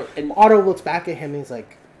Otto. Otto looks back at him and he's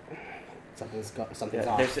like, something's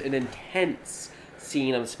off. There's an intense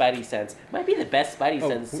scene of Spidey sense. Might be the best Spidey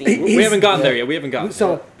sense scene. We haven't gotten there yet. We haven't gotten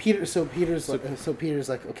there. Peter's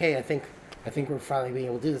like, okay, I think we're finally being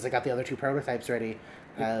able to do this. I got the other two prototypes ready.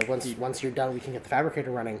 Once you're done, we can get the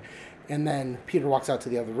fabricator running. And then Peter walks out to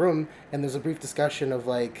the other room, and there's a brief discussion of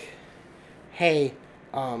like, hey,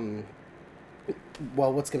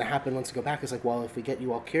 well, what's going to happen once we go back? It's like, well, if we get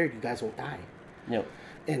you all cured, you guys won't die. No.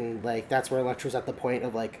 And like that's where Electro's at the point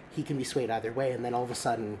of like he can be swayed either way, and then all of a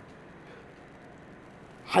sudden,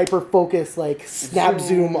 hyper focus, like snap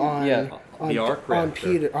zoom on the arc reactor. On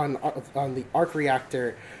Peter on the arc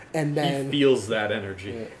reactor, and then he feels that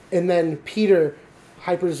energy. And then Peter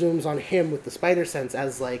hyper zooms on him with the spider sense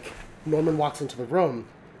as like Norman walks into the room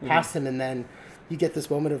past him, and then you get this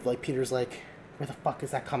moment of like Peter's like, where the fuck is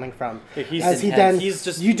that coming from? He's As he intense. then He's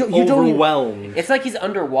just you don't even- overwhelmed. It's like he's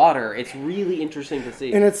underwater. It's really interesting to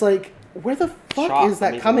see. and it's like, where the fuck Shocked is that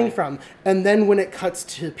immediately. coming from? And then when it cuts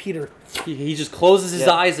to Peter, He just closes his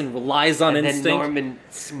eyes and relies on and instinct. then Norman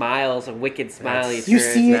smiles, a wicked smile. He you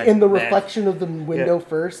turns, see it in the that- reflection of the window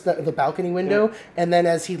first, the balcony window, and then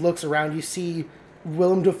as he looks around, you see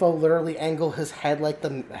Willem Dafoe literally angle his head like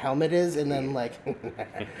the helmet is, and then like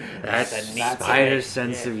That spider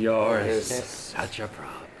sense of yours is such a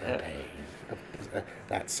problem.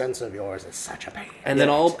 that sense of yours is such a pain. And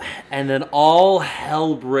then all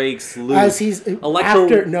hell breaks loose. As he's Electro.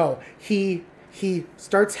 after no, he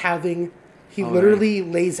starts having literally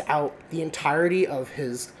lays out the entirety of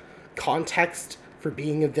his context for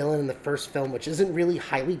being a villain in the first film, which isn't really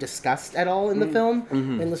highly discussed at all in the film.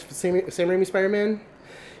 In the Sam Raimi Spider-Man,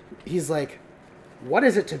 he's like, "What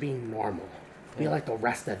is it to be normal? Be like the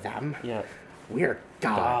rest of them? Yeah. We're gods."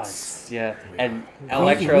 Gods. Yeah. And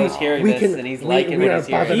Electro's hearing this, and he's liking we what are he's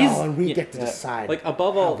above hearing. it all, and we get to decide Like,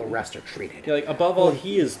 above how all- the rest are treated. Yeah, like above all,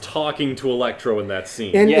 he is talking to Electro in that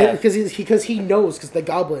scene. And Yeah. because he knows, because the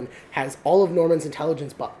Goblin has all of Norman's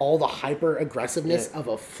intelligence, but all the hyper aggressiveness of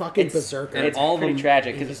a fucking berserker. It's all of pretty them-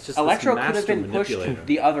 tragic he's because just Electro this could have master been pushed manipulator.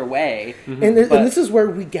 the other way. And this is where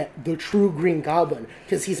we get the true Green Goblin,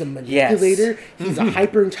 because he's a manipulator, he's a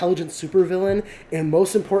hyper intelligent supervillain, and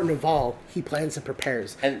most important of all, he plans and prepares.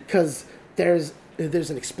 And- Because there's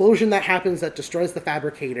an explosion that happens that destroys the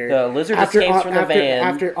fabricator. The lizard escapes from the van.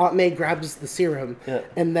 After Aunt May grabs the serum Yeah.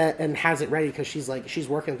 and has it ready, because she's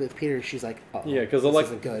working with Peter. She's like, oh, Yeah, because this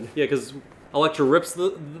isn't good. Yeah, because Electra rips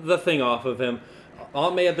the thing off of him.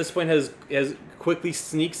 Aunt May at this point has quickly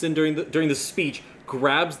sneaks in during the speech,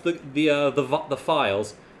 grabs the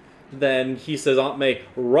files. Then he says, "Aunt May,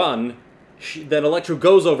 run." Then Electro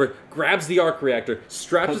goes over, grabs the arc reactor,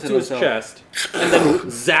 straps Puts it it to his himself. chest, and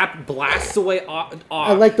then blasts away off.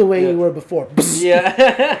 I like the way you were before.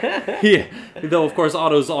 Yeah. Yeah. Though, of course,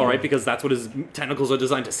 Otto's all right, because that's what his tentacles are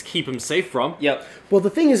designed to keep him safe from. Yep. Well, the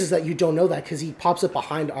thing is that you don't know that, because he pops up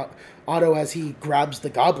behind Otto as he grabs the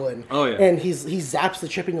Goblin. Oh, yeah. And he zaps the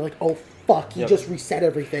chip, and you're like, oh fuck, he just reset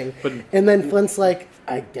everything. But- and then Flint's like,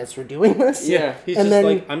 I guess we're doing this. Yeah. He's And just then-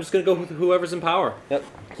 like, I'm just going to go with whoever's in power. Yep.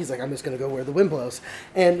 He's like, I'm just gonna go where the wind blows.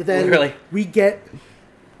 And then Literally. we get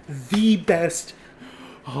the best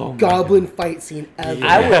Goblin fight scene ever.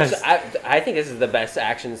 I think this is the best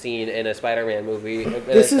action scene in a Spider-Man movie.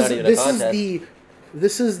 This It's not even a contest.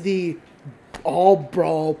 this is the all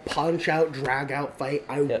brawl, punch out, drag out fight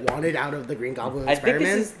I wanted out of the Green Goblin and I think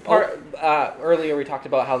Spider-Man. this is part. Earlier we talked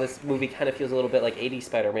about how this movie kind of feels a little bit like 80s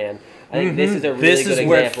Spider-Man. I think this is a really This good is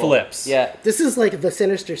where it example. flips. Yeah. This is like the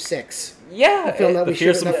Sinister Six Yeah. film that The we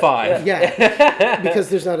should Fearsome Five. Yeah, because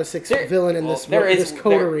there's not a sixth villain in this there is this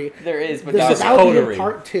coterie. There is, but There's not- about to be coterie. in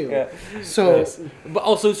part 2. Yeah. So But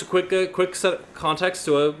also, just a quick set of context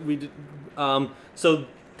to it. So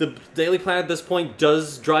the Daily Planet at this point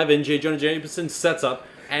does drive in. J. Jonah Jameson sets up,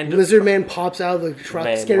 and Lizard Man pops out of the truck,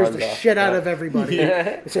 Man scares runs the off. shit out Yeah. of everybody.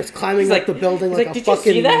 Yeah. He starts climbing He's up like- the building he's like like, a "Did you see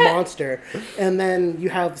fucking that?" monster. And then you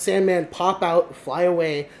have Sandman pop out, fly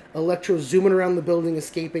away, Electro zooming around the building,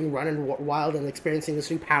 escaping, running wild, and experiencing this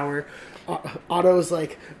new power. Otto's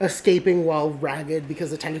like escaping while ragged because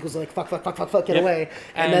the tentacles are like, fuck, get Yep. away.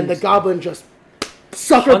 And then And the Goblin just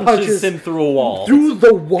sucker punches him through a wall. through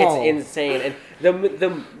the wall. It's insane, and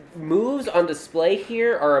the moves on display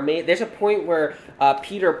here are amazing. There's a point where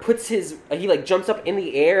Peter puts he like jumps up in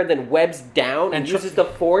the air and then webs down and uses the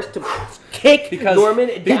force to kick Because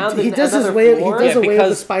Norman down. he does his another way. He floor. does a way of the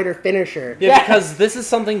because- spider finisher. Yeah, because this is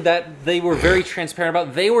something that they were very transparent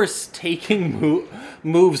about. They were taking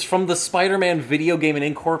moves from the Spider-Man video game and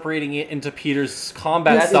incorporating it into Peter's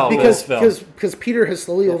combat style in this film. Because Peter has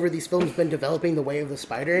slowly over these films been developing the way of the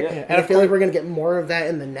spider, and I of feel like course- we're gonna get more of that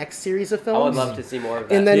in the next series of films. I would love to see more of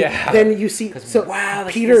that. And then Yeah. then you see wow,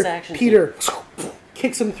 this Peter action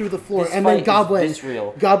kicks him through the floor, This and fight then is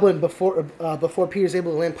Goblin visceral. before Peter's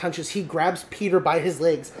able to land punches, he grabs Peter by his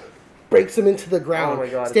legs, breaks him into the ground, Oh my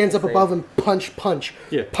God, stands it's up insane. above him, punch,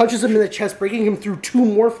 Yeah. punches him in the chest, breaking him through 2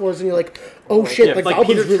 more floors, and you're like, oh shit, Yeah, the like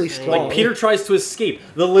Goblin's Peter, really strong. like Peter tries to escape.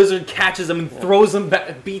 The lizard catches him and throws him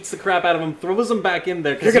back, beats the crap out of him, throws him back in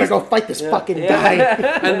there. 'cause You're gonna he's- go fight this fucking guy.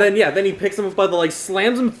 And then he picks him up by the leg,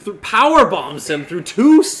 slams him through, power bombs him through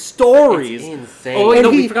 2 stories. It's insane. Oh wait, And no,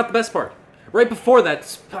 we he- forgot the best part. Right before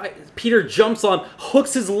that, Peter jumps on,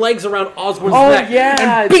 hooks his legs around Osborn's Oh, neck,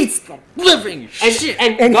 yeah. and beats the living shit.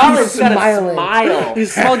 And Goblin's got a smile.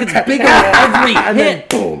 His smile gets bigger every and hit.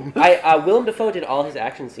 Boom. Willem Dafoe did all his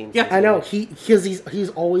action scenes. Yeah, I know. He's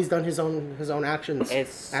always done his own actions.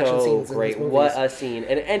 It's action so scenes great. In his What a scene!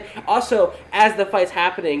 And also as the fight's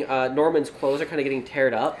happening, Norman's clothes are kind of getting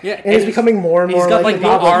teared up. Yeah, and he's becoming more and more. He's got like like the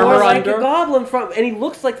new Goblin. armor like under. a goblin and he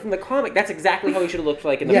looks like from the comic. That's exactly how he should have looked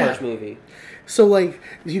like in the first movie. So, like,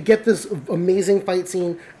 you get this amazing fight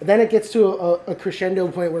scene. Then it gets to a crescendo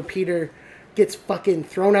point where Peter gets fucking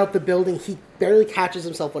thrown out the building. He barely catches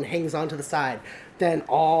himself and hangs onto the side. Then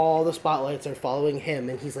all the spotlights are following him,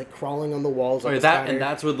 and he's, like, crawling on the walls. And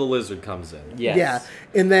that's where the lizard comes in. Yes.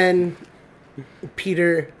 Yeah. And then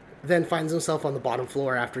Peter then finds himself on the bottom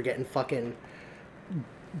floor after getting fucking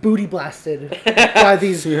booty blasted by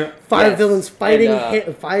these five villains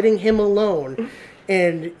fighting him alone.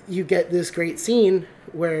 And you get this great scene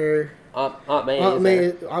where Aunt May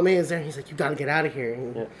is there, and he's like, "You gotta get out of here."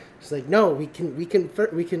 And she's like, "No, we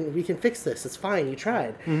can fix this. It's fine. You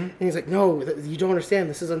tried." And he's like, "No, you don't understand.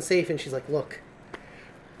 This is unsafe." And she's like, "Look,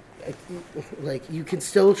 like you can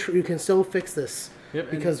still fix this."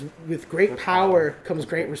 Yep, because with great power comes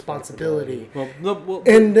great responsibility. Well,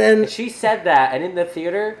 and then she said that, and in the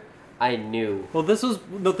theater, I knew. Well, this was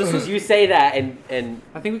You say that, and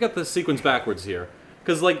I think we got the sequence backwards here.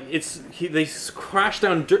 Because, like, they crash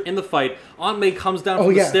down in the fight. Aunt May comes down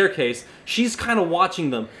from the staircase. She's kind of watching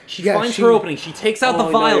them. She finds her opening. She takes out the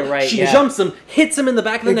vial. Right, she jumps him, hits him in the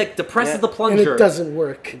back of the neck, depresses the plunger. And it doesn't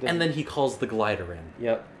work. And then he calls the glider in.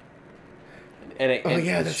 Yep.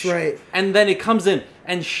 That's right. And then it comes in,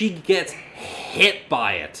 and she gets hit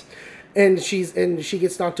by it. And she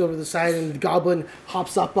gets knocked over the side, and the goblin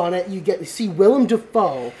hops up on it. You see Willem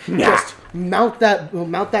Dafoe just mount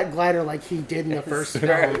that glider like he did in the first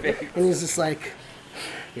film, and he's just like,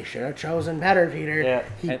 "You should have chosen better, Peter."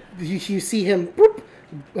 Yeah. You see him, boop,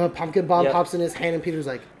 pumpkin bomb pops in his hand, and Peter's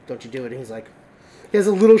like, "Don't you do it?" And he's like, he has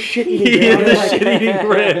a little shit-eating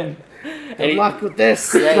grin. Good luck with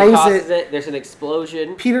this. Throws it. There's an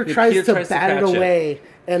explosion. Peter tries to bat it away.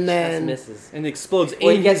 And then misses. And explodes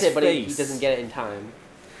Well, he in gets his it, but face. he doesn't get it in time.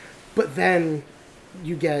 But then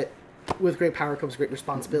you get, with great power comes great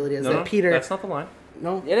responsibility. That Peter. That's not the line.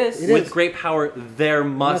 No, it is. With great power, there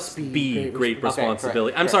must be great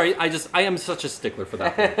responsibility. I'm sorry, I am such a stickler for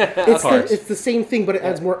that. It's the same thing, but it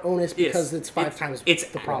adds more onus because it's five times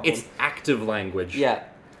the problem. It's active language. Yeah.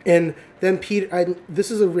 And then Peter,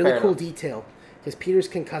 this is a really cool detail, because Peter's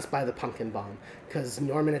concussed by the pumpkin bomb. Because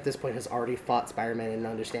Norman at this point has already fought Spider-Man and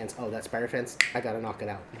understands, oh, that Spider-Fence, I gotta knock it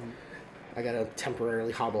out. I gotta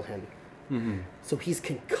temporarily hobble him. So he's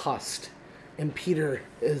concussed. And Peter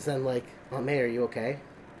is then like, Aunt May, are you okay?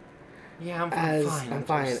 Yeah, I'm fine. I'm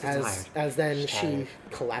fine. As then she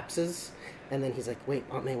collapses, and then he's like, wait,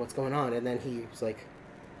 Aunt May, what's going on? And then he's like,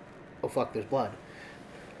 oh fuck, there's blood.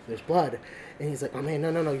 There's blood. And he's like, oh man,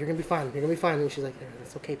 no, you're gonna be fine. You're gonna be fine. And she's like,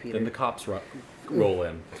 it's okay, Peter. Then the cops roll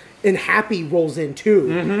in. And Happy rolls in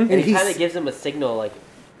too. And he kind of gives him a signal like,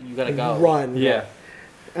 you gotta go. Run. Yeah.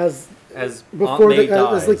 As before Aunt May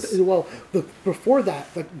dies. Before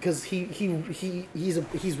that, because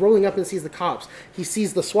he's rolling up and sees the cops. He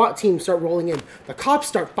sees the SWAT team start rolling in. The cops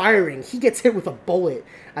start firing. He gets hit with a bullet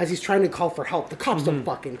as he's trying to call for help. The cops don't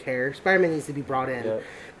fucking care. Spider-Man needs to be brought in. Yep.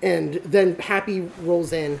 And then Happy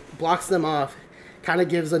rolls in, blocks them off, kind of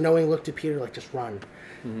gives a knowing look to Peter, like, just run.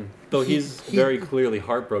 Though he's very clearly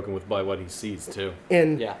heartbroken by what he sees too.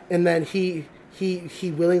 And then he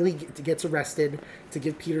willingly gets arrested to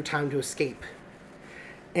give Peter time to escape.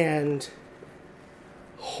 And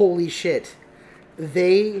holy shit,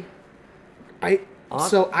 I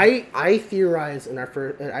theorized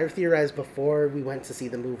I theorized before we went to see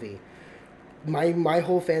the movie. My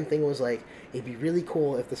whole fan thing was like, it'd be really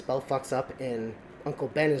cool if the spell fucks up and Uncle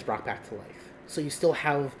Ben is brought back to life. So you still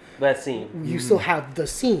have that scene. You still have the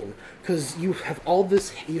scene, because you have all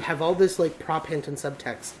this like prop hint and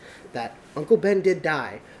subtext that Uncle Ben did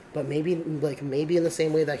die, but maybe in the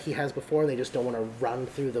same way that he has before, they just don't want to run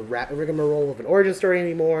through the rigmarole of an origin story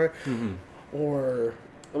anymore, or.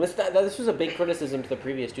 This was a big criticism to the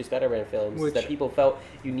previous two Spider-Man films, that people felt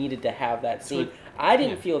you needed to have that scene. I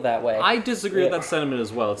didn't feel that way. I disagree with that sentiment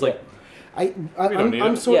as well. It's like, I'm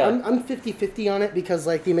 50-50 on it, because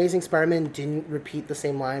like the Amazing Spider-Man didn't repeat the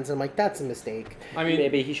same lines. And I'm like, that's a mistake. I mean,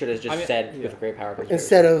 maybe he should have just said with great power comes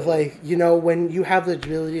instead of like, when you have the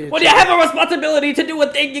ability to. When you have a responsibility to do a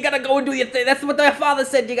thing, you gotta go and do your thing. That's what their father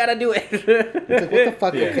said. You gotta do it. It's like, what the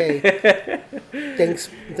fuck? Okay. Thanks,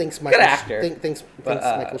 Michael. Good actor. Thanks,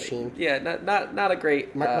 Michael Sheen. Yeah, not a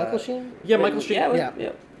great. Michael Sheen. Yeah, Michael Sheen.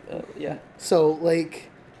 Yeah. So like,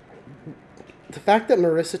 the fact that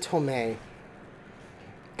Marissa Tomei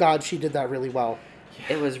God, she did that really well.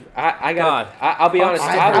 It was. I'll be honest.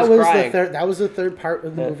 I was crying. That was the third part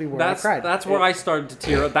of the movie where I cried. That's where I started to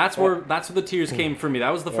tear up. That's where the tears came for me. That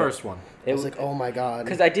was the first one. It was like, oh my God.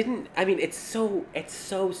 Because I mean, it's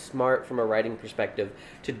so smart from a writing perspective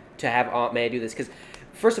to have Aunt May do this. Because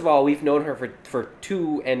first of all, we've known her for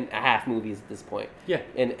 2.5 movies at this point. Yeah.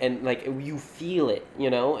 And like you feel it,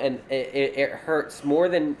 and it hurts more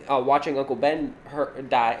than watching Uncle Ben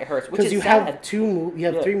die. It hurts, which is sad. Have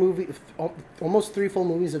 3 movies, almost 3 full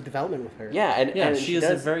movies of development with her. Yeah, and she is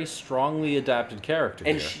a very strongly adapted character.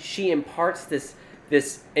 And here. she imparts this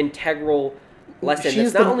integral lesson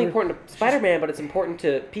that's not only important to Spider-Man, but it's important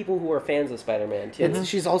to people who are fans of Spider-Man too.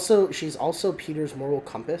 She's also Peter's moral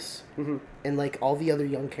compass, and like all the other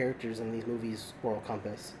young characters in these movies' moral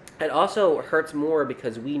compass. It also hurts more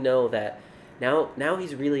because we know that now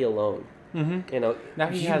he's really alone. Mm-hmm. Now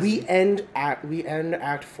we end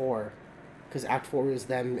Act 4, because Act 4 is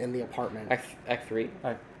them in the apartment. Act 3.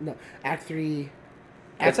 No, Act 3.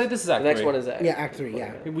 I'd say this is Act 3. The next one is Act 3.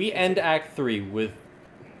 Yeah. We end Act 3 with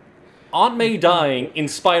Aunt May dying in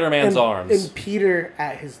Spider-Man's arms. And Peter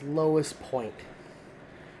at his lowest point.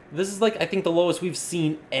 This is I think the lowest we've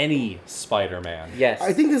seen any Spider-Man. Yes.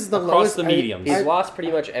 I think this is the across lowest. the mediums. He's lost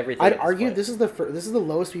pretty much everything. I'd argue this is the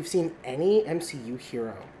lowest we've seen any MCU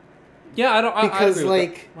hero. Yeah, I don't. Because I agree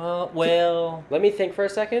with that. Well. Let me think for a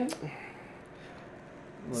second.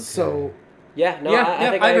 So. Yeah. No. Yeah, I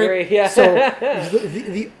think I agree. Yeah. So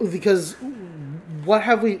because. What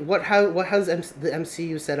has the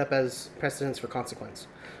MCU set up as precedents for consequence?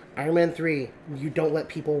 Iron Man 3, you don't let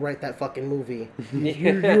people write that fucking movie.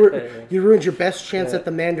 You ruined your best chance at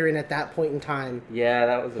the Mandarin at that point in time. Yeah,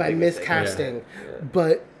 that was by miscasting. Yeah.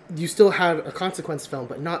 But you still had a consequence film,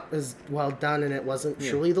 but not as well done, and it wasn't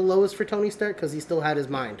truly the lowest for Tony Stark because he still had his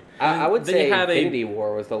mind. I would say Infinity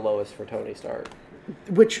War was the lowest for Tony Stark.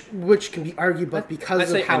 Which can be argued, but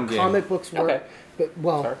because of how comic books work.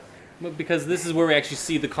 Okay. But because this is where we actually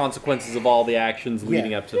see the consequences of all the actions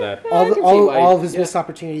leading up to that. All of his missed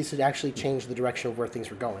opportunities to actually change the direction of where things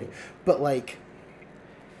were going. But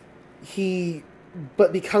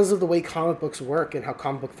but because of the way comic books work and how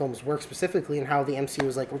comic book films work specifically, and how the MCU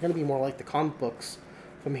was like, we're going to be more like the comic books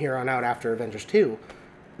from here on out after Avengers 2,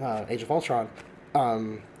 Age of Ultron,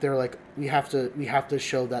 they're like, we have to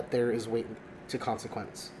show that there is weight to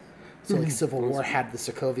consequence. So Civil War had the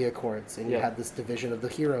Sokovia Accords, and you had this division of the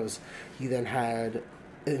heroes. You then had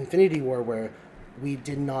Infinity War, where we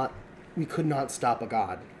could not stop a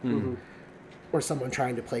god, or someone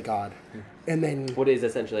trying to play God, and then what is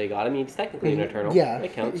essentially a god? I mean, he's technically an Eternal. Yeah,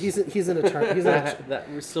 it counts. He's an Eternal. That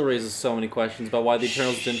still raises so many questions about why the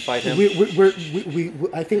Eternals didn't fight him.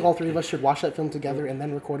 I think all 3 of us should watch that film together and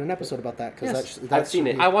then record an episode about that, because I've seen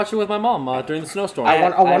it. I watched it with my mom during the snowstorm. I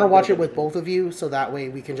want to watch it with both of you, so that way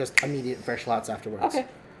we can just immediate fresh thoughts afterwards. Okay.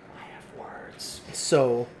 I have words.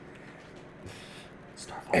 So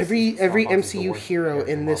every MCU hero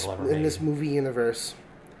in this movie universe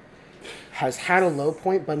has had a low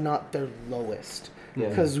point, but not their lowest.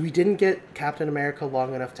 Because we didn't get Captain America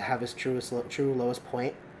long enough to have his true lowest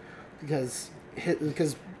point. Because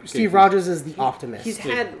Steve Rogers is the optimist.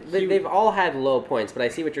 They've all had low points, but I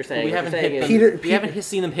see what you're saying. We haven't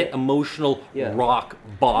seen them hit emotional rock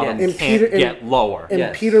bottom. And get lower.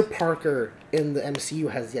 And Peter Parker in the MCU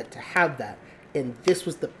has yet to have that. And this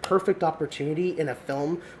was the perfect opportunity in a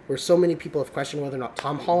film where so many people have questioned whether or not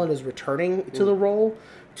Tom Holland is returning to the role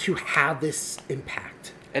to have this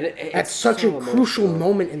impact. And it's such a crucial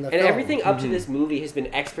moment in the film. And everything up to this movie has been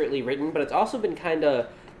expertly written, but it's also been kind of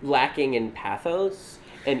lacking in pathos.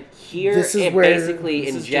 And here it basically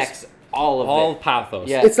injects all pathos.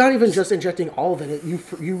 Yeah. It's not even just injecting all of it.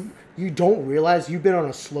 You don't realize you've been on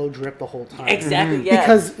a slow drip the whole time. Exactly,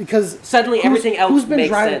 yeah. Because suddenly everything else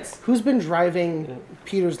makes sense. Who's been driving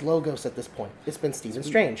Peter's Logos at this point? It's been Stephen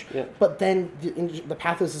Strange. Yeah. But then the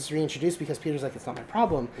pathos is reintroduced because Peter's like, it's not my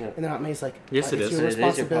problem. Yeah. And then Aunt May's like, yes, it's your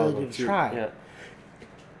responsibility to try. Yeah.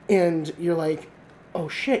 And you're like, oh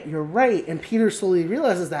shit, you're right. And Peter slowly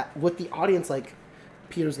realizes that with the audience, like,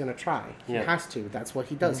 Peter's going to try. He has to. That's what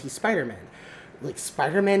he does. He's Spider-Man. Like,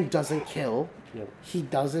 Spider-Man doesn't kill. Yep. He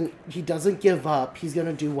doesn't give up. He's going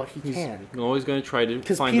to do what he can. He's always going to try to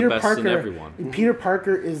find the best in everyone. Peter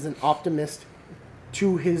Parker is an optimist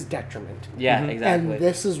to his detriment. Yeah, exactly. And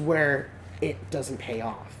this is where it doesn't pay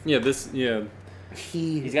off.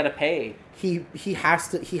 He's got to pay. He has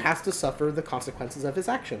to suffer the consequences of his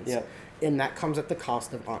actions. Yeah. And that comes at the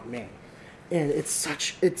cost of Aunt May. And it's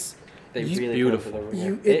really beautiful.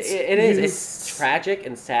 It is. It's tragic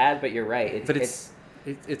and sad, but you're right.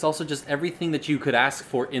 It's also just everything that you could ask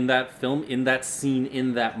for in that film, in that scene,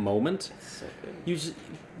 in that moment. So good.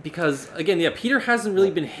 because again, yeah, Peter hasn't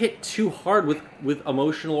really been hit too hard with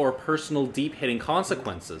emotional or personal deep hitting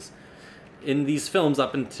consequences in these films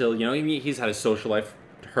up until, you know, he's had his social life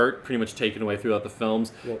hurt pretty much taken away throughout the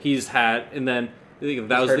films. Yep. He's had, and then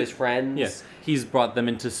that was hurt his friends. Yeah, he's brought them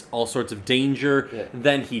into all sorts of danger. Yeah.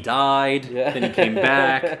 Then he died. Yeah. Then he came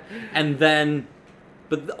back, and then.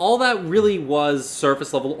 But all that really was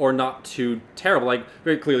surface level or not too terrible. Like,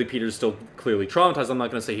 very clearly, Peter's still clearly traumatized. I'm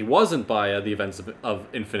not going to say he wasn't by the events of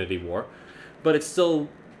Infinity War. But it's still...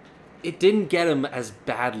 It didn't get him as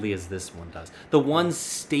badly as this one does. The one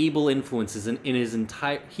stable influence is in his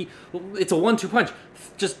entire... It's a 1-2 punch.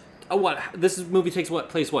 Just, this movie takes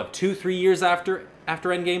place, 2-3 years after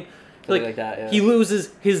Endgame? Something like that, yeah. He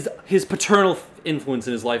loses his paternal influence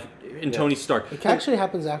in his life in Tony Stark. It actually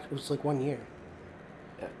happens after, it's like 1 year.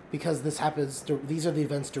 Because this happens, these are the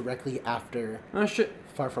events directly after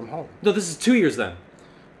Far From Home. No, this is 2 years then.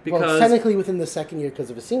 Because Well, it's technically within the second year because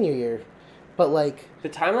of a senior year, but like... The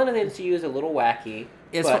timeline of the MCU is a little wacky,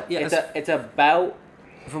 It's but it's about...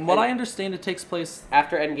 From what I understand, it takes place...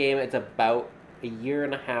 After Endgame, it's about a year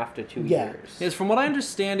and a half to 2 Yeah. years. Yes, from what I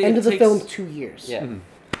understand, End it of the takes... film, 2 years. Yeah. Mm-hmm.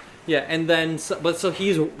 Yeah, and then... So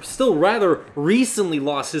he's still rather recently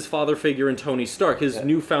lost his father figure in Tony Stark, his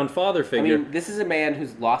newfound father figure. I mean, this is a man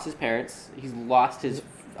who's lost his parents. He's lost his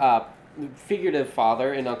figurative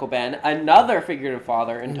father in Uncle Ben. Another figurative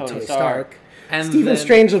father in Tony Stark. And Stephen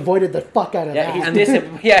Strange avoided the fuck out of that.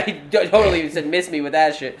 He totally said, miss me with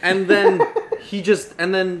that shit. And then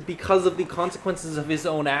because of the consequences of his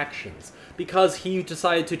own actions, because he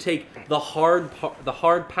decided to take the hard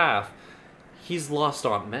path, he's lost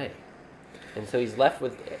Aunt May. And so he's left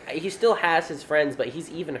with... He still has his friends, but he's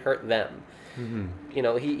even hurt them. Mm-hmm. You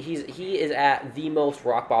know, he is at the most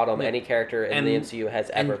rock bottom any character in the MCU has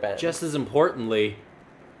ever been. Just as importantly,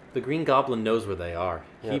 the Green Goblin knows where they are.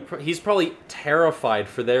 Yep. He's probably terrified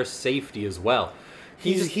for their safety as well.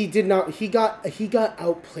 He got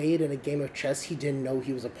outplayed in a game of chess he didn't know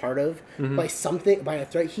he was a part of by a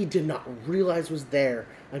threat he did not realize was there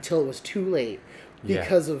until it was too late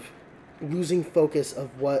because of losing focus of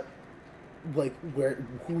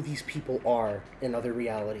who these people are in other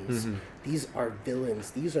realities. These are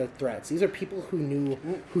villains. These are threats. These are people who knew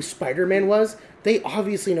who Spider-Man was. They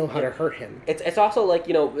obviously know how to hurt him. It's also like,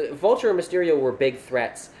 you know, Vulture and Mysterio were big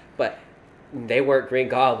threats, but they weren't Green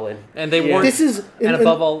Goblin. And they weren't... And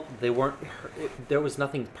above all, they weren't... There was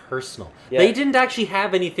nothing personal. Yeah. They didn't actually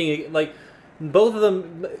have anything... Like, both of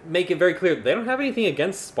them make it very clear they don't have anything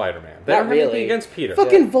against Spider-Man. They don't have anything against Peter.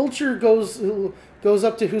 Fucking Vulture goes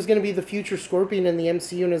up to who's going to be the future Scorpion in the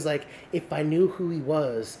MCU and is like, if I knew who he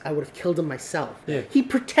was, I would have killed him myself. Yeah. He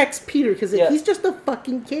protects Peter because he's just a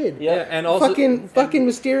fucking kid. Yeah, and also... Fucking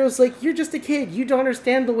Mysterio's like, you're just a kid. You don't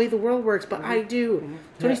understand the way the world works, but I do.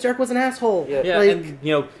 Tony Stark was an asshole. Yeah, like, and,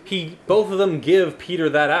 you know, both of them give Peter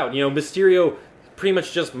that out. You know, Mysterio pretty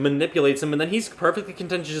much just manipulates him, and then he's perfectly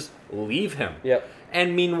content to just leave him. Yep.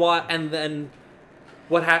 And meanwhile,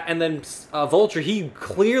 Vulture, he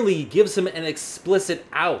clearly gives him an explicit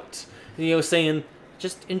out. You know, saying,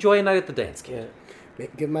 just enjoy a night at the dance, kid. Yeah.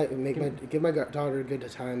 Give my daughter a good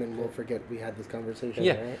time, and we'll forget we had this conversation.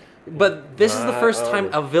 Yeah, right? But this is the first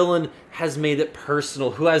time a villain has made it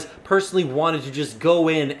personal, who has personally wanted to just go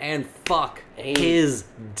in and fuck his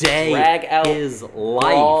day, drag out his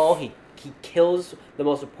life. He kills the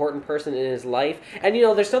most important person in his life. And, you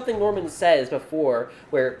know, there's something Norman says before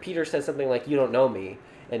where Peter says something like, you don't know me.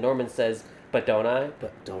 And Norman says, but don't I?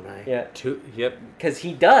 But don't I? Yeah. Yep. Because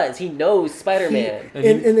he does. He knows Spider-Man.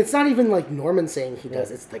 And it's not even like Norman saying he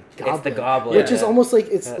does. It's the Goblin. It's the Goblin. Which is almost like,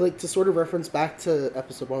 it's like to sort of reference back to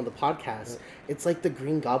episode 1 of the podcast. It's like the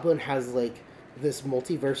Green Goblin has like this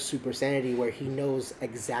multiverse super sanity where he knows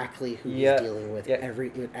exactly who he's dealing with at every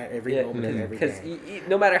moment and every day. Because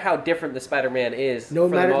no matter how different the Spider-Man is, for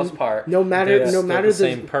the most part, the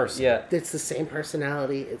same person. Yeah, it's the same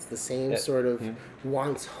personality. It's the same sort of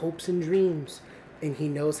wants, hopes, and dreams, and he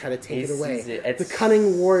knows how to take it away. The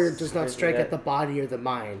cunning warrior does not strike at the body or the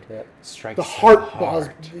mind. Strikes the heart.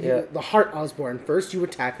 The heart, Osborn. First, you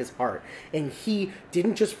attack his heart, and he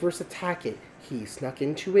didn't just first attack it. He snuck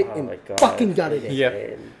into it and fucking gutted it.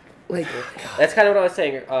 Yeah. Like, that's kind of what I was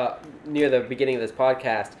saying near the beginning of this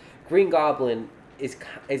podcast. Green Goblin is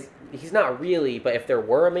he's not really, but if there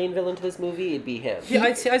were a main villain to this movie, it'd be him.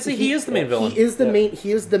 I'd say he is the main villain. He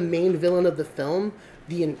is the main villain of the film.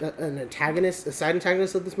 A side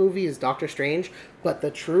antagonist of this movie is Doctor Strange, but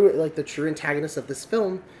the true antagonist of this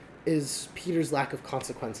film is Peter's lack of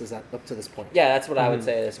consequences up to this point. Yeah, that's what I would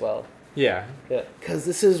say as well. Yeah. Because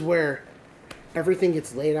this is where everything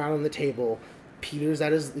gets laid out on the table. Peter's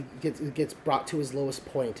gets brought to his lowest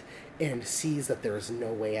point, and sees that there is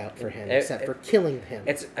no way out for him except for killing him.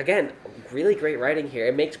 It's, again, really great writing here.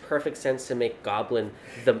 It makes perfect sense to make Goblin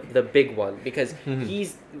the big one, because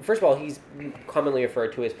he's, first of all, he's commonly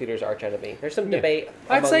referred to as Peter's archenemy. There's some debate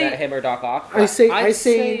among that, him or Doc Ock. I'd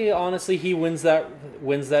say honestly, he wins that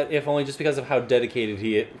if only just because of how dedicated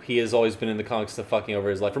he has always been in the comics to fucking over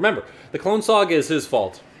his life. Remember, the Clone Saga is his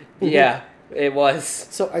fault. Yeah. It was.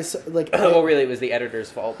 So well, really, it was the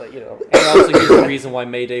editor's fault, but And also, here's the reason why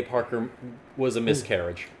Mayday Parker was a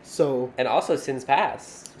miscarriage. And also Sins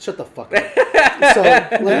Past. Shut the fuck up. So,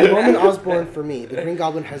 like, Norman Osborn, for me, the Green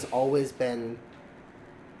Goblin has always been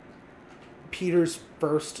Peter's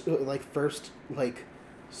first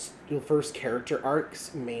character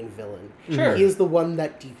arc's main villain. Sure. He is the one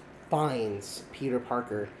that defines Peter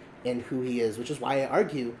Parker and who he is, which is why I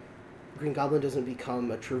argue Green Goblin doesn't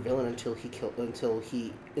become a true villain until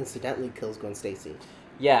he incidentally kills Gwen Stacy.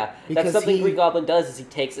 Yeah, Because that's something he- Green Goblin does, is he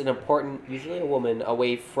takes an important, usually a woman,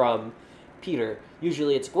 away from Peter.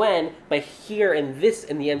 Usually it's Gwen, but here in the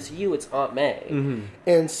MCU, it's Aunt May. Mm-hmm.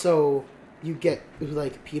 And so you get,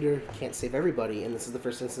 like, Peter can't save everybody, and this is the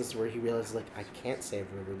first instance where he realizes, like, I can't save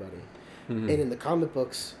everybody. Mm-hmm. And in the comic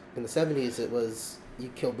books in the 70s, it was, you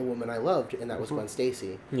killed the woman I loved, and that was Gwen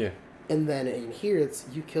Stacy. Yeah. And then in here, it's,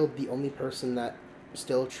 you killed the only person that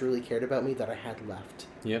still truly cared about me that I had left.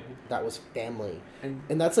 Yep. That was family. And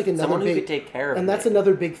And that's, like, another someone who big... could take care of And that's me.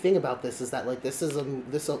 another big thing about this, is that, like, this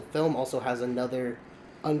film also has another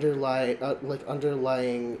underlying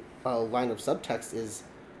line of subtext is,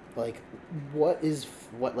 like, what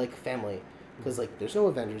family? Because, like, there's no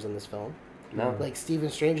Avengers in this film. No. Like, Stephen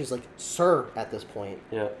Strange is, like, Sir at this point.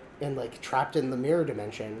 Yeah. And, like, trapped in the mirror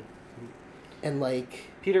dimension. And, like...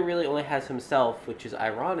 Peter really only has himself, which is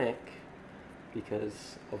ironic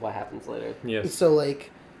because of what happens later. Yes. So,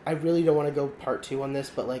 like, I really don't want to go part 2 on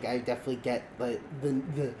this, but, like, I definitely get, like,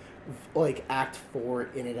 the like, Act 4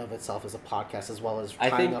 in and of itself as a podcast, as well as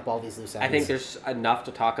tying up all these loose ends. I think there's enough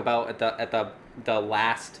to talk about at the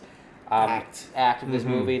last act of this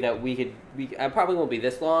movie that I probably won't be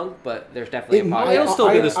this long, but there's definitely a podcast. It'll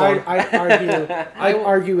still be this long. I'd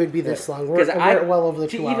argue it'd be this long. We're well over the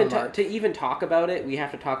 2 hour mark. To even talk about it, we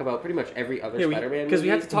have to talk about pretty much every other Spider-Man movie. Because we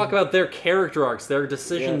have to talk about their character arcs, their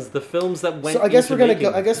decisions, the films that went. So I guess into we're gonna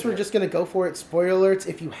making. go. I guess we're just gonna go for it. Spoiler alerts.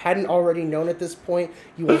 If you hadn't already known at this point,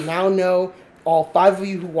 you will now know. All 5 of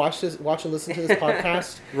you who watch and listen to this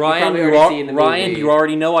podcast. Ryan, you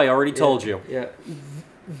already know. I already told you. Yeah.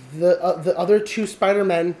 The other 2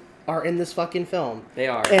 Spider-Men are in this fucking film. They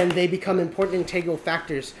are. And they become important integral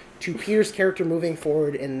factors to Peter's character moving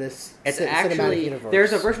forward in this cinematic universe.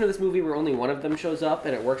 There's a version of this movie where only one of them shows up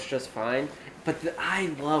and it works just fine. But I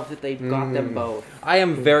love that they got them both. I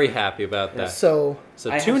am very happy about that. So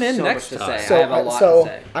tune in so next much to time. say. I have a lot to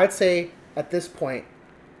say. I'd say at this point,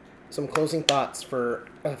 some closing thoughts for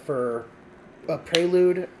a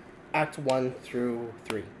prelude, Act 1 through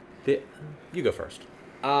 3. You go first.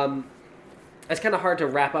 It's kind of hard to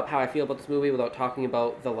wrap up how I feel about this movie without talking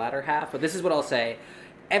about the latter half, but this is what I'll say.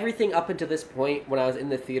 Everything up until this point, when I was in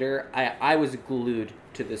the theater, I was glued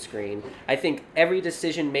to the screen. I think every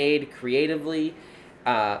decision made creatively,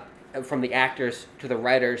 from the actors to the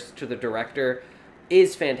writers to the director,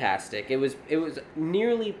 is fantastic. It was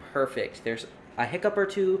nearly perfect. There's a hiccup or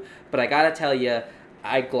two, but I gotta tell you,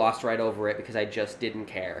 I glossed right over it because I just didn't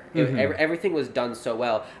care. Everything was done so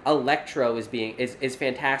well. Electro is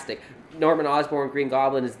fantastic. Norman Osborn, Green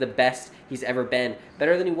Goblin, is the best he's ever been.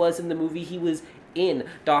 Better than he was in the movie he was in.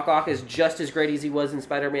 Doc Ock is just as great as he was in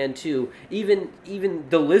Spider-Man 2. Even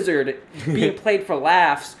the Lizard being played for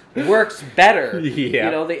laughs works better. Yeah.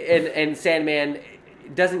 You know, and Sandman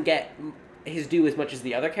doesn't get his due as much as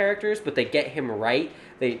the other characters, but they get him right.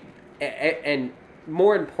 And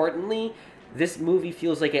more importantly, this movie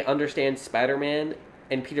feels like it understands Spider-Man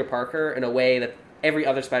and Peter Parker in a way that every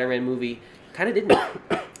other Spider-Man movie kind of didn't.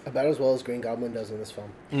 About as well as Green Goblin does in this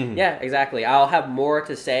film. Mm-hmm. Yeah, exactly. I'll have more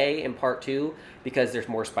to say in part 2 because there's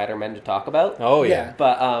more Spider-Man to talk about. Oh, yeah.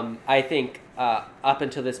 But I think up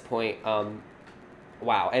until this point,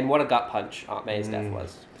 wow. And what a gut punch Aunt May's death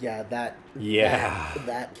was. Yeah, that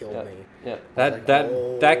killed me. Yeah.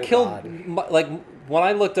 That killed God. like when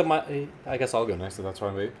I looked at my. I guess I'll go next. If that's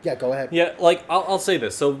fine with you. Yeah, go ahead. Yeah, like I'll say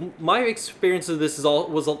this. So my experience of this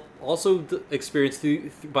was also experienced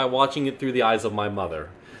by watching it through the eyes of my mother.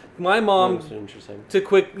 My mom. That's interesting. To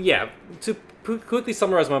quickly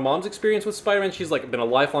summarize my mom's experience with Spider-Man, she's like been a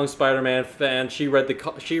lifelong Spider-Man fan. She read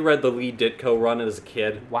the Lee Ditko run as a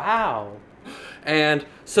kid. Wow. And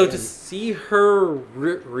so to see her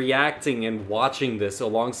reacting and watching this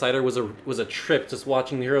alongside her was a trip. Just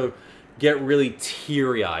watching her get really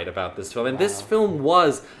teary-eyed about this film. And this film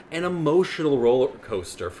was an emotional roller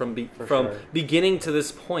coaster from beginning to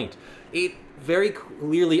this point. It very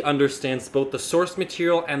clearly understands both the source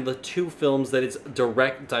material and the two films that it's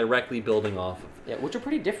directly building off of. Yeah, which are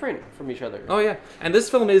pretty different from each other. Oh, yeah. And this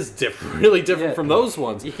film is really different from those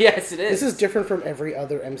ones. Yes, it is. This is different from every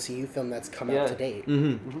other MCU film that's come out to date.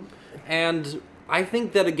 And I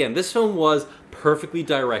think that, again, this film was perfectly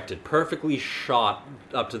directed, perfectly shot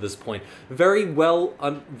up to this point. Very well,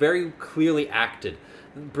 very clearly acted.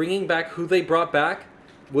 Bringing back who they brought back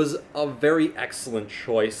was a very excellent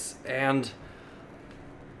choice. And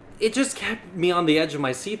it just kept me on the edge of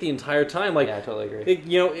my seat the entire time. Like, yeah, I totally agree.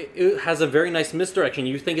 It has a very nice misdirection.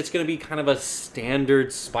 You think it's going to be kind of a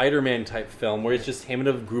standard Spider-Man type film where it's just him and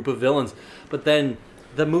a group of villains. But then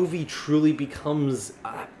the movie truly becomes...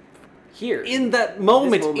 Here. in that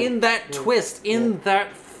moment, in that twist, in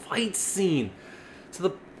that fight scene.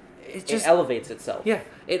 It elevates itself. Yeah,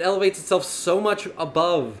 it elevates itself so much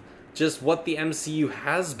above just what the MCU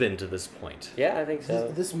has been to this point. Yeah, I think so.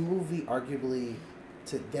 This movie, arguably,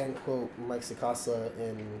 to again quote Mike Sikossa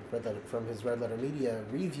from his Red Letter Media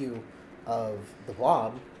review of The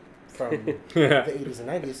Blob from the 80s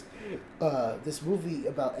and 90s, this movie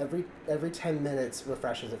about every 10 minutes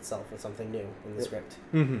refreshes itself with something new in the script.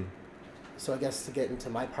 Mm-hmm. So I guess to get into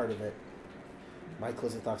my part of it, my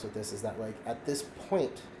closing thoughts with this is that, like, at this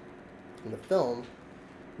point in the film,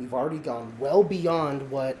 we've already gone well beyond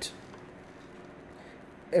what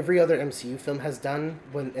every other MCU film has done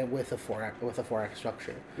with a four act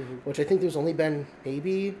structure, which I think there's only been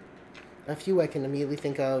maybe a few I can immediately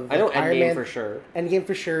think of. I know like Endgame for sure. Endgame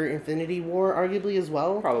for sure. Infinity War arguably as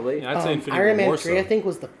well. Probably. Yeah, I'd say Infinity Iron War more Man 3 so. I think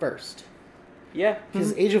was the first. Yeah.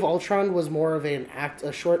 Because Age of Ultron was more of a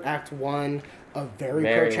short act 1, a very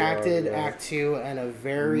protracted act 2, and a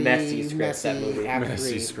very messy script, that movie. act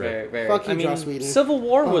Messy 3. script. Very. Fuck you, Joss Whedon. Civil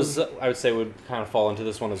War was, I would say, would kind of fall into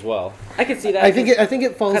this one as well. I can see that. I think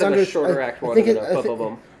it falls kind of under a shorter act 1.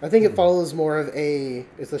 I think it follows more of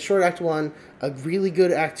it's a short act 1, a really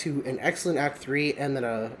good act 2, an excellent act 3, and then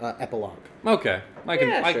a epilogue. Okay,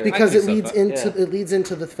 sure. Because it leads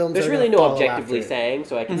into the films. There's that are really gonna no follow objectively after it. saying,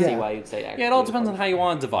 so I can see why you'd say act. Yeah, it all depends on how you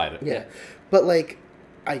want to divide it. Yeah. But, like,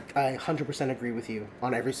 I 100% agree with you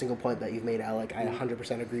on every single point that you've made, Alec. I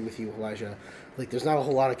 100% agree with you, Elijah. Like, there's not a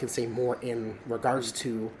whole lot I can say more in regards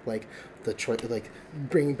to, like, the choice, like,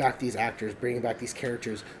 bringing back these actors, bringing back these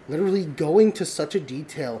characters, literally going to such a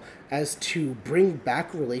detail as to bring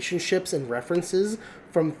back relationships and references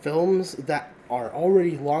from films that are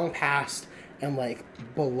already long past and, like,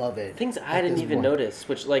 beloved. Things I didn't even notice,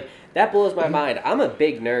 which, like, that blows my mind. I'm a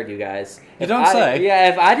big nerd, you guys. You don't say. Yeah,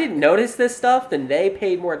 if I didn't notice this stuff, then they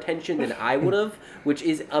paid more attention than I would have, which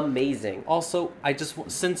is amazing. Also,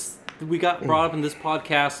 since we got brought up in this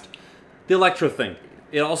podcast, the Electro thing.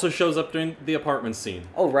 It also shows up during the apartment scene.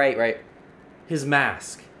 Oh, right. His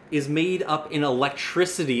mask is made up in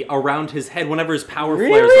electricity around his head whenever his power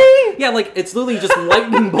Really? flares up. Yeah, like, it's literally just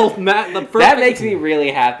lightning bolt That makes me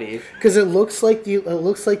really happy. Because it looks like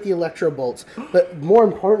the electro bolts, but more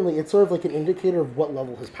importantly, it's sort of like an indicator of what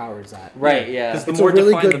level his power is at. Right, yeah. Because the more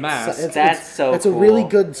defined the mask... It's a really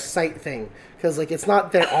good sight thing. Because, like, it's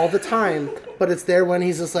not there all the time, but it's there when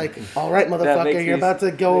he's just like, all right, motherfucker, you're about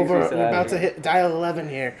to go over, you're about to hit dial 11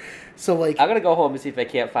 here. So, like... I'm going to go home and see if I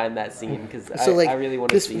can't find that scene, because I really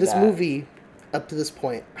want to see that. This movie, up to this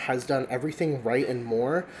point, has done everything right and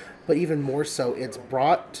more, but even more so, it's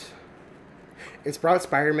brought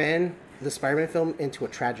Spider-Man, the Spider-Man film, into a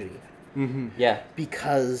tragedy. Mm-hmm. Yeah.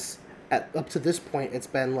 Because up to this point, it's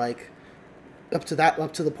been, like... Up to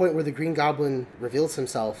the point where the Green Goblin reveals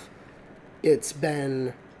himself... It's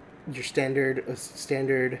been your standard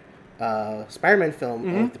Spider-Man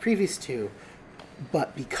film, like the previous two,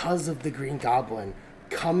 but because of the Green Goblin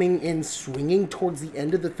coming in swinging towards the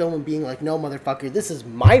end of the film and being like, "No, motherfucker, this is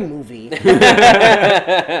my movie." It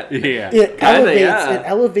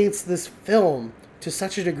elevates this film to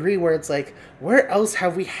such a degree where it's like, where else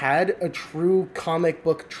have we had a true comic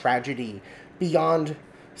book tragedy beyond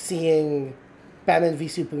seeing Batman v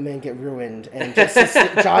Superman get ruined and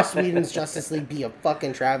Joss Whedon's Justice League be a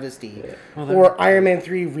fucking travesty, or Iron Man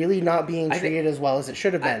 3 really not being treated as well as it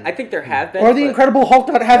should have been. I think there have been, or the Incredible Hulk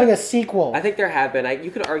not having a sequel. I think there have been. You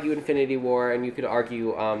could argue Infinity War, and you could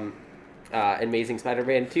argue Amazing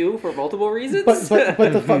Spider-Man 2 for multiple reasons.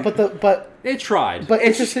 But it tried. But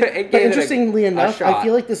interestingly enough, I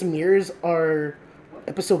feel like this mirrors our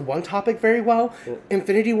Episode 1 topic very well.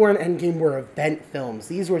 Infinity War and Endgame were event films.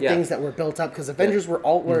 These were things that were built up because Avengers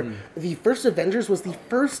the first Avengers was the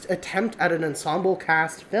first attempt at an ensemble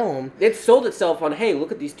cast film. It sold itself on, hey,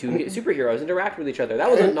 look at these two superheroes interact with each other. That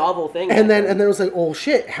was a novel thing. And then it was like, oh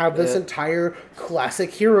shit, have this entire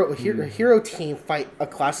classic hero team fight a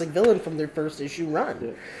classic villain from their first issue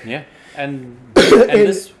run. Yeah. And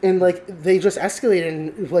like they just escalated,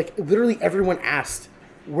 and like literally everyone asked,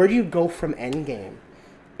 where do you go from Endgame?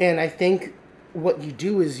 And I think what you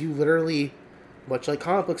do is you literally, much like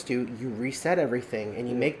comic books do, you reset everything and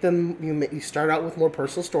you make them. You start out with more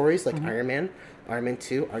personal stories like Iron Man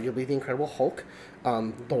 2, arguably the Incredible Hulk,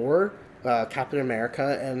 Thor, Captain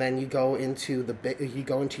America, and then you go into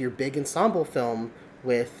your big ensemble film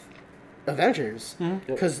with Avengers,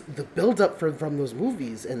 because the build up from those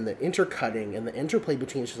movies and the intercutting and the interplay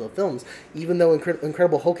between each of the films, even though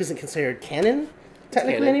Incredible Hulk isn't considered canon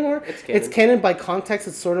technically anymore, it's canon by context.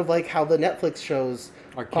 It's sort of like how the Netflix shows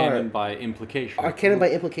are canon by implication. Are canon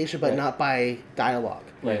by implication, but not by dialogue.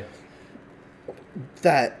 Right.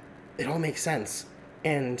 That it all makes sense,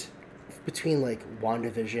 and between like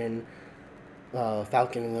WandaVision,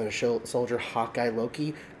 Falcon and Winter Soldier, Hawkeye,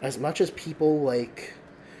 Loki, as much as people like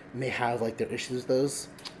may have like their issues with those,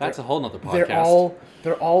 that's a whole nother podcast.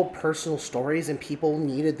 They're all personal stories, and people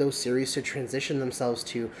needed those series to transition themselves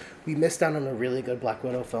to. We missed out on a really good Black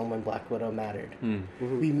Widow film when Black Widow mattered.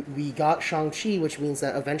 We got Shang-Chi, which means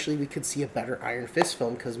that eventually we could see a better Iron Fist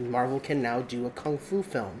film because Marvel can now do a Kung Fu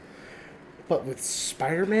film. But with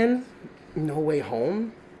Spider-Man No Way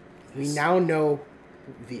Home, we now know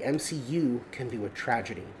the MCU can do a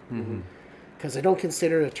tragedy. Because I don't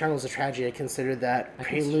consider Eternals a tragedy. I consider that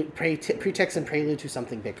pretext and prelude to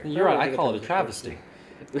something bigger. You're right. I call it a travesty.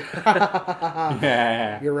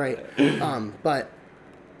 You're right. But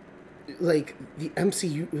like the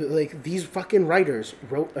MCU, like these fucking writers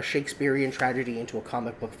wrote a Shakespearean tragedy into a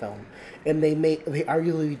comic book film, and they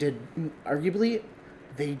arguably did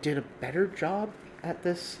a better job at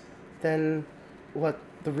this than what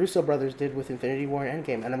the Russo brothers did with Infinity War and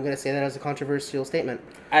Endgame, and I'm going to say that as a controversial statement.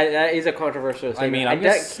 That is a controversial statement. I mean, I'm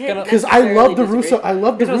just gonna, because I love the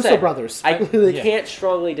Russo brothers. I can't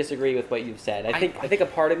strongly disagree with what you've said. I think a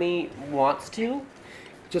part of me wants to,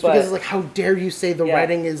 because it's like, how dare you say the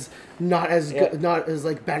writing is not as good, not as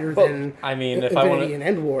like better than. I mean, Infinity and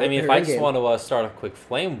End War. I mean, if I just want to start a quick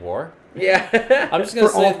flame war. Yeah, I'm just gonna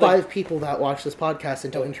for say all 5 people that watch this podcast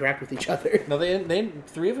and don't interact with each other. No, they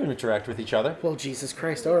 3 of them interact with each other. Well, Jesus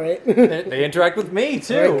Christ! All right, they interact with me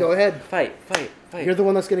too. All right, go ahead. Fight. You're the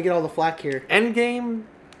one that's gonna get all the flack here. Endgame.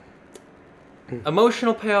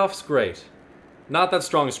 Emotional payoff's great. Not that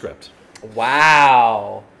strong a script.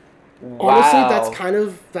 Wow. Honestly, that's kind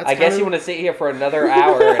of. I guess you want to sit here for another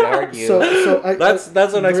hour and argue.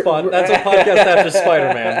 That's our next pod. That's a podcast after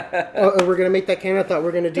Spider-Man. We're gonna make that canon. I thought we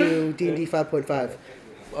were gonna do D&D 5.5.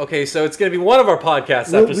 Okay, so it's gonna be one of our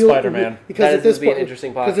podcasts after Spider-Man. Because at this point, an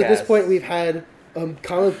interesting podcast. Because at this point, we've had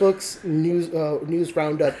comic books, news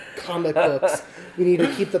roundup, comic books. We need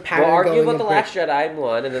to keep the pattern going. We'll argue about The Last Jedi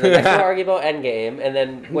one, and then the next one we'll argue about Endgame, and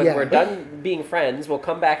then when we're done being friends, we'll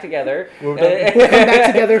come back together. We'll come back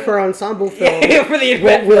together for our ensemble film. For the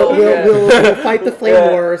event we'll fight the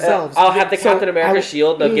flame war ourselves. I'll have the Captain America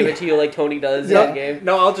shield, and I'll give it to you like Tony does in Endgame.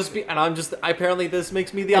 No, I'll just be, and I'm just, apparently this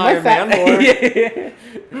makes me the Iron Man.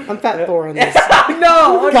 I'm Fat Thor on this.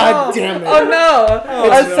 No! God damn it. Oh no!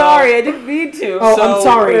 I'm sorry, I didn't mean to. Oh, I'm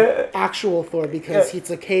sorry. Actual Thor, because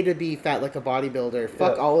it's okay to be fat like a bodybuilder.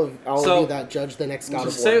 Fuck all of you that judge the next God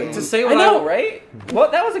of War game. To say what I know, right? Well,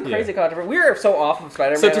 that was a crazy controversy. We are so off of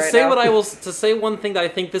Spider-Man. So to say one thing that I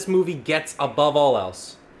think this movie gets above all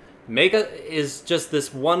else, is just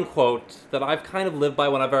this one quote that I've kind of lived by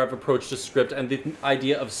whenever I've approached a script, and the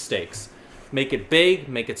idea of stakes. Make it big,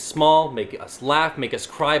 make it small, make us laugh, make us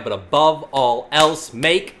cry, but above all else,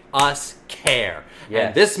 make us care. Yes.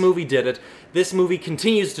 And this movie did it. This movie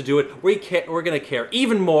continues to do it. We're going to care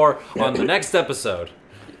even more on the next episode.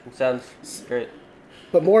 Sounds great.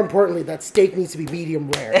 But more importantly, that steak needs to be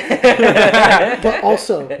medium rare. But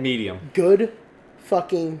also... medium. Good,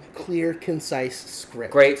 fucking, clear, concise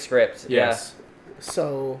script. Great script, yes. Yeah.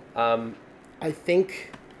 So, I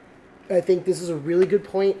think this is a really good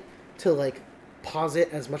point to, like, pause it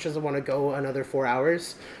as much as I want to go another 4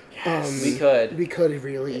 hours. Yes, we could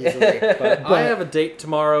really easily. But I have a date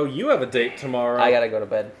tomorrow. You have a date tomorrow. I gotta go to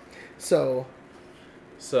bed. So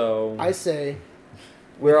I say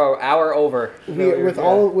we're an hour over. with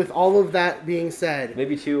all of that being said,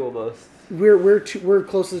 maybe 2 almost. we're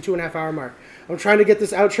close to the 2.5 hour mark. I'm trying to get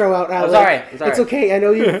this outro out. Alec. sorry. It's okay. I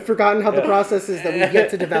know you've forgotten how the process is that we've yet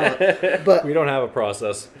to develop, but We don't have a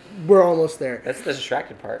process. we're almost there. That's the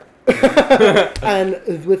distracted part.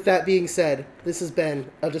 And with that being said, this has been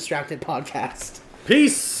a Distracted Podcast.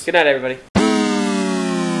 Peace! Good night, everybody.